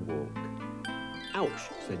going for a walk. Ouch,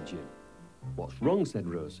 said Jim. What's wrong, said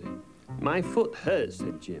Rosie. My foot hurts,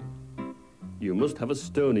 said Jim. You must have a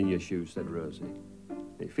stone in your shoe, said Rosie.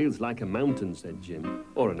 It feels like a mountain, said Jim,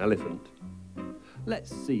 or an elephant.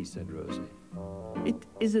 Let's see, said Rosie. It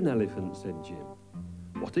is an elephant, said Jim.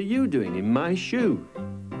 What are you doing in my shoe?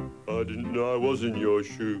 I didn't know I was in your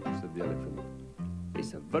shoe, said the elephant.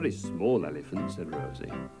 It's a very small elephant, said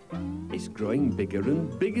Rosie. It's growing bigger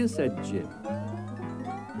and bigger, said Jim.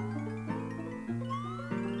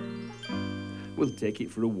 We'll take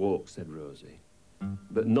it for a walk, said Rosie.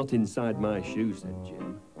 But not inside my shoe, said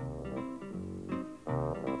Jim.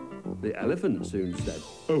 The elephant soon said,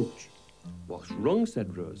 ouch. What's wrong,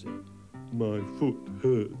 said Rosie. My foot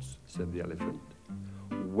hurts, said the elephant.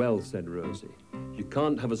 Well, said Rosie, you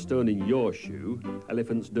can't have a stone in your shoe.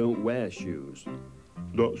 Elephants don't wear shoes.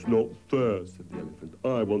 That's not fair, said the elephant.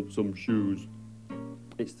 I want some shoes.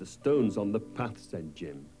 It's the stones on the path, said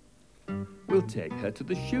Jim. We'll take her to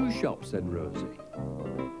the shoe shop, said Rosie.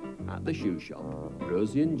 At the shoe shop,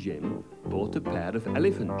 Rosie and Jim bought a pair of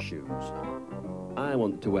elephant shoes. I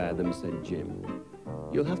want to wear them, said Jim.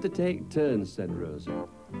 You'll have to take turns, said Rosie.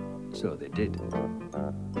 So they did.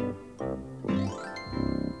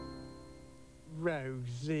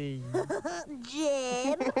 Rosie.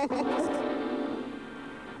 Jim.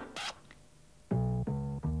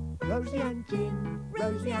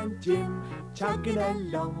 Rosie and Jim, chugging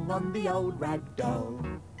along on the old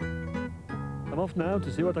ragdoll. I'm off now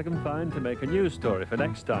to see what I can find to make a news story for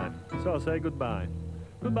next time. So I'll say goodbye.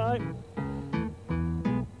 Goodbye.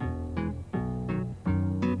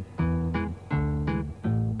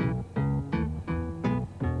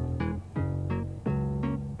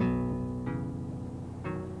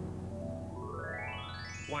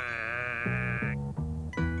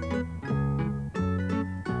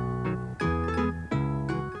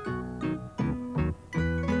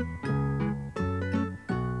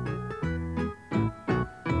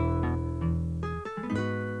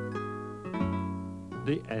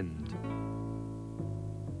 The end.